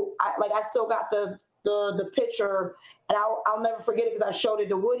still got the picture, and I'll never forget it because I showed it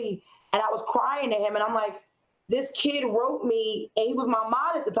to Woody, and I was crying to him, and I'm like, this kid wrote me, and he was my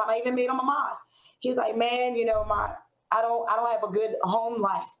mod at the time. I even made him a mod. He was like, man, you know, I don't have a good home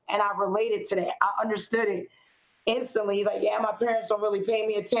life. And I related to that. I understood it instantly. He's like, yeah, my parents don't really pay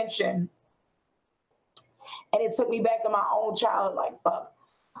me attention. And it took me back to my own childhood. Like, fuck,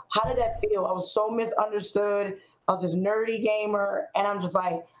 how did that feel? I was so misunderstood. I was this nerdy gamer. And I'm just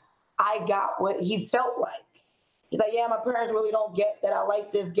like, I got what he felt like. He's like, yeah, my parents really don't get that I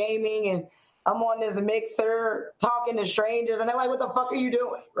like this gaming, and I'm on this mixer talking to strangers. And they're like, what the fuck are you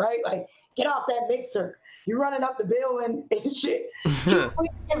doing? Right? Like, get off that mixer. You're running up the bill and shit. He put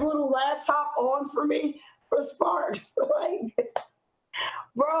his little laptop on for me for Sparks. Like,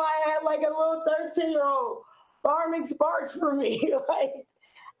 bro, I had like a little 13-year-old farming Sparks for me. Like,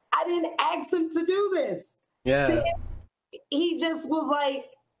 I didn't ask him to do this. Yeah. He just was like,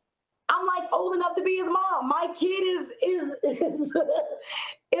 I'm like old enough to be his mom. My kid is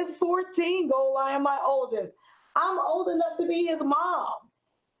 14, Gold Lion, my oldest. I'm old enough to be his mom.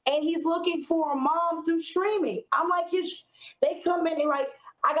 And he's looking for a mom through streaming. I'm like, they come in and like,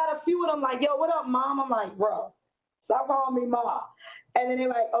 I got a few of them like, yo, what up, mom? I'm like, bro, stop calling me mom. And then they're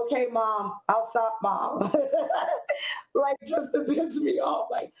like, okay, mom, I'll stop, mom. Like, just to piss me off.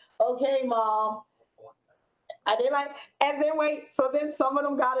 Like, okay, mom. And they like, and then wait, so then some of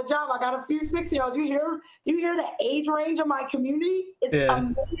them got a job. I got a few 16-year-olds. You hear the age range of my community? It's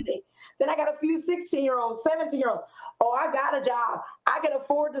amazing. Then I got a few 16-year-olds, 17-year-olds. Oh, I got a job. I can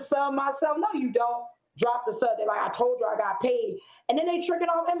afford to sub myself. No, you don't. Drop the sub. They're like, I told you I got paid. And then they tricking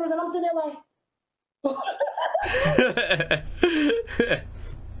off embers, and I'm sitting there like,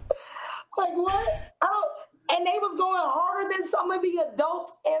 like what? I don't. And they was going harder than some of the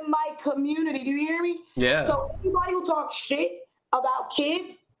adults in my community. Do you hear me? Yeah. So anybody who talks shit about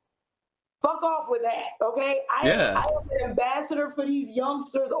kids, fuck off with that, okay? I am an ambassador for these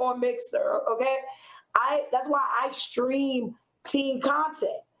youngsters on Mixer, okay? That's why I stream teen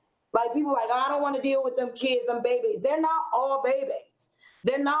content. Like, people like, I don't want to deal with them kids, them babies. They're not all babies.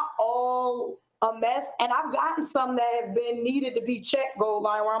 They're not all a mess. And I've gotten some that have been needed to be checked, Gold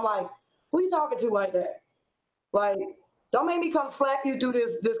Line, where I'm like, who are you talking to like that? Like, don't make me come slap you through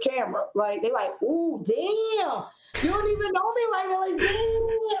this camera. Like, they like, ooh, damn. You don't even know me like that. Like,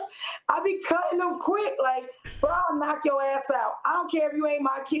 damn. I be cutting them quick. Like, bro, I'll knock your ass out. I don't care if you ain't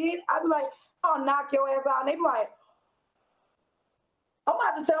my kid. I be like, I'll knock your ass out. And they be like, I'm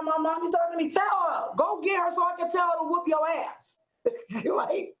about to tell my mom you talking to me. Tell her. Go get her so I can tell her to whoop your ass.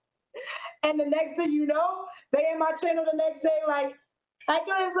 Like, and the next thing you know, they in my channel the next day like, hi,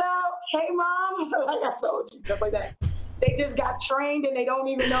 Calypso. Hey, mom. Like I told you, just like that. They just got trained and they don't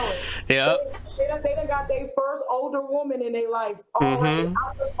even know it. Yeah. They done got their first older woman in their life already.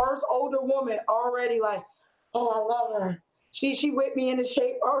 I'm the first older woman already. Like, oh, I love her. She whipped me into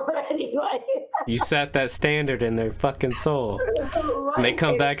shape already. Like, you set that standard in their fucking soul. Right. And they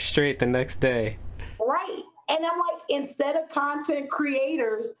come back straight the next day. Right. And I'm like, instead of content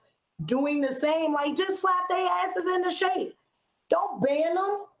creators doing the same, like, just slap their asses into shape. Don't ban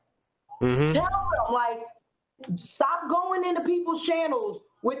them. Tell them, like, stop going into people's channels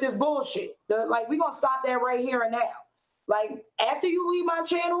with this bullshit. Like, we're going to stop that right here and now. Like, after you leave my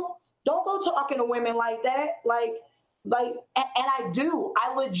channel, don't go talking to women like that. Like, and I do.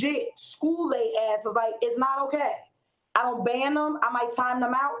 I legit school they asses. Like, it's not okay. I don't ban them. I might time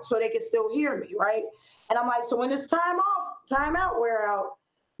them out so they can still hear me, right? And I'm like, so when this time out wear out,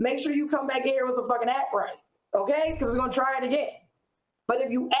 make sure you come back here with some fucking act right, okay? Because we're gonna try it again. But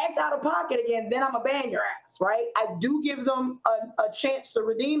if you act out of pocket again, then I'm gonna ban your ass, right? I do give them a chance to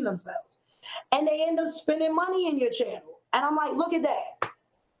redeem themselves. And they end up spending money in your channel. And I'm like, look at that.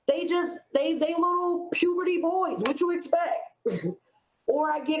 They little puberty boys. What you expect? Or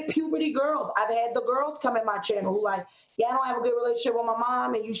I get puberty girls. I've had the girls come in my channel who like, yeah, I don't have a good relationship with my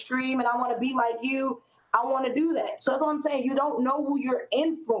mom and you stream and I want to be like you. I want to do that. So that's what I'm saying. You don't know who you're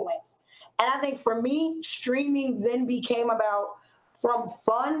influenced. And I think for me, streaming then became about from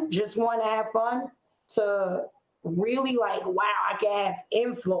fun, just want to have fun, to really like, wow, I can have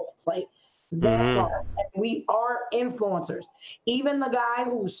influence. Like that part. We are influencers. Even the guy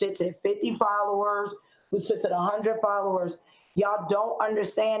who sits at 50 followers, who sits at 100 followers, y'all don't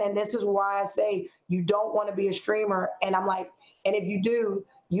understand. And this is why I say you don't want to be a streamer. And I'm like, and if you do,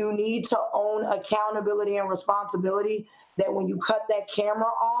 you need to own accountability and responsibility that when you cut that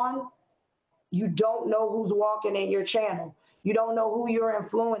camera on, you don't know who's walking in your channel. You don't know who you're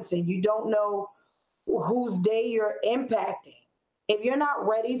influencing. You don't know whose day you're impacting. If you're not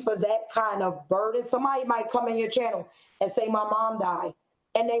ready for that kind of burden, somebody might come in your channel and say, my mom died.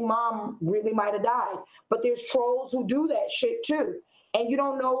 And their mom really might have died. But there's trolls who do that shit too. And you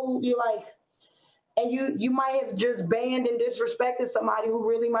don't know who you're like, and you might have just banned and disrespected somebody who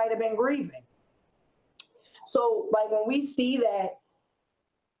really might have been grieving. So like when we see that,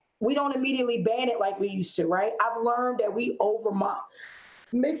 we don't immediately ban it like we used to, right? I've learned that we overmod.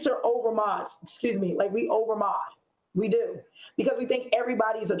 Mixer overmods, excuse me, like we overmod. We do. Because we think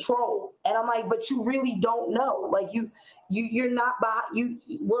everybody's a troll. And I'm like, but you really don't know. Like you're not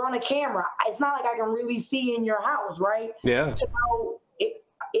we're on a camera. It's not like I can really see in your house, right? Yeah. To know,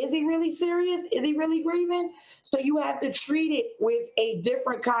 is he really serious? Is he really grieving? So you have to treat it with a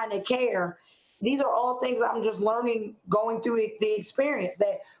different kind of care. These are all things I'm just learning going through the experience,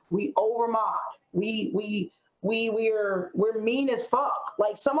 that we overmod. We're mean as fuck.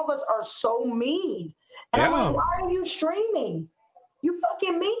 Like some of us are so mean. And I'm like, why are you streaming? You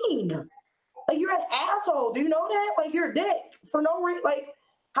fucking mean. Like you're an asshole. Do you know that? Like you're a dick for no reason. Like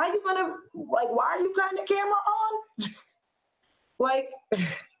how you gonna, like why are you cutting the camera on? Like,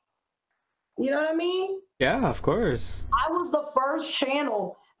 you know what I mean? Yeah, of course. I was the first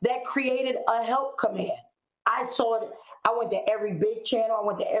channel that created a help command. I saw it. I went to every big channel. I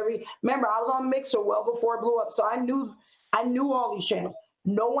went to remember I was on Mixer well before it blew up. So I knew all these channels.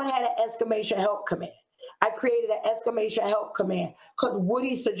 No one had an exclamation help command. I created an exclamation help command because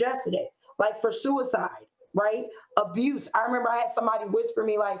Woody suggested it. Like for suicide, right? Abuse. I remember I had somebody whisper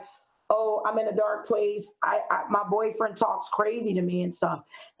me like, oh, I'm in a dark place. My boyfriend talks crazy to me and stuff.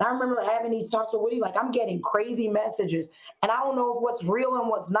 And I remember having these talks with Woody, like I'm getting crazy messages and I don't know what's real and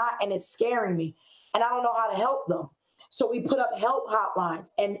what's not. And it's scaring me and I don't know how to help them. So we put up help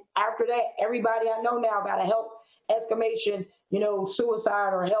hotlines. And after that, everybody I know now got a help exclamation,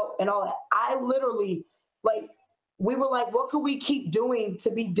 suicide or help and all that. I literally, like, we were like, what could we keep doing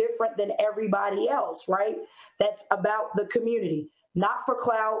to be different than everybody else, right? That's about the community, not for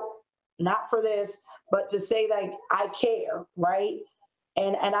clout, not for this, but to say like, I care, right?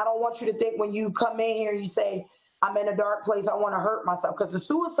 And I don't want you to think when you come in here, you say, I'm in a dark place, I want to hurt myself, because the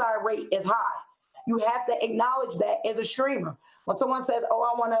suicide rate is high. You have to acknowledge that as a streamer. When someone says,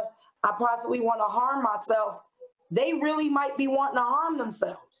 oh, I possibly want to harm myself, they really might be wanting to harm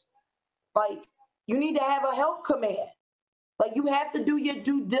themselves. Like, you need to have a help command. Like, you have to do your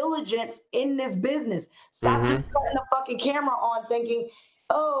due diligence in this business. Stop just putting the fucking camera on thinking,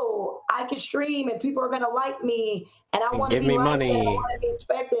 oh, I can stream and people are going to like me and I want to be liked and I want to be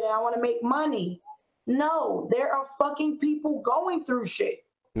expected and I want to make money. No, there are fucking people going through shit.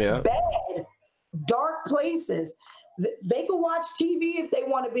 Yeah. Bad, dark places. They can watch TV if they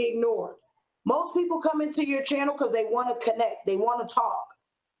want to be ignored. Most people come into your channel because they want to connect. They want to talk.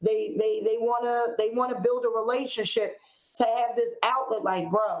 They want to build a relationship to have this outlet.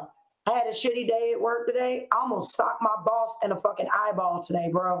 Like, bro, I had a shitty day at work today. I almost socked my boss in a fucking eyeball today,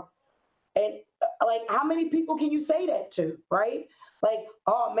 bro. And like, how many people can you say that to, right? Like,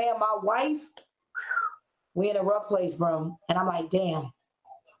 oh man, my wife, we in a rough place, bro. And I'm like, damn.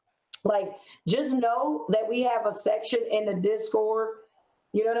 Like, just know that we have a section in the Discord,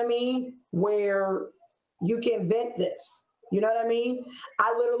 you know what I mean, where you can vent this. You know what I mean?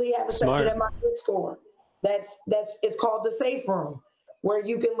 I literally have a section in my Discord it's called the safe room, where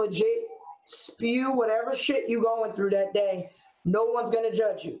you can legit spew whatever shit you going through that day. No one's gonna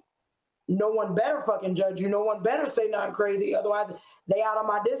judge you. No one better fucking judge you. No one better say nothing crazy. Otherwise, they out on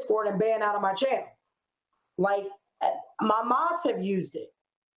my Discord and ban out of my channel. Like, my mods have used it.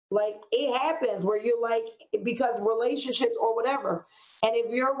 Like it happens where you're like, because relationships or whatever. And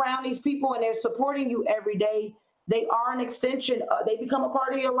if you're around these people and they're supporting you every day, they are an extension. They become a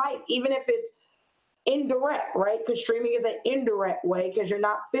part of your life, even if it's indirect, right? Because streaming is an indirect way because you're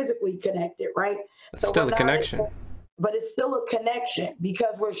not physically connected, right? It's still a connection. But it's still a connection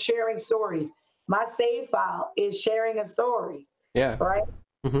because we're sharing stories. My save file is sharing a story. Yeah. Right.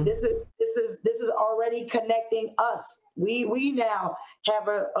 Mm-hmm. This is already connecting us. We now have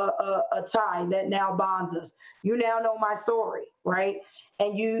a tie that now bonds us. You now know my story, right?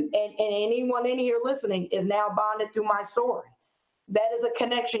 And and anyone in here listening is now bonded through my story. That is a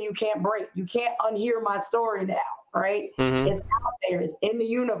connection you can't break. You can't unhear my story now, right? Mm-hmm. It's out there. It's in the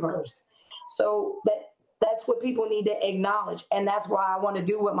universe. So that's what people need to acknowledge, and that's why I want to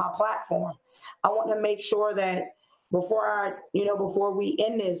do with my platform. I want to make sure that before we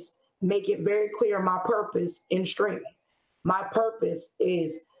end this, make it very clear my purpose in streaming. My purpose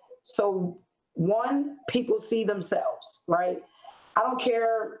is so one, people see themselves, right? I don't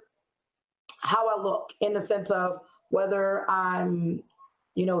care how I look in the sense of whether I'm,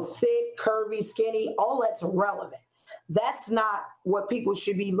 thick, curvy, skinny, all that's irrelevant. That's not what people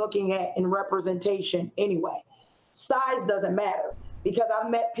should be looking at in representation anyway. Size doesn't matter because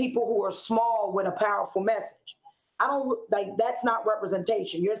I've met people who are small with a powerful message. I don't that's not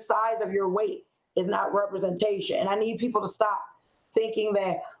representation. Your size of your weight is not representation. And I need people to stop thinking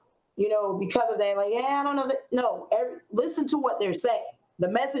that, because of that, like, yeah, I don't know that. No, listen to what they're saying. The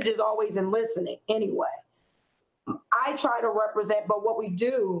message is always in listening anyway. I try to represent, but what we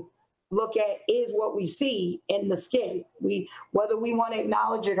do look at is what we see in the skin. Whether we want to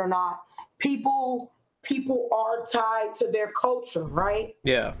acknowledge it or not, people are tied to their culture, right?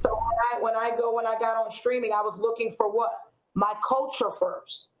 Yeah. So when I got on streaming, I was looking for what? My culture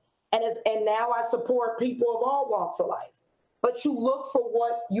first. And now I support people of all walks of life. But you look for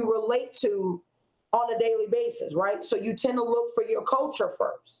what you relate to on a daily basis, right? So you tend to look for your culture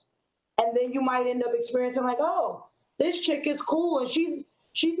first. And then you might end up experiencing like, oh, this chick is cool and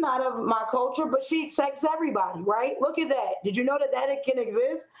she's not of my culture, but she accepts everybody, right? Look at that. Did you know that it can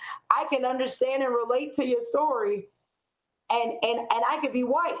exist? I can understand and relate to your story, and I could be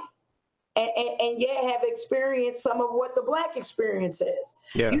white and yet have experienced some of what the Black experience is.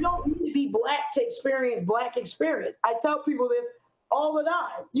 Yeah. You don't need to be Black to experience Black experience. I tell people this all the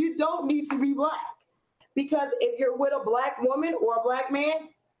time. You don't need to be Black, because if you're with a Black woman or a Black man,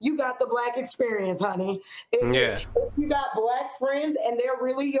 you got the Black experience, honey. If you got Black friends and they're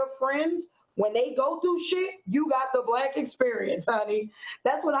really your friends, when they go through shit, you got the Black experience, honey.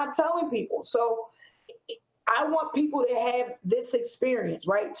 That's what I'm telling people. So I want people to have this experience,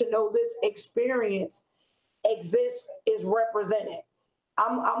 right? To know this experience exists, is represented.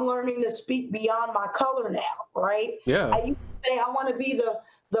 I'm learning to speak beyond my color now, right? Yeah. I used to say I want to be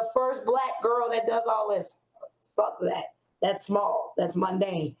the first Black girl that does all this. Fuck that. That's small. That's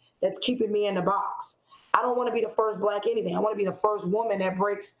mundane. That's keeping me in the box. I don't want to be the first Black anything. I want to be the first woman that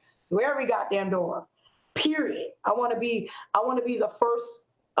breaks through every goddamn door. Period. I want to be the first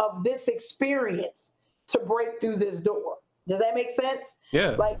of this experience to break through this door. Does that make sense? Yeah.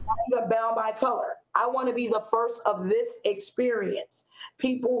 Like, not even bound by color. I want to be the first of this experience.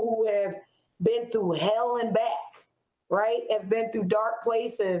 People who have been through hell and back, right? Have been through dark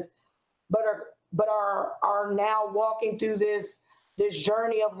places, but are now walking through this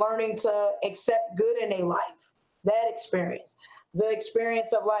journey of learning to accept good in their life. That experience. The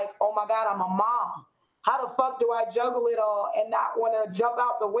experience of like, oh my God, I'm a mom. How the fuck do I juggle it all and not want to jump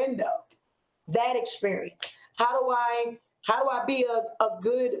out the window? That experience. How do I be a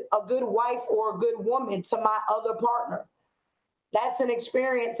good wife or a good woman to my other partner? That's an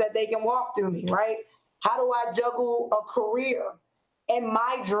experience that they can walk through me, right? How do I juggle a career and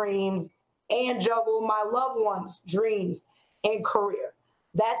my dreams and juggle my loved ones' dreams and career?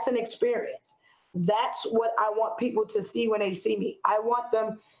 That's an experience. That's what I want people to see when they see me. I want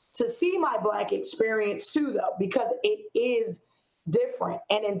them to see my Black experience too, though, because it is different.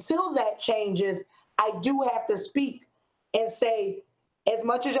 And until that changes, I do have to speak and say, as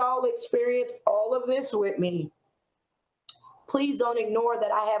much as y'all experience all of this with me, please don't ignore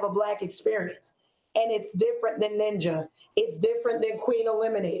that I have a Black experience. And it's different than Ninja. It's different than Queen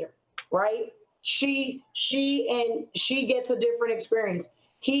Eliminator, right? She gets a different experience.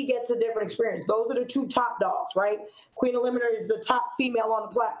 He gets a different experience. Those are the two top dogs, right? Queen Eliminator is the top female on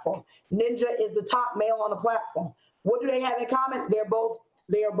the platform. Ninja is the top male on the platform. What do they have in common? They are both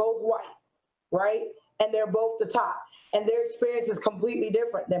white, right? And they're both the top. And their experience is completely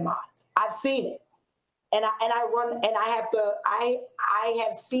different than mine. I've seen it. And I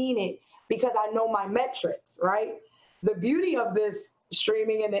have seen it because I know my metrics, right? the beauty of this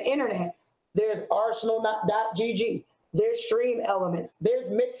streaming and the internet, there's Arsenal.gg, there's stream elements, there's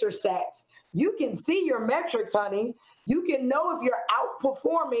mixer stats. You can see your metrics, honey. You can know if you're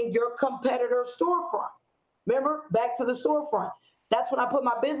outperforming your competitor storefront. Remember, back to the storefront. That's when I put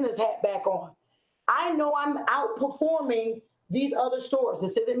my business hat back on. I know I'm outperforming these other stores.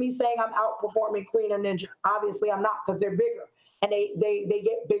 This isn't me saying I'm outperforming Queen or Ninja. Obviously, I'm not, because they're bigger and they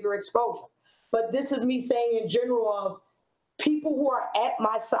get bigger exposure. But this is me saying in general of people who are at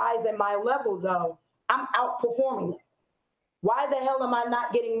my size and my level, though, I'm outperforming them. Why the hell am I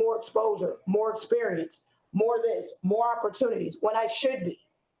not getting more exposure, more experience, more this, more opportunities when I should be?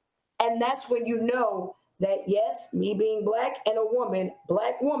 And that's when you know that, yes, me being black and a woman,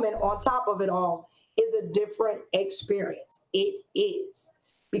 black woman on top of it all, is a different experience. It is.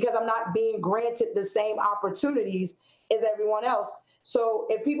 Because I'm not being granted the same opportunities as everyone else. So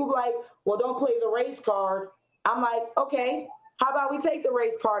if people be like, well, don't play the race card, I'm like, okay, how about we take the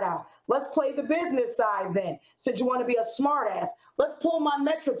race card out? Let's play the business side then. Since you want to be a smart ass, let's pull my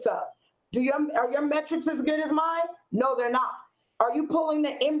metrics up. Are your metrics as good as mine? No, they're not. Are you pulling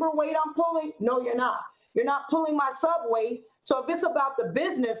the Ember weight I'm pulling? No, you're not. You're not pulling my sub weight. So if it's about the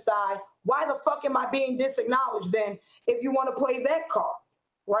business side, why the fuck am I being disacknowledged then if you want to play that card,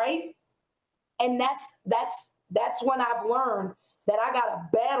 right? And that's when I've learned that I got a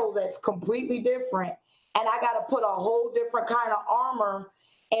battle that's completely different, and I got to put a whole different kind of armor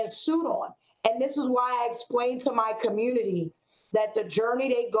and suit on. And this is why I explain to my community that the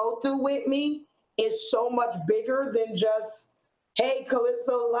journey they go through with me is so much bigger than just, hey,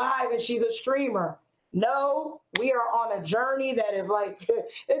 Calypso's live and she's a streamer. No, we are on a journey that is like,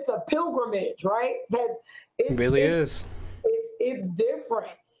 it's a pilgrimage, right? It really is. It's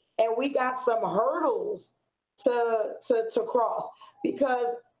different. And we got some hurdles to cross,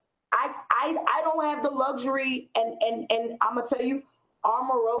 because I don't have the luxury, and I'm gonna tell you,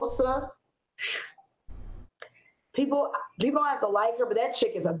 Omarosa, people don't have to like her, but that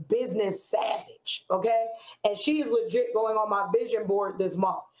chick is a business savage, okay? And she is legit going on my vision board this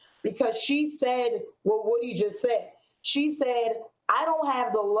month, because she said what Woody just said. She said, I don't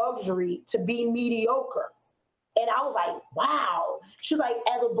have the luxury to be mediocre. And I was like, wow. She was like,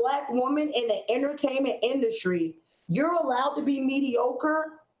 as a black woman in the entertainment industry, you're allowed to be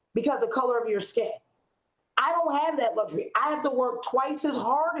mediocre because of the color of your skin. I don't have that luxury. I have to work twice as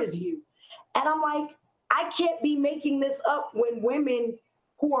hard as you. And I'm like, I can't be making this up when women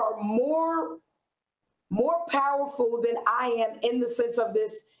who are more powerful than I am in the sense of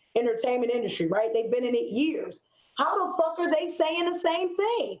this entertainment industry, right? They've been in it years. How the fuck are they saying the same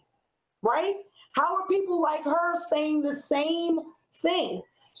thing, right? How are people like her saying the same thing?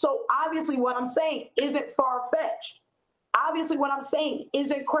 So obviously what I'm saying isn't far-fetched. Obviously what I'm saying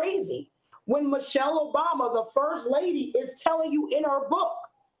isn't crazy. When Michelle Obama, the first lady, is telling you in her book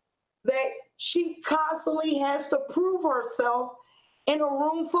that she constantly has to prove herself in a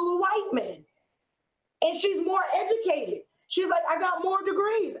room full of white men. And she's more educated. She's like, I got more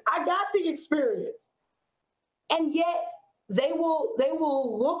degrees. I got the experience. And yet they will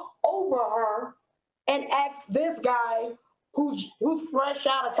look over her and ask this guy who's fresh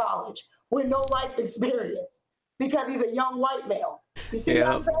out of college with no life experience because he's a young white male. You see what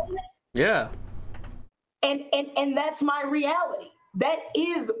I'm saying? Yeah. And that's my reality. That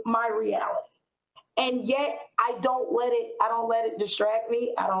is my reality. And yet I don't let it distract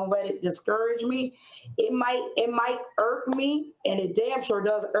me. I don't let it discourage me. It might irk me, and it damn sure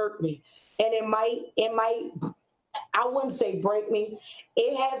does irk me. And it might I wouldn't say break me.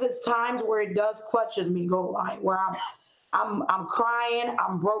 It has its times where it does clutches me, Goldline, where I'm crying,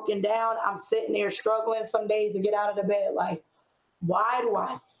 I'm broken down, I'm sitting there struggling some days to get out of the bed. Like, why do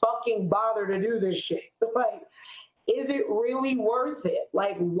I fucking bother to do this shit? Like, is it really worth it?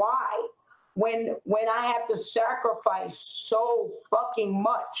 Like, why? When I have to sacrifice so fucking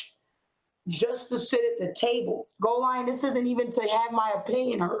much just to sit at the table. Goldline, this isn't even to have my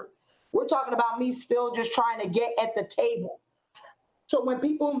opinion heard. We're talking about me still just trying to get at the table. So when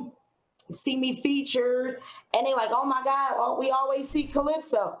people see me featured and they're like, oh my God, we always see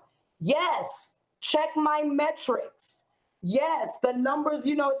Calypso. Yes, check my metrics. Yes, the numbers,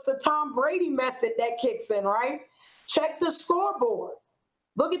 it's the Tom Brady method that kicks in, right? Check the scoreboard.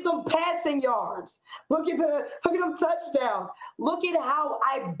 Look at them passing yards. Look at them touchdowns. Look at how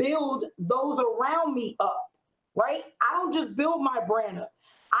I build those around me up, right? I don't just build my brand up.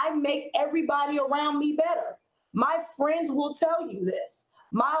 I make everybody around me better. My friends will tell you this.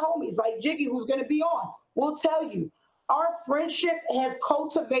 My homies like Jiggy, who's going to be on, will tell you our friendship has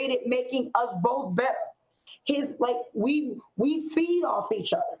cultivated making us both better. We feed off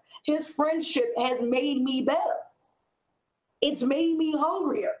each other. His friendship has made me better. it's made me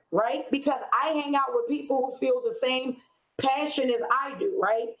hungrier, right? Because I hang out with people who feel the same passion as I do,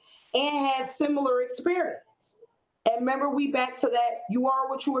 right? And has similar experience. And remember, we back to that, you are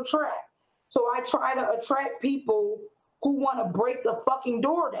what you attract. So I try to attract people who want to break the fucking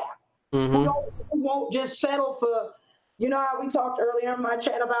door down, who won't just settle for, you know how we talked earlier in my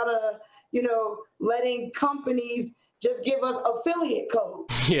chat about, letting companies just give us affiliate code.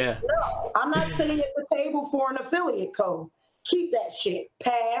 Yeah. No, I'm not sitting at the table for an affiliate code. Keep that shit.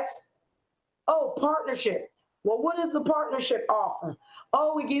 Pass. Oh, partnership. Well, what does the partnership offer?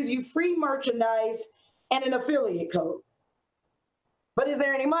 Oh, it gives you free merchandise and an affiliate code. But is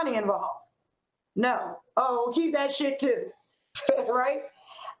there any money involved? No. Oh, we'll keep that shit too. Right?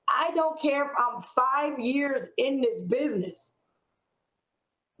 I don't care if I'm 5 years in this business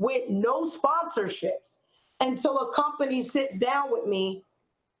with no sponsorships until a company sits down with me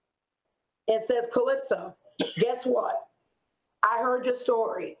and says, Calypso, guess what? I heard your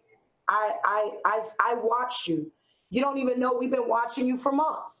story. I watched you. You don't even know we've been watching you for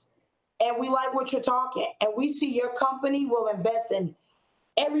months. And we like what you're talking. And we see your company will invest in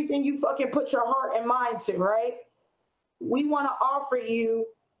everything you fucking put your heart and mind to, right? We want to offer you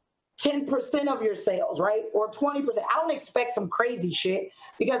 10% of your sales, right? Or 20%. I don't expect some crazy shit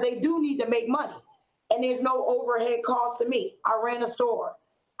because they do need to make money. And there's no overhead cost to me. I ran a store.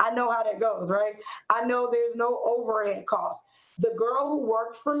 I know how that goes, right? I know there's no overhead cost. The girl who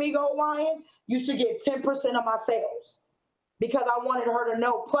worked for me, Gold Lion, you should get 10% of my sales because I wanted her to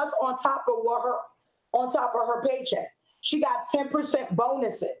know. Plus, on top of her paycheck, she got 10%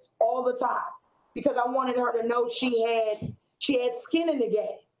 bonuses all the time because I wanted her to know she had skin in the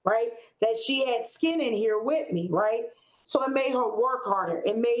game, right? That she had skin in here with me, right? So it made her work harder.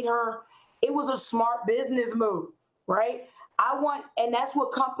 It was a smart business move, right? And that's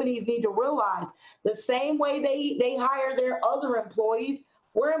what companies need to realize. The same way they hire their other employees,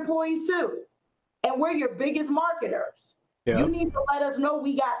 we're employees too. And we're your biggest marketers. Yeah. You need to let us know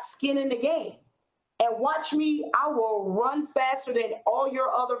we got skin in the game. And watch me, I will run faster than all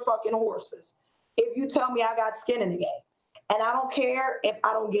your other fucking horses if you tell me I got skin in the game. And I don't care if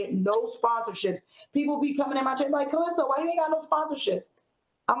I don't get no sponsorships. People be coming in my chat like, Calypso, why you ain't got no sponsorships?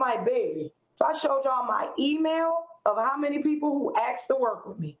 I'm like, baby, if I showed y'all my email of how many people who asked to work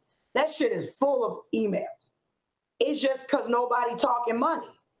with me, that shit is full of emails. It's just because nobody talking money.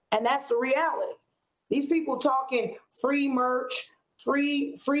 And that's the reality. These people talking free merch,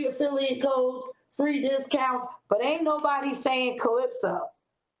 free affiliate codes, free discounts, but ain't nobody saying, Calypso,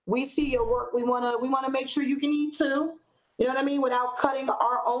 we see your work. We wanna make sure you can eat too. You know what I mean? Without cutting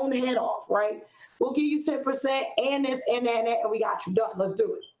our own head off, right? We'll give you 10% and this and that and we got you done. Let's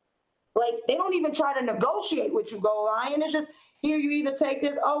do it. Like, they don't even try to negotiate with you, Gold Lion. It's just, here, you either take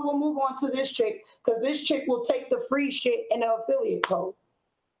this, oh, we'll move on to this chick, because this chick will take the free shit and the affiliate code.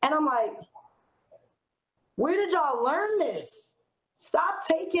 And I'm like, where did y'all learn this? Stop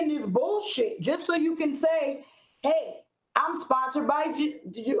taking this bullshit just so you can say, hey, I'm sponsored by I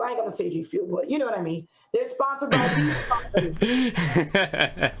ain't gonna say G Fuel, but you know what I mean. They're sponsored by these companies.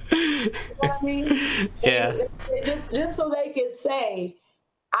 You know what I mean? Yeah. Just so they can say,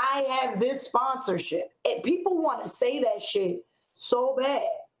 I have this sponsorship. And people want to say that shit so bad.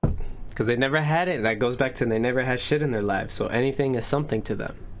 Because they never had it. That goes back to they never had shit in their life. So anything is something to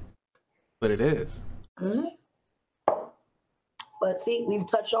them. But it is. Mm-hmm. But see, we've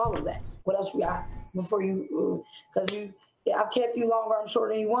touched all of that. What else we got before you? Because I've kept you longer, I'm sure,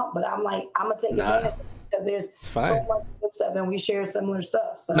 than you want. But I'm like, I'm going to take advantage because there's so much good stuff and we share similar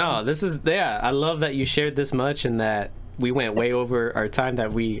stuff. So. No, this is, I love that you shared this much and that we went way over our time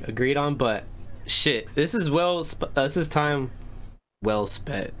that we agreed on, but shit, this is time well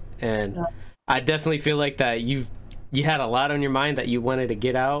spent. And I definitely feel like that you had a lot on your mind that you wanted to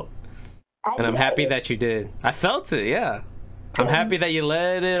get out, and I'm happy that you did. I felt it, yeah. I'm happy that you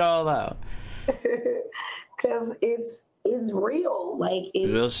let it all out. Because it's real, like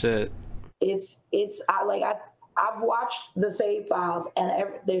it's real shit. I've watched the save files, and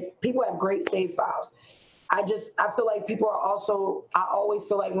people have great save files. I feel like people are also, I always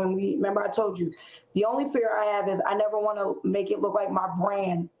feel like remember I told you, the only fear I have is I never want to make it look like my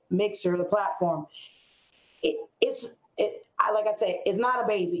brand, Mixer, the platform. Like I said, it's not a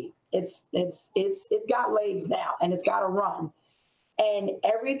baby. It's got legs now and it's got to run. And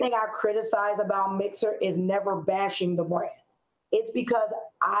everything I criticize about Mixer is never bashing the brand. It's because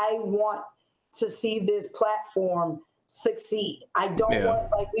I want to see this platform succeed. I don't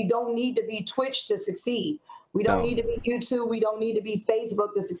want, we don't need to be Twitch to succeed. We don't need to be YouTube. We don't need to be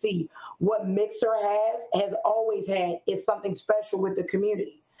Facebook to succeed. What Mixer has always had is something special with the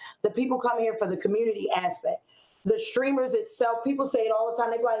community. The people come here for the community aspect. the streamers itself, people say it all the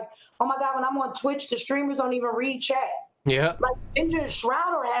time. They're like, oh my God, when I'm on Twitch, the streamers don't even read chat. Yeah. Like Ninja and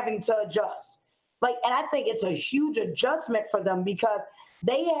Shroud are having to adjust. Like, and I think it's a huge adjustment for them because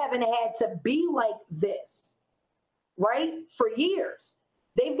they haven't had to be like this, right? For years.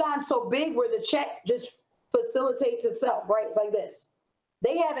 They've gotten so big where the chat just facilitates itself, right? It's like this.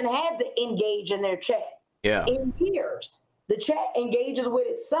 They haven't had to engage in their chat in years. The chat engages with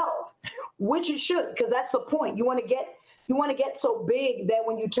itself, which it should, because that's the point. You want to get so big that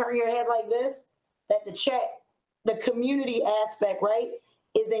when you turn your head like this, that the chat, the community aspect, right,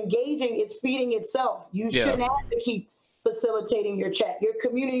 is engaging, it's feeding itself. You shouldn't have to keep facilitating your chat. Your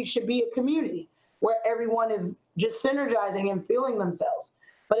community should be a community where everyone is just synergizing and feeling themselves.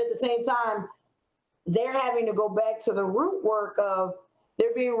 But at the same time, they're having to go back to the root work of,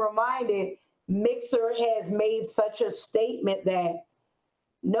 they're being reminded, Mixer has made such a statement that,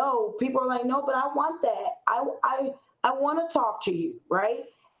 no, people are like, no, but I want that. I want to talk to you, right?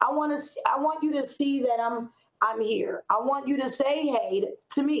 I want you to see that I'm here. I want you to say hey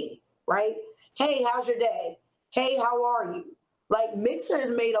to me, right? Hey, how's your day? Hey, how are you? Like, Mixer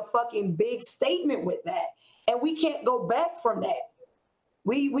has made a fucking big statement with that, and we can't go back from that.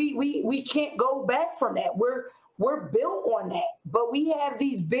 We can't go back from that. We're built on that, but we have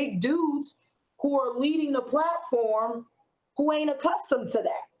these big dudes who are leading the platform who ain't accustomed to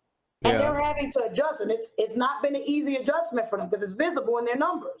that, and they're having to adjust. And it's not been an easy adjustment for them because it's visible in their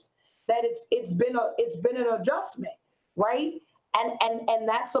numbers that it's been an adjustment, right? And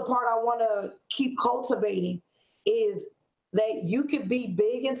that's the part I want to keep cultivating, is that you could be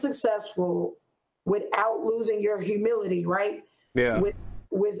big and successful without losing your humility, right? Yeah.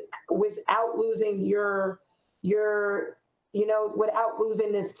 Without losing your without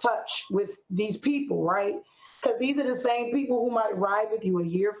losing this touch with these people, right? Because these are the same people who might ride with you a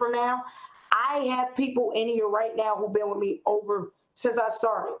year from now. I have people in here right now who've been with me since I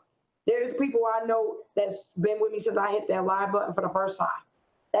started. There's people I know that's been with me since I hit that live button for the first time.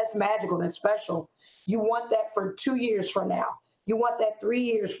 That's magical. That's special. You want that for 2 years from now. You want that 3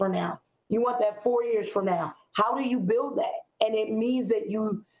 years from now. You want that 4 years from now. How do you build that? And it means that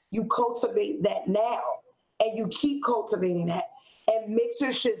you cultivate that now, and you keep cultivating that. And Mixer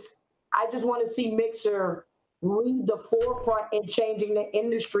I just want to see Mixer lead the forefront in changing the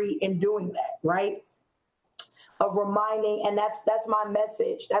industry and doing that, right? Of reminding, and that's my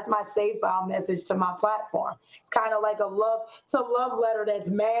message. That's my save file message to my platform. It's kind of like it's a love letter that's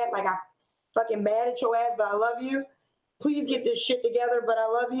mad, like I fucking mad at your ass, but I love you. Please get this shit together, but I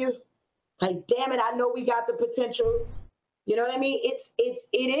love you. Like, damn it, I know we got the potential. You know what I mean? It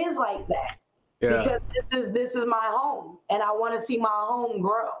is like that. Yeah. Because this is my home, and I want to see my home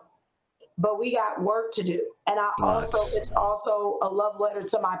grow. But we got work to do. And it's also a love letter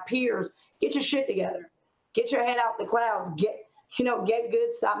to my peers. Get your shit together. Get your head out the clouds. Get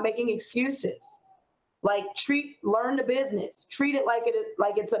good. Stop making excuses. Like, learn the business. Treat it like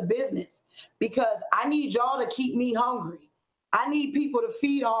it's a business, because I need y'all to keep me hungry. I need people to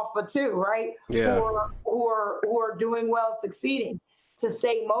feed off of too, right? Yeah. Who are doing well, succeeding, to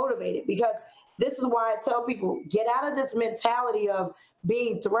stay motivated. Because this is why I tell people, get out of this mentality of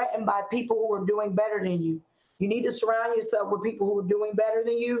being threatened by people who are doing better than you. You need to surround yourself with people who are doing better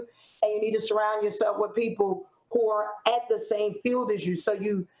than you, and you need to surround yourself with people who are at the same field as you, so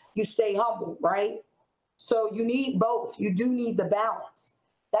you stay humble, right? So you need both. You do need the balance.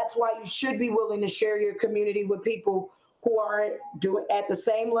 That's why you should be willing to share your community with people who are doing at the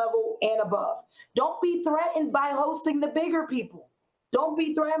same level and above. Don't be threatened by hosting the bigger people. Don't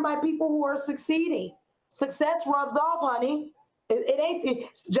be threatened by people who are succeeding. Success rubs off, honey.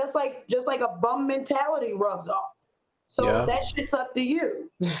 It's just like a bum mentality rubs off. So that shit's up to you.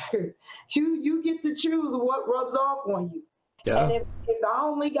 You get to choose what rubs off on you. Yeah. And if I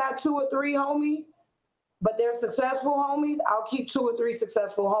only got 2 or 3 homies, but they're successful homies, I'll keep 2 or 3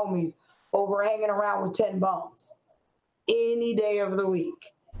 successful homies over hanging around with 10 bums any day of the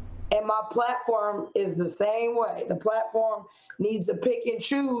week. And my platform is the same way. The platform needs to pick and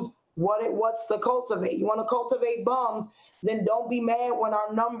choose what's to cultivate. You want to cultivate bums, then don't be mad when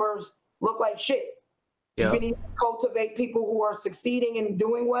our numbers look like shit. Yeah. You can either cultivate people who are succeeding and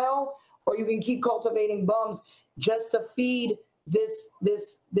doing well, or you can keep cultivating bums just to feed this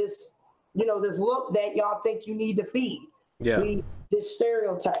look that y'all think you need to feed. Yeah. This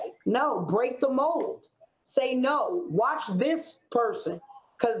stereotype. No, break the mold. Say no. Watch this person,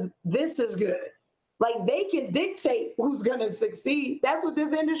 because this is good. Like, they can dictate who's going to succeed. That's what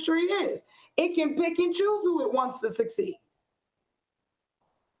this industry is. It can pick and choose who it wants to succeed.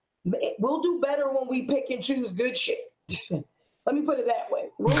 We'll do better when we pick and choose good shit. Let me put it that way.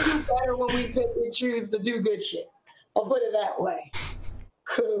 We'll do better when we pick and choose to do good shit. I'll put it that way.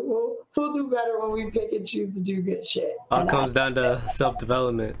 We'll do better when we pick and choose to do good shit. All comes down to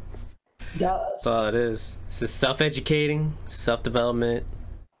self-development. Does. That's all it is. It's just self-educating, self-development.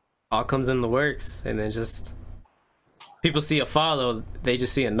 All comes in the works, and then just people see a follow, they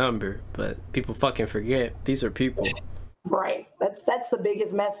just see a number, but people fucking forget these are people. Right. That's the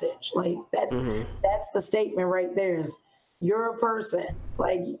biggest message. Like that's the statement right there. Is you're a person.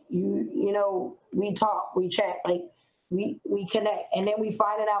 Like you know, we talk, we chat, like we connect, and then we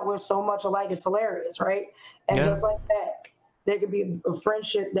find it out we're so much alike. It's hilarious, right? And just like that, there could be a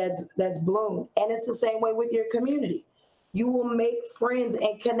friendship that's bloomed, and it's the same way with your community. You will make friends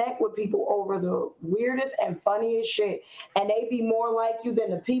and connect with people over the weirdest and funniest shit, and they be more like you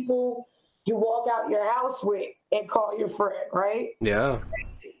than the people you walk out your house with and call your friend, right? Yeah.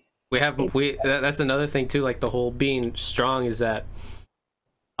 That's another thing too, like the whole being strong is that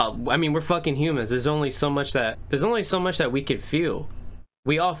I mean, we're fucking humans. There's only so much that we could feel.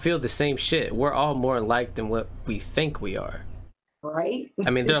 We all feel the same shit. We're all more alike than what we think we are. Right? I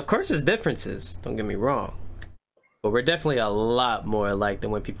mean, of course there's differences, don't get me wrong. But we're definitely a lot more alike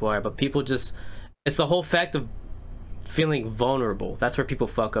than what people are. But people just, it's the whole fact of feeling vulnerable. That's where people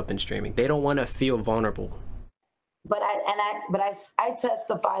fuck up in streaming. They don't want to feel vulnerable. But I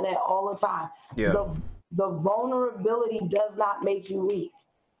testify that all the time. Yeah. The vulnerability does not make you weak.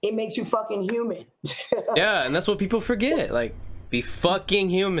 It makes you fucking human. Yeah, and that's what people forget. Like, be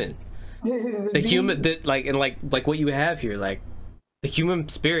fucking human. The human that like what you have here, like the human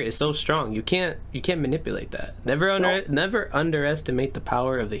spirit is so strong. You can't manipulate that. Never underestimate the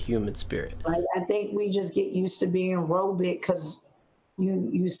power of the human spirit. Like, I think we just get used to being robotic because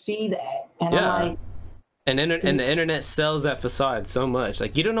you see that, and yeah. I'm like, and the internet sells that facade so much.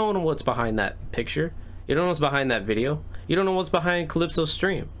 Like, you don't know what's behind that picture. You don't know what's behind that video. You don't know what's behind Calypso's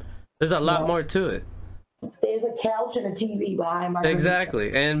stream. There's a lot more to it. There's a couch and a TV behind my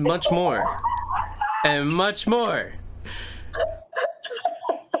exactly, and much more, and much more.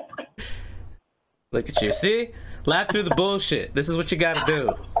 Look at you. See? Laugh through the bullshit. This is what you gotta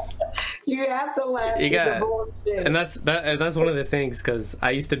do. You have to laugh through the bullshit. And that's one of the things, because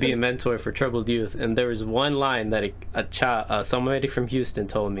I used to be a mentor for troubled youth, and there was one line that somebody from Houston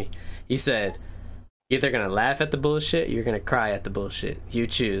told me. He said, "You're either gonna laugh at the bullshit, or you're gonna cry at the bullshit. You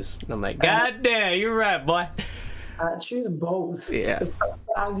choose." And I'm like, God damn, you're right, boy. I choose both. Yeah.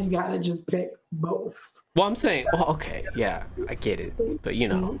 Sometimes you gotta just pick both. Well, I'm saying, okay, yeah, I get it, but you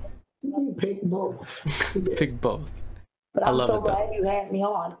know. You pick both. Pick both. But I'm so glad you had me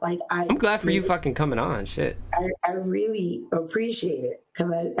on. Like, I'm glad for you fucking coming on. Shit. I really appreciate it,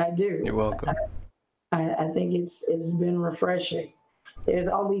 because I do. You're welcome. I think it's been refreshing. There's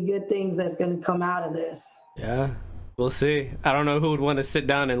only good things that's going to come out of this. Yeah, we'll see. I don't know who would want to sit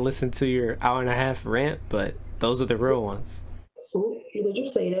down and listen to your hour-and-a-half rant, but those are the real ones. Ooh, did you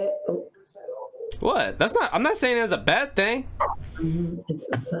say that? Oh. What? That's not. I'm not saying it's a bad thing. It's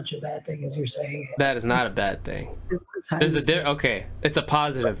such a bad thing as you're saying it. That is not a bad thing. Okay, it's a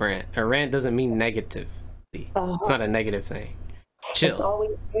positive rant. A rant doesn't mean negative. It's not a negative thing. Chill. It's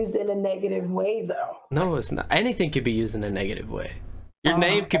always used in a negative way, though. No, it's not. Anything could be used in a negative way. Your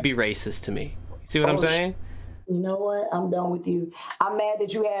name could be racist to me. See what I'm saying? You know what? I'm done with you. I'm mad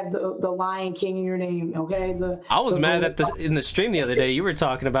that you have the Lion King in your name, okay? I was mad that in the stream the other day you were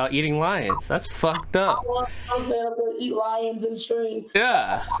talking about eating lions. That's fucked up. I'm saying I'm gonna eat lions in stream.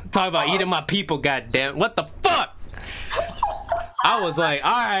 Yeah. Talk about eating my people, goddamn. What the fuck? I was like,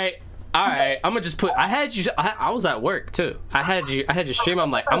 alright, I'm gonna just put, I was at work too. I had your stream.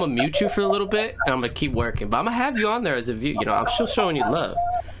 I'm like, I'm gonna mute you for a little bit and I'm gonna keep working. But I'm gonna have you on there as a view. You know, I'm still showing you love.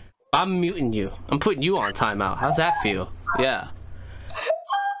 I'm muting you. I'm putting you on timeout. How's that feel? Yeah.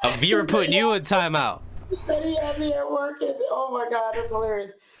 A viewer putting you in timeout. He had me at work, and oh my god, that's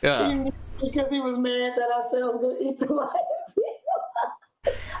hilarious. Yeah. Because he was mad that I said I was gonna eat the lion.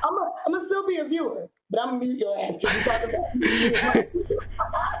 I'm gonna still be a viewer, but I'm gonna mute your ass because you talking about me.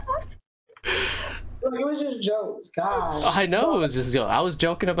 Look, it was just jokes, gosh. I know it was just jokes. I was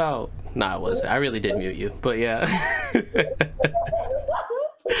joking about. Nah, I wasn't. I really did mute you, but yeah.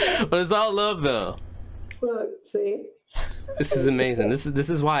 But it's all love, though. Look, see. This is amazing. This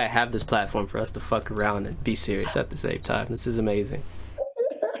is why I have this platform, for us to fuck around and be serious at the same time. This is amazing.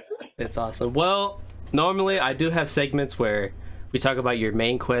 It's awesome. Well, normally I do have segments where we talk about your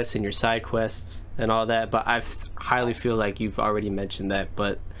main quests and your side quests and all that, but I highly feel like you've already mentioned that.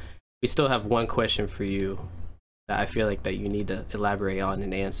 But we still have one question for you that I feel like that you need to elaborate on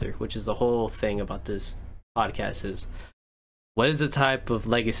and answer, which is the whole thing about this podcast is, what is the type of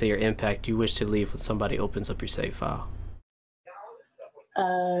legacy or impact you wish to leave when somebody opens up your save file?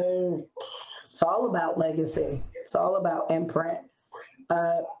 It's all about legacy. It's all about imprint.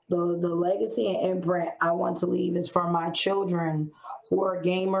 The legacy and imprint I want to leave is for my children who are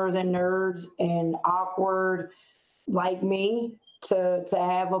gamers and nerds and awkward like me to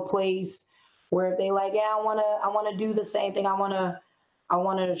have a place where if they like, yeah, I wanna do the same thing. I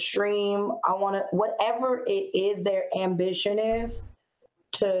wanna stream. Whatever it is their ambition is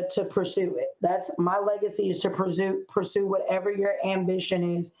to pursue it. That's my legacy, is to pursue whatever your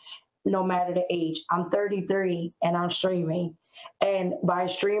ambition is, no matter the age. I'm 33 and I'm streaming. And by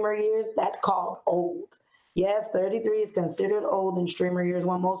streamer years, that's called old. Yes, 33 is considered old in streamer years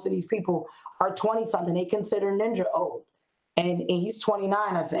when most of these people are 20 something. They consider Ninja old. And he's 29,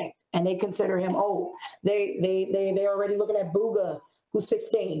 I think. And they consider him old. They're already looking at Booga, who's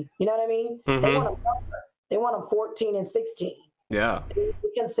 16. You know what I mean? Mm-hmm. They want him 14 and 16. Yeah. They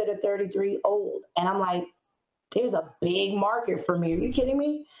consider 33 old. And I'm like, there's a big market for me. Are you kidding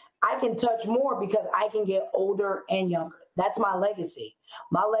me? I can touch more because I can get older and younger. That's my legacy.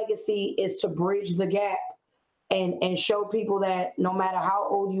 My legacy is to bridge the gap and show people that no matter how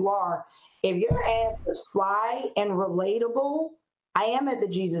old you are, if your ass is fly and relatable, I am at the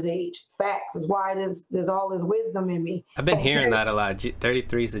Jesus age. Facts is why there's all this wisdom in me. I've been hearing that a lot.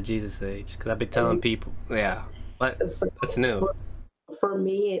 33 is the Jesus age because I've been telling people, yeah, but that's new. For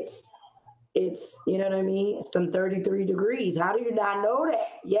me, it's you know what I mean? It's them 33 degrees. How do you not know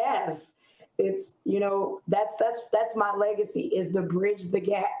that? Yes. It's, you know, that's my legacy, is to bridge the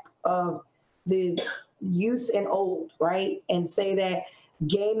gap of the youth and old, right? And say that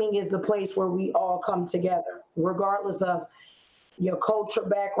gaming is the place where we all come together, regardless of your culture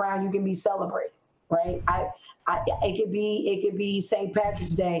background. You can be celebrated, right? It could be St.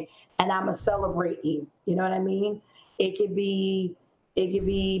 Patrick's Day, and I'ma celebrate you. You know what I mean? It could be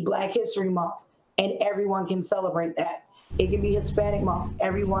Black History Month, and everyone can celebrate that. It can be Hispanic Month.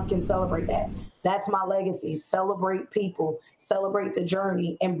 Everyone can celebrate that. That's my legacy. Celebrate people, celebrate the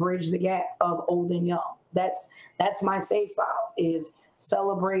journey, and bridge the gap of old and young. That's my save file, is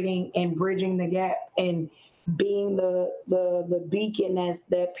celebrating and bridging the gap and being the beacon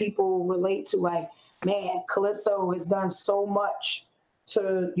that people relate to. Like, man, Calypso has done so much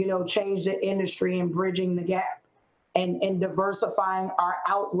to, you know, change the industry and bridging the gap and diversifying our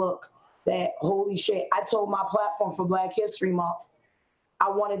outlook. That, holy shit, I told my platform for Black History Month, I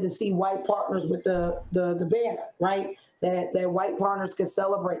wanted to see white partners with the banner, right? That white partners could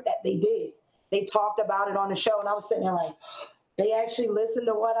celebrate that. They did. They talked about it on the show, and I was sitting there like, they actually listened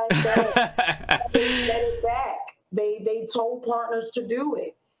to what I said. They said it back. They told partners to do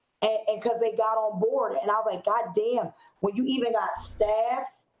it, and because they got on board. And I was like, God damn, when you even got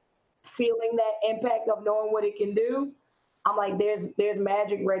staff feeling that impact of knowing what it can do, I'm like, there's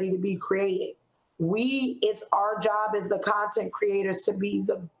magic ready to be created. It's our job as the content creators to be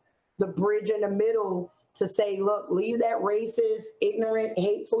the bridge in the middle to say, look, leave that racist, ignorant,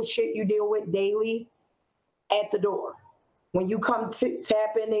 hateful shit you deal with daily at the door. When you come to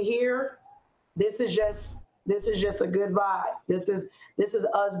tap into here, this is just a good vibe. This is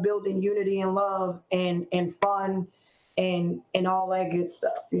us building unity and love and fun and all that good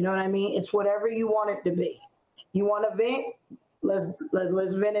stuff. You know what I mean? It's whatever you want it to be. You want to vent? Let's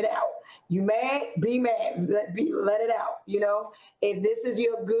vent it out. You mad? Be mad. Let it out. You know, if this is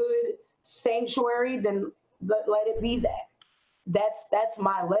your good sanctuary, then let it be that. That's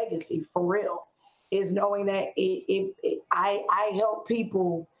my legacy for real. Is knowing that I help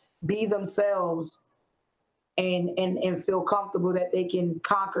people be themselves and feel comfortable that they can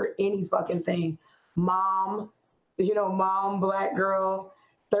conquer any fucking thing. Mom, Black girl,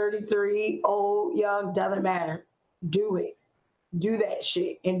 33, old, young, doesn't matter. Do it. Do that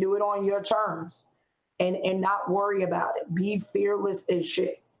shit and do it on your terms and not worry about it. Be fearless as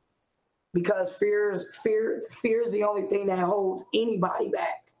shit, because fear is the only thing that holds anybody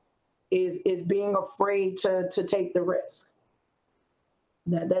back, is being afraid to take the risk.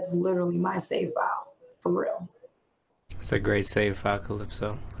 That's literally my save file, for real. It's a great save file,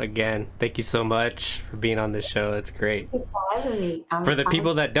 Calypso. Again, thank you so much for being on this show. It's great. Thank you for having me. For the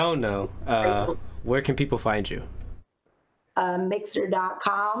people that don't know, where can people find you?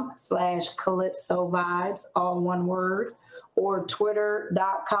 Mixer.com/Calypso Vibes, all one word, or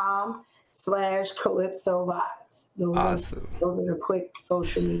Twitter.com/Calypso Vibes. Those are the quick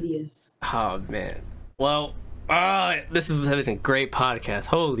social medias. Oh man. Well, this has been a great podcast.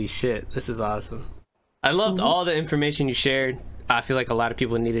 Holy shit, this is awesome. I loved all the information you shared. I feel like a lot of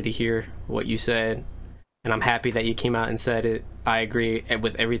people needed to hear what you said, and I'm happy that you came out and said it. I agree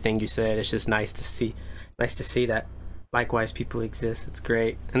with everything you said. It's just nice to see that likewise people exist. It's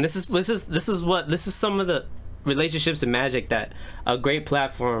great. And this is some of the relationships and magic that a great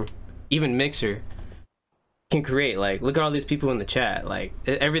platform, even Mixer, can create. Like, look at all these people in the chat. Like,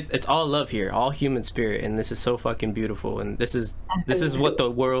 it's all love here, all human spirit, and this is so fucking beautiful. And this is what the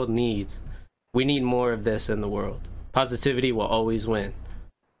world needs. We need more of this in the world. Positivity will always win.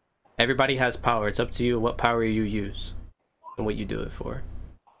 Everybody has power. It's up to you what power you use and what you do it for.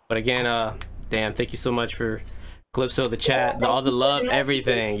 But again, damn, thank you so much for Calypso, the chat, all the love,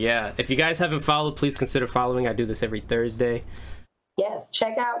 everything. Yeah, if you guys haven't followed, please consider following. I do this every Thursday. Yes,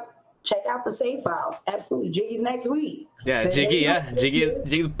 check out the save files. Absolutely. Jiggy's next week. Yeah,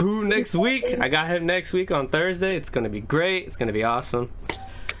 Jiggy's Pooh next week. I got him next week on Thursday. It's gonna be great. It's gonna be awesome.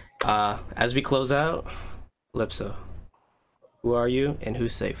 As we close out, Calypso, who are you and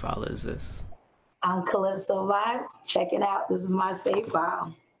whose save file is this? I'm Calypso Vibes. Checking out. This is my save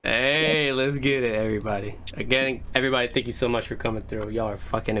file. Hey, let's get it, everybody. Again, everybody, thank you so much for coming through. Y'all are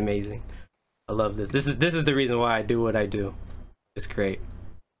fucking amazing. I love this. This is the reason why I do what I do. It's great.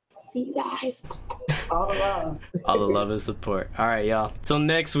 See you guys. All the love. All the love and support. All right, y'all. Till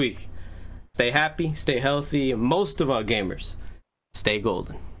next week. Stay happy, stay healthy, and most of our gamers, stay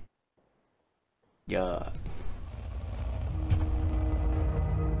golden. Yeah.